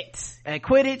lit. At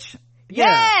Quidditch?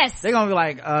 Yes! They're gonna be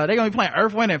like, they're gonna be playing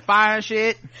Earth, Wind, and Fire and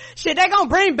shit. Shit, they gonna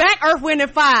bring back Earth, Wind,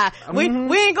 and Fire. We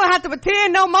ain't gonna have to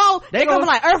pretend no more. They gonna be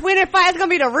like Earth, Wind, and Fire. It's gonna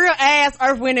be the real ass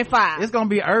Earth, Wind, and Fire. It's gonna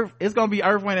be Earth,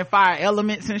 Wind, and Fire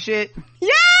elements and shit.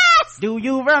 Yes! Do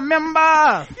you remember?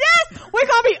 Yes! We're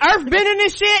gonna be earth bending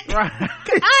this shit. Right.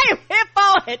 I am here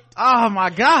for it. Oh my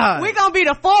god. We're gonna be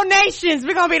the 4 nations.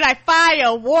 We're gonna be like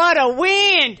fire, water,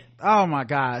 wind. Oh my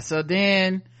god. So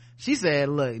then she said,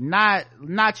 look,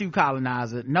 not you,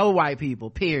 colonizer, no white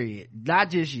people, period, not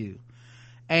just you.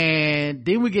 And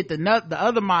then we get the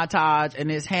other montage,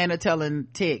 and it's Hannah telling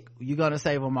Tick, you're gonna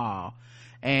save them all.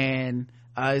 And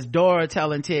it's Dora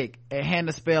telling Tick,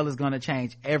 Hannah's spell is gonna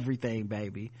change everything,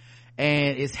 baby.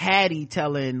 And it's Hattie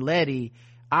telling Letty,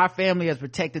 our family has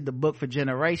protected the book for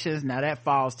generations, now that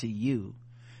falls to you.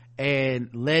 And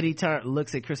Letty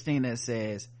looks at Christina and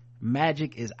says,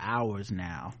 magic is ours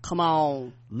now. Come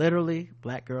on. Literally,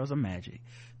 black girls are magic.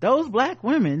 Those black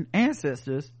women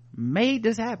ancestors made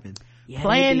this happen. Yeah,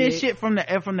 planned this shit from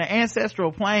the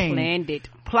ancestral plane. Planned it.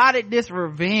 Plotted this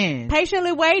revenge.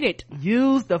 Patiently waited.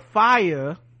 Used the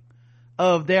fire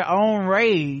of their own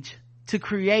rage to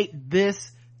create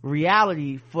this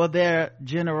reality for their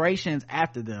generations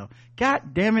after them.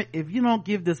 God damn it, if you don't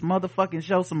give this motherfucking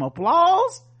show some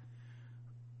applause,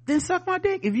 then suck my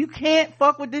dick. If you can't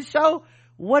fuck with this show,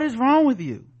 what is wrong with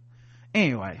you?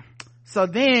 Anyway, so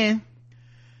then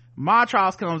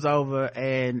Montrose comes over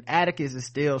and Atticus is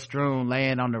still strewn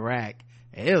laying on the rack.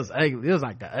 And it was ugly. It was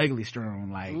like the ugly strewn,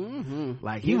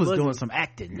 like he was doing some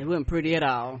acting. It wasn't pretty at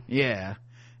all. Yeah.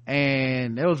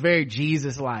 And it was very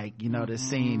Jesus like, you know, this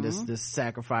scene, this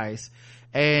sacrifice.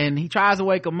 And he tries to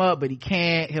wake him up, but he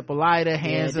can't. Hippolyta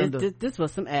hands him this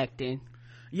was some acting.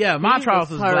 Yeah,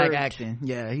 Montrose was black acting.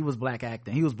 Yeah, he was black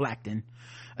acting. He was blackton.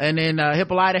 And then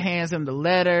Hippolyta hands him the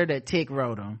letter that Tick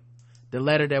wrote him. the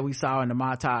letter that we saw in the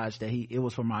montage that it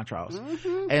was from Montrose.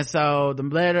 And so the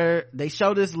letter, they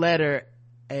show this letter,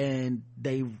 and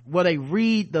they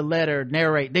read the letter,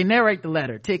 narrate the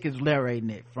letter. Tick is narrating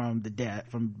it from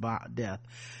death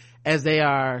as they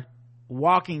are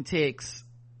walking Tick's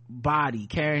body,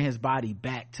 carrying his body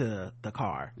back to the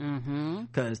car,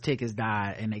 because Tick has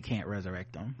died and they can't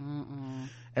resurrect him.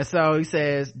 And so he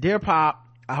says, "Dear Pop,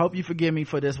 I hope you forgive me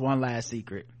for this one last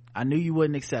secret. I knew you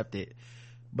wouldn't accept it,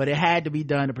 but it had to be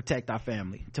done to protect our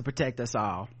family, to protect us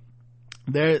all.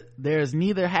 There's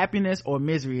neither happiness or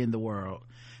misery in the world.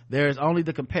 There is only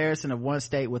the comparison of one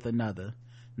state with another,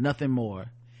 nothing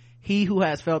more. He who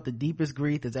has felt the deepest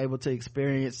grief is able to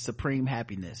experience supreme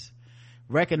happiness.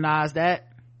 Recognize that."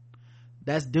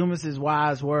 That's Dumas's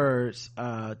wise words,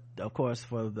 of course,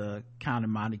 for the Count of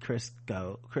Monte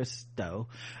Cristo.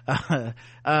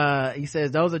 He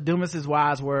says, "Those are Dumas's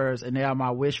wise words, and they are my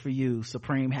wish for you,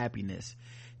 supreme happiness.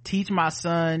 Teach my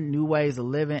son new ways of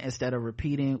living instead of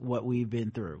repeating what we've been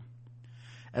through.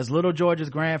 As little George's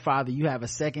grandfather, you have a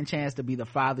second chance to be the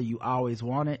father you always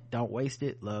wanted. Don't waste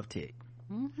it. Love, Tick."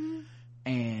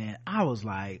 And I was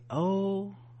like,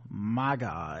 oh my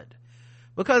God.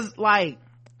 Because, like,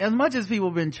 as much as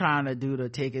people been trying to do the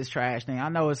Tick is trash thing, I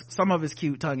know some of it's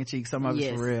cute, tongue-in-cheek, some of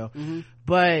it's for real.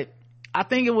 But I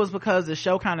think it was because the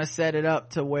show kind of set it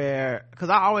up to where, because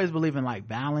I always believe in, like,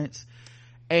 balance,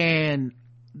 and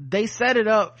they set it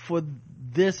up for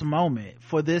this moment,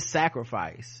 for this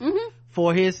sacrifice,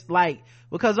 for his, like,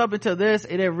 because up until this,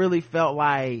 it had really felt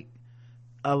like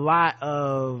a lot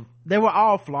of, they were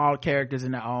all flawed characters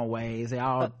in their own ways. They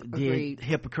all did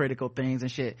hypocritical things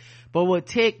and shit. But with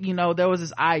Tick, you know, there was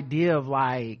this idea of,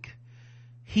 like,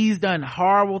 he's done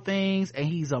horrible things and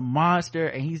he's a monster,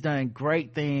 and he's done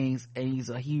great things and he's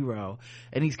a hero,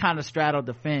 and he's kind of straddled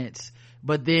the fence,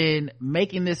 but then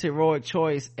making this heroic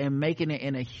choice and making it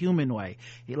in a human way.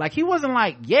 Like, he wasn't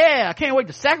like, yeah, I can't wait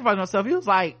to sacrifice myself. He was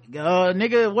like,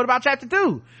 nigga, what about chapter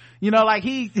 2? You know, like,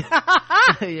 he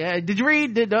yeah, did you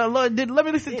read let me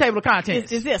listen to the table of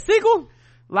contents. Is it a sequel?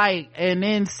 Like, and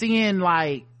then seeing,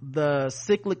 like, the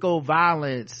cyclical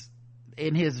violence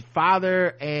in his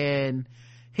father and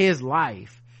his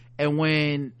life, and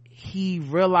when he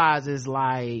realizes,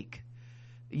 like,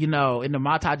 you know, in the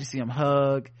montage you see him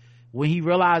hug, when he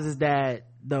realizes that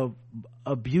the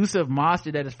abusive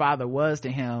monster that his father was to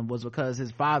him was because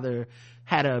his father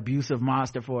had an abusive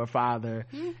monster for a father,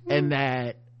 and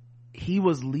that he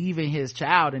was leaving his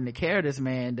child in the care of this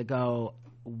man to go,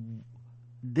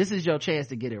 this is your chance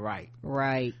to get it right.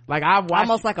 Like, I've watched,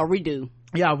 almost like a redo.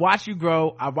 Yeah, I've watched you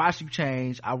grow, I've watched you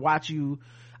change,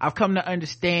 I've come to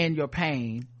understand your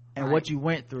pain and what you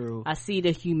went through. I see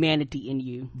the humanity in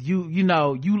you. You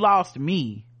know, you lost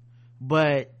me,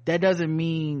 but that doesn't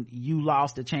mean you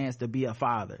lost a chance to be a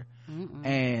father.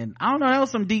 And I don't know, that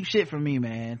was some deep shit for me,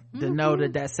 man, to know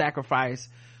that sacrifice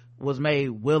was made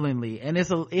willingly. And it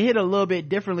hit a little bit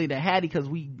differently than Hattie, because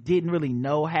we didn't really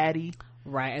know Hattie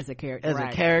as a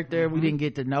character. We didn't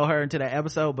get to know her into that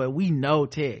episode, but we know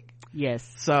Tick. Yes.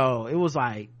 So it was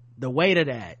like the weight of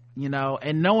that, you know,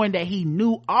 and knowing that he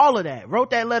knew all of that,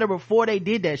 wrote that letter before they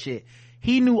did that shit.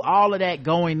 He knew all of that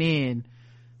going in.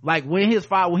 Like, when he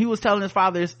was telling his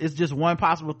father it's just one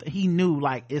possible he knew,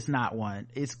 like, it's not one,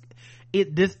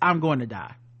 I'm going to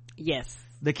die. Yes.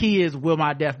 The key is, will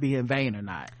my death be in vain or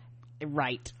not?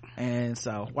 Right. And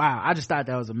so, wow, I just thought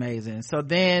that was amazing. So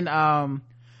then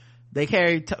they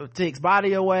carry Tick's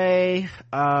body away,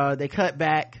 they cut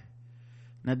back.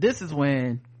 Now this is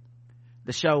when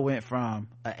the show went from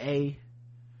A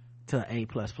to A++.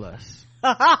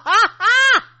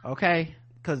 Okay,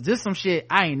 because this some shit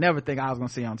I ain't never think I was gonna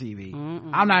see on TV.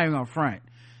 I'm not even gonna front.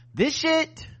 This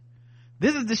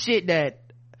is the shit that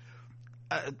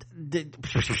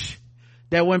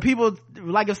that when people,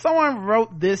 like, if someone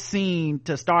wrote this scene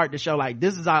to start the show, like,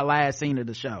 this is our last scene of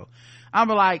the show, I'm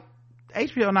like,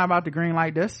 HBO not about to green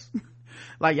like this.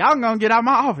 Like, y'all gonna get out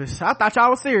my office. I thought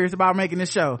y'all was serious about making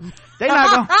this show. They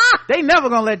never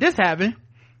gonna let this happen.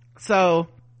 So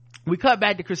we cut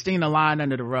back to Christina lying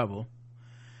under the rubble,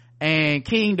 and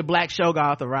King the Black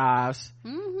Shoggoth arrives,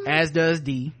 as does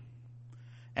Dee,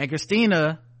 and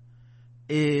Christina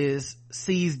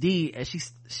sees Dee,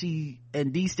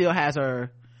 and Dee still has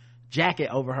her jacket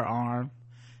over her arm,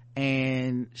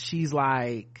 and she's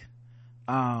like,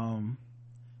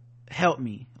 help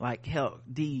me, like, help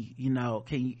Dee, you know,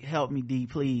 can you help me, Dee,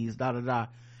 please, da da da.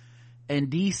 And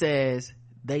Dee says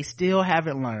they still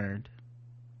haven't learned.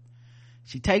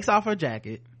 She takes off her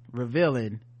jacket,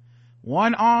 revealing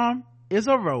one arm is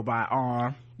a robot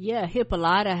arm. Yeah,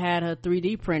 Hippolyta had her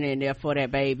 3D printer in there for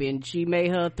that baby, and she made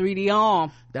her 3D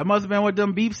arm. That must have been what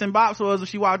them beeps and bops was when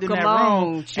she walked in Come that on.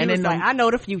 room. She and was then like, I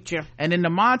know the future. And in the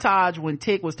montage when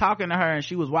Tick was talking to her and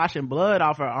she was washing blood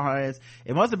off her hands,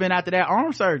 it must have been after that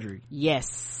arm surgery. Yes.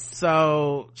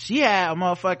 So she had a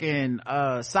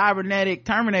motherfucking cybernetic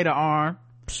Terminator arm,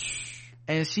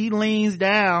 and she leans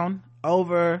down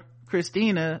over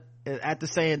Christina after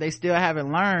saying they still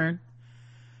haven't learned.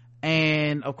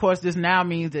 And of course this now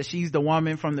means that she's the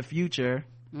woman from the future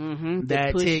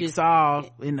that Tick saw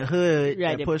in the hood,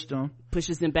 that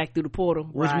pushes them back through the portal,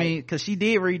 which means, because she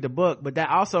did read the book, but that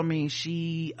also means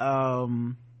she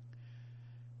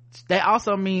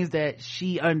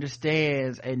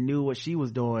understands and knew what she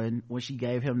was doing when she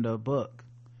gave him the book,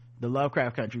 the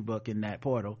Lovecraft Country book, in that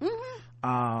portal.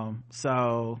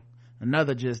 So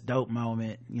another just dope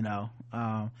moment, you know.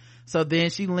 So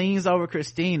then she leans over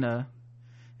Christina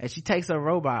and she takes her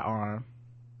robot arm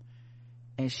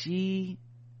and she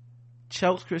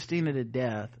chokes Christina to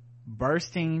death,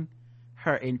 bursting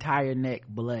her entire neck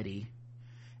bloody,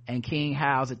 and King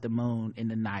howls at the moon in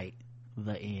the night.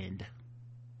 The end.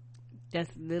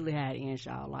 That's literally how it ends,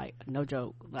 y'all. Like, no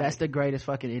joke. Like, that's the greatest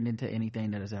fucking ending to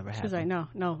anything that has ever happened. She was like, no,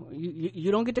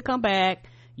 you don't get to come back.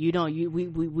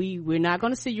 We're not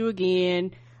gonna see you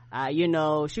again. You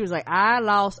know, she was like, I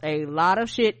lost a lot of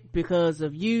shit because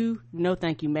of you. No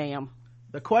thank you, ma'am.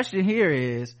 The question here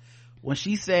is, when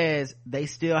she says they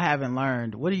still haven't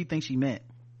learned, what do you think she meant?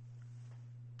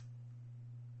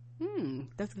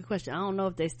 That's a good question. I don't know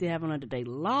if they still haven't learned that they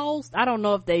lost. I don't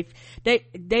know if they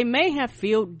may have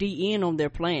filled D in on their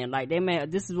plan. Like,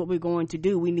 this is what we're going to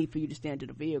do. We need for you to stand to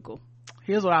the vehicle.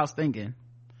 Here's what I was thinking.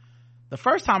 The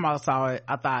first time I saw it,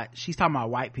 I thought she's talking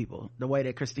about white people. The way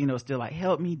that Christina was still like,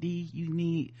 help me, D, you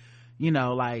need, you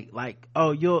know, like,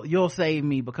 oh, you'll save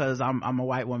me because I'm a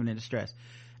white woman in distress.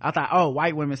 I thought, oh,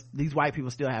 these white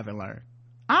people still haven't learned.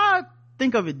 I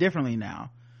think of it differently now.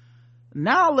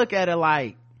 Now I look at it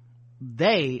like,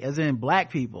 they, as in black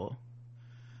people,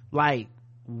 like,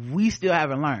 we still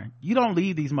haven't learned. You don't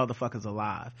leave these motherfuckers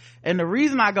alive. And the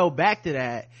reason I go back to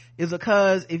that is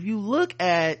because if you look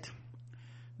at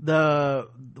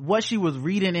what she was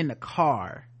reading in the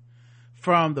car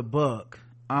from the book,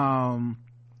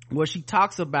 where she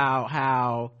talks about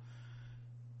how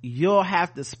you'll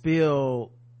have to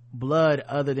spill blood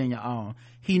other than your own.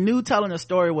 He knew telling a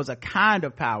story was a kind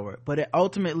of power, but it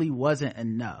ultimately wasn't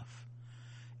enough.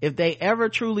 If they ever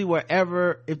truly were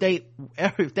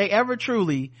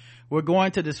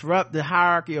going to disrupt the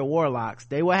hierarchy of warlocks,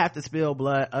 they would have to spill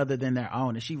blood other than their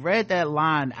own. And she read that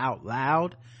line out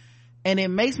loud, and it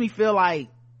makes me feel like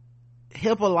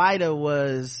Hippolyta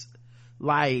was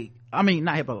like, I mean,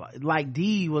 not Hippolyta, like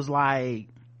Dee was like,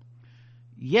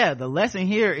 yeah, the lesson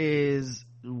here is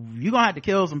you're gonna have to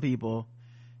kill some people,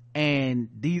 and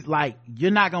these, like,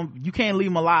 you can't leave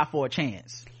them alive for a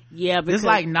chance. Yeah, because it's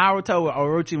like Naruto with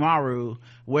Orochimaru,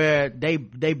 where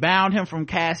they bound him from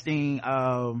casting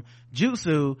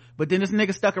jutsu, but then this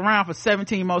nigga stuck around for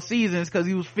 17 more seasons because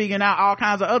he was figuring out all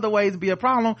kinds of other ways to be a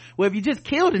problem. Well, if you just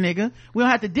killed a nigga, we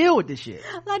don't have to deal with this shit.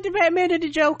 Like the Batman and the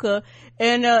Joker.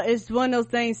 And it's one of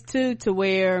those things too, to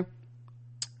where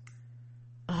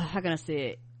how can I say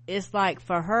it? It's like,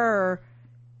 for her,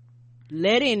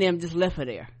 letting them just left her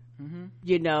there.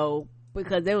 You know,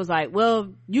 because they was like,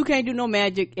 well, you can't do no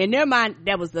magic. In their mind,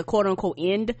 that was the quote unquote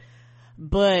end.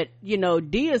 But, you know,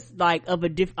 Dee is like of a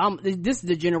different, this is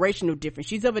a generational difference.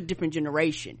 She's of a different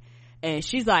generation. And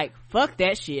she's like, fuck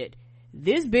that shit.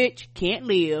 This bitch can't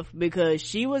live because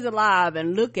she was alive,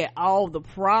 and look at all the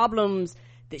problems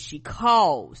that she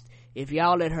caused. If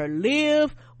y'all let her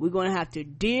live, we're gonna have to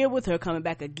deal with her coming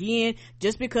back again.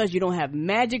 Just because you don't have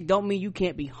magic don't mean you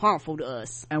can't be harmful to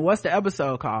us. And what's the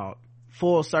episode called?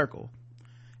 Full Circle.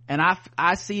 And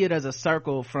I see it as a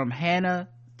circle from Hannah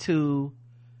to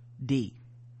Dee.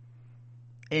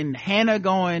 And Hannah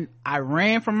going, I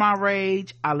ran from my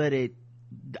rage, I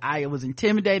was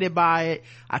intimidated by it,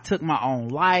 I took my own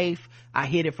life, I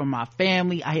hid it from my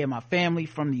family, I hid my family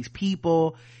from these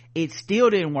people, it still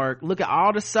didn't work. Look at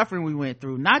all the suffering we went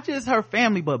through, not just her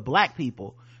family but black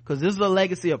people, because this is a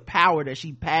legacy of power that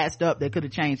she passed up that could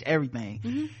have changed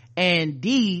everything. And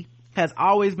Dee has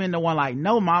always been the one like,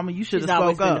 no mama, you should have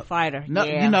spoke been up. The fighter. No,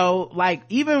 yeah. You know, like,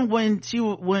 even when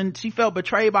she felt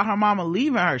betrayed by her mama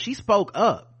leaving her, she spoke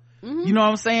up. You know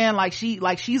what I'm saying? Like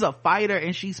she's a fighter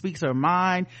and she speaks her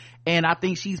mind. And I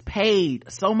think she's paid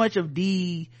so much of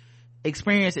Dee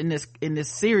experience in this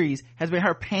series has been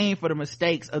her paying for the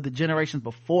mistakes of the generations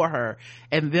before her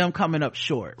and them coming up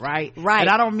short, right? And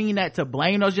I don't mean that to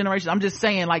blame those generations. I'm just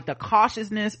saying, like, the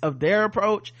cautiousness of their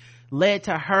approach led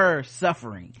to her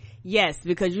suffering. Yes,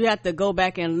 because you have to go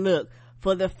back and look.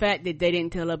 For the fact that they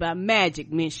didn't tell her about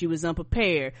magic meant she was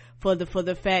unprepared. For the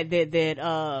fact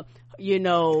that you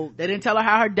know, they didn't tell her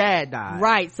how her dad died.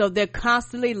 Right. So they're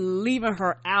constantly leaving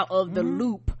her out of the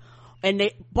loop. And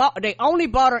they only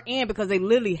brought her in because they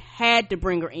literally had to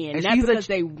bring her in, and not because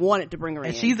they wanted to bring her in.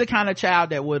 And she's the kind of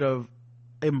child that would have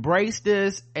embraced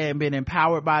this and been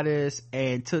empowered by this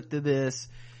and took to this,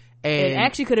 and it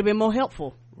actually could have been more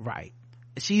helpful. Right.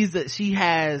 She's the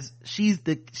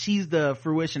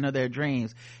fruition of their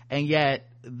dreams, and yet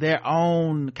their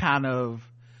own kind of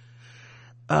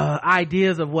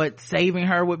ideas of what saving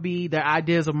her would be, their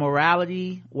ideas of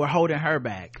morality, were holding her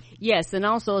back. Yes, and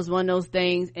also it's one of those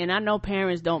things, and I know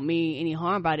parents don't mean any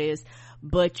harm by this,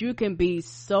 but you can be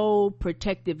so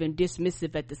protective and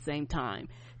dismissive at the same time.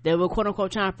 They were quote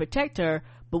unquote trying to protect her,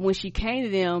 but when she came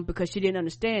to them because she didn't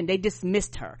understand, they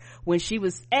dismissed her. When she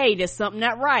was, hey, there's something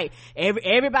not right.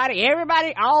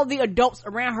 Everybody, all the adults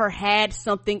around her had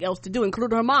something else to do,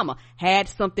 including her mama, had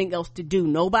something else to do.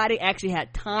 Nobody actually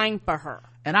had time for her.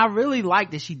 And I really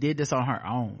like that she did this on her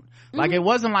own. Like, it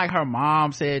wasn't like her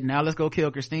mom said, now let's go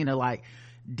kill Christina. Like,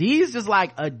 Dee's just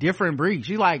like a different breed.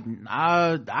 She's like,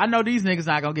 I know these niggas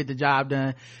not gonna get the job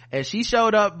done. And she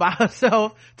showed up by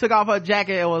herself, took off her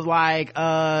jacket, and was like,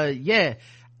 yeah,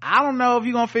 I don't know if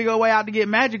you're gonna figure a way out to get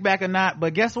magic back or not,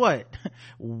 but guess what?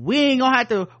 We ain't gonna have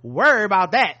to worry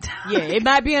about that. Yeah, it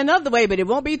might be another way, but it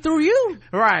won't be through you.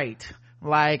 Right.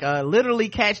 Like, literally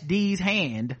catch Dee's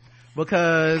hand,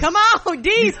 because come on,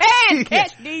 Dee's hand,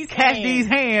 catch Dee's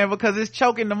hand, because it's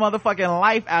choking the motherfucking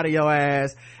life out of your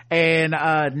ass. And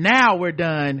now we're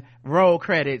done. Roll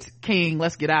credits. King,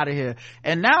 let's get out of here.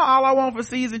 And now all I want for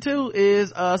season 2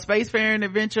 is a spacefaring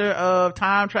adventure of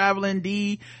time traveling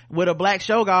Dee with a black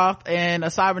Shoggoth and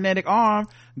a cybernetic arm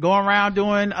going around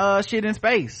doing shit in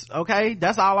space. Okay,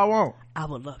 that's all I want. I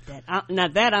would love that. Now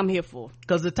that I'm here for.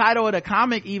 Because the title of the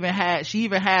comic she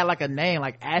even had like a name,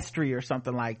 like Astri or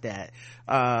something like that.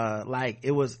 Like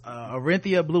it was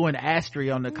Orinthia Blue and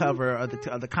Astri on the cover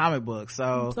of the comic book.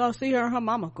 So I see her and her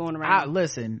mama going around.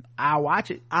 I'll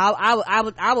watch it. I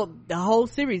would the whole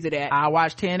series of that. I'll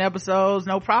watch 10 episodes,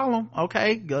 no problem.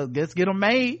 Okay, let's get them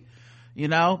made. You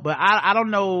know, but I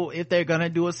don't know if they're gonna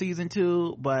do a season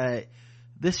 2, but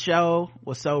this show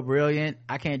was so brilliant.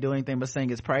 I can't do anything but sing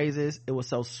its praises. It was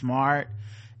so smart.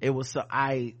 It was so,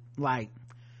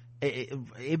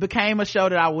 it became a show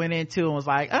that I went into and was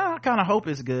like, oh, I kind of hope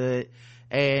it's good.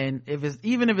 And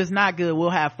even if it's not good,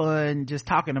 we'll have fun just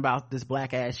talking about this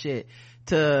black ass shit.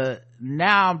 To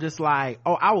now I'm just like,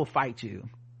 oh, I will fight you.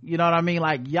 You know what I mean?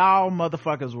 Like, y'all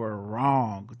motherfuckers were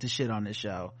wrong to shit on this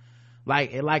show.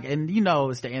 And you know,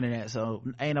 it's the internet, so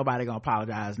ain't nobody gonna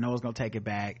apologize. No one's gonna take it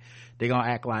back. They're gonna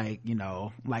act like, you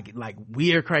know, like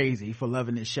we're crazy for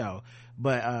loving this show.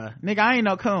 But nigga, I ain't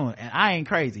no coon and I ain't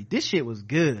crazy. This shit was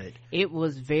good. It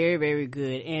was very, very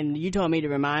good. And you told me to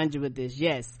remind you of this.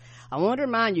 Yes, I want to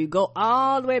remind you, go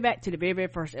all the way back to the very, very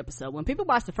first episode. When people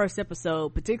watch the first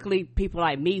episode, particularly people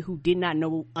like me who did not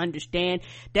understand,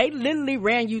 they literally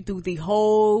ran you through the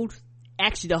whole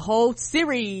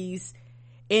series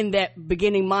in that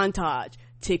beginning montage.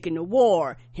 Taking the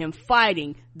war, him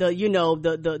fighting,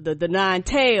 the nine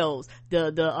tails,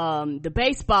 the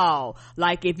baseball.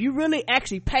 Like, if you really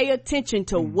actually pay attention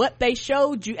to what they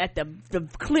showed you at the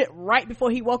clip right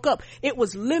before he woke up, it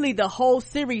was literally the whole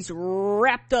series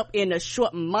wrapped up in a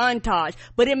short montage,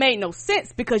 but it made no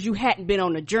sense because you hadn't been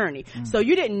on a journey. So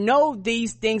you didn't know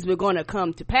these things were going to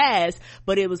come to pass,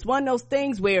 but it was one of those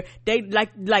things where they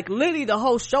like literally the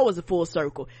whole show is a full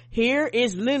circle. Here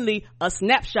is literally a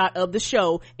snapshot of the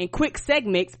show in quick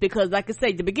segments, because like I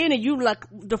say, the beginning you like,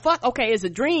 the fuck, okay, it's a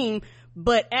dream,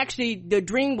 but actually the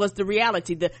dream was the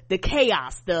reality, the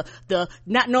chaos, the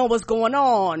not knowing what's going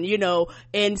on, you know.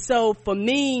 And so for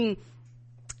me,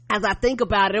 as I think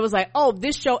about it, it was like, oh,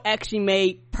 this show actually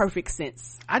made perfect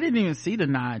sense. I didn't even see the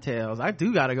Nine Tails. I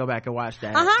do gotta go back and watch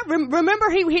that.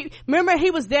 Remember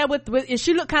he was there with and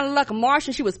she looked kind of like a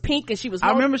Martian. She was pink and she was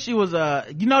I remember she was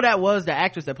that was the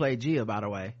actress that played Gia, by the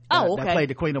way. Okay. That played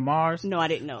the Queen of Mars. No, I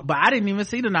didn't know. But I didn't even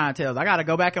see the Nine Tails. I gotta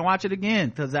go back and watch it again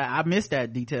because I missed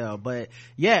that detail. But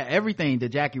yeah, everything, the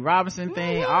Jackie Robinson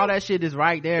thing, all that shit is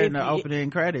right there in the opening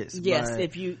credits. Yes, but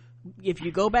if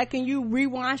you go back and you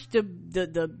rewatch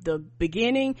the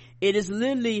beginning, it is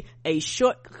literally a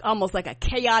short, almost like a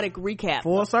chaotic recap.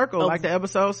 Full circle, like the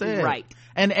episode said. Right.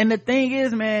 And the thing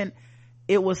is, man,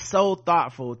 it was so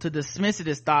thoughtful. To dismiss it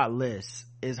as thoughtless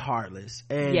is heartless.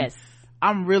 And yes.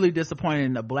 I'm really disappointed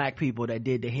in the black people that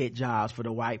did the hit jobs for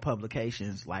the white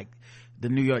publications like the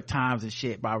New York Times and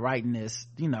shit by writing this,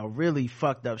 you know, really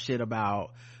fucked up shit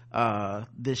about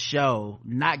this show,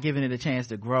 not giving it a chance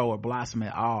to grow or blossom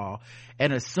at all,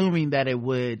 and assuming that it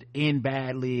would end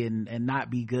badly and not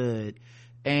be good.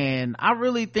 And I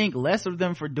really think less of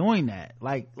them for doing that.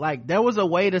 Like there was a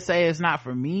way to say it's not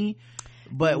for me,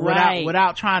 but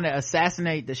without trying to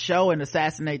assassinate the show and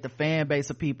assassinate the fan base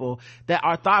of people that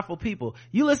are thoughtful people.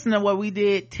 You listen to what we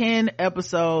did, 10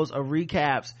 episodes of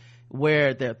recaps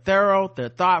where they're thorough, they're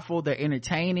thoughtful, they're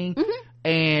entertaining,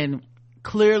 and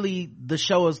clearly the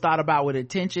show is thought about with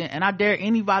intention. And I dare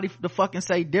anybody to fucking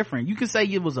say different. You can say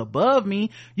it was above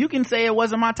me, you can say it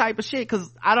wasn't my type of shit,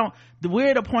 because we're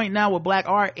at a point now with black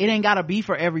art, it ain't gotta be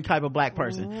for every type of black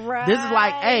person. Right. This is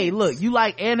like, hey, look, you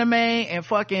like anime and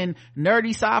fucking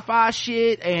nerdy sci-fi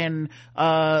shit and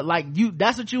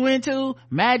that's what you into,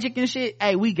 magic and shit,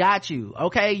 hey, we got you.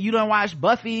 Okay, you don't watch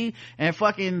Buffy and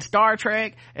fucking Star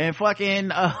Trek and fucking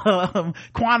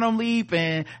Quantum Leap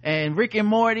and Rick and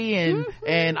Morty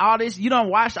and all this, you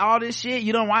don't watch all this shit,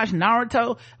 you don't watch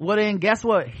Naruto, well then guess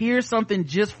what, here's something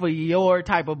just for your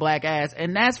type of black ass,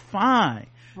 and that's fine.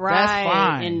 Right. That's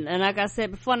fine. And like I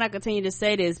said before, and I continue to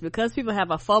say this, because people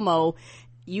have a FOMO,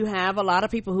 you have a lot of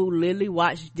people who literally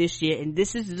watch this shit and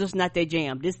this is just not their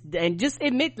jam. And just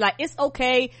admit, like, it's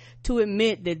okay to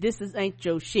admit that this ain't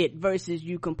your shit, versus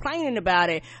you complaining about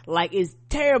it like it's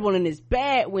terrible and it's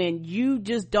bad when you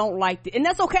just don't like it. And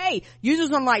that's okay. You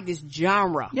just don't like this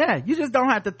genre. Yeah, you just don't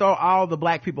have to throw all the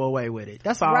black people away with it.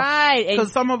 That's all. Right.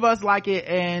 Because some of us like it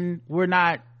and we're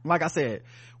not, like I said,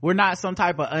 we're not some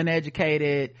type of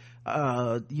uneducated,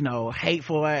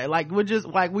 hateful, like we're just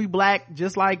like, we black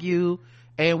just like you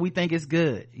and we think it's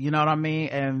good. You know what I mean?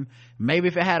 And maybe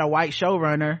if it had a white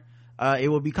showrunner,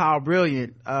 it would be called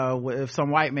brilliant, if some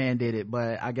white man did it,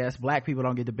 but I guess black people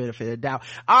don't get the benefit of the doubt.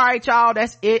 All right, y'all,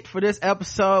 that's it for this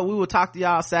episode. We will talk to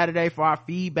y'all Saturday for our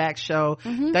feedback show.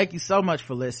 Thank you so much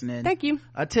for listening. Thank you.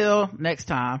 Until next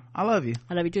time, I love you.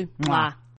 I love you too. Mwah.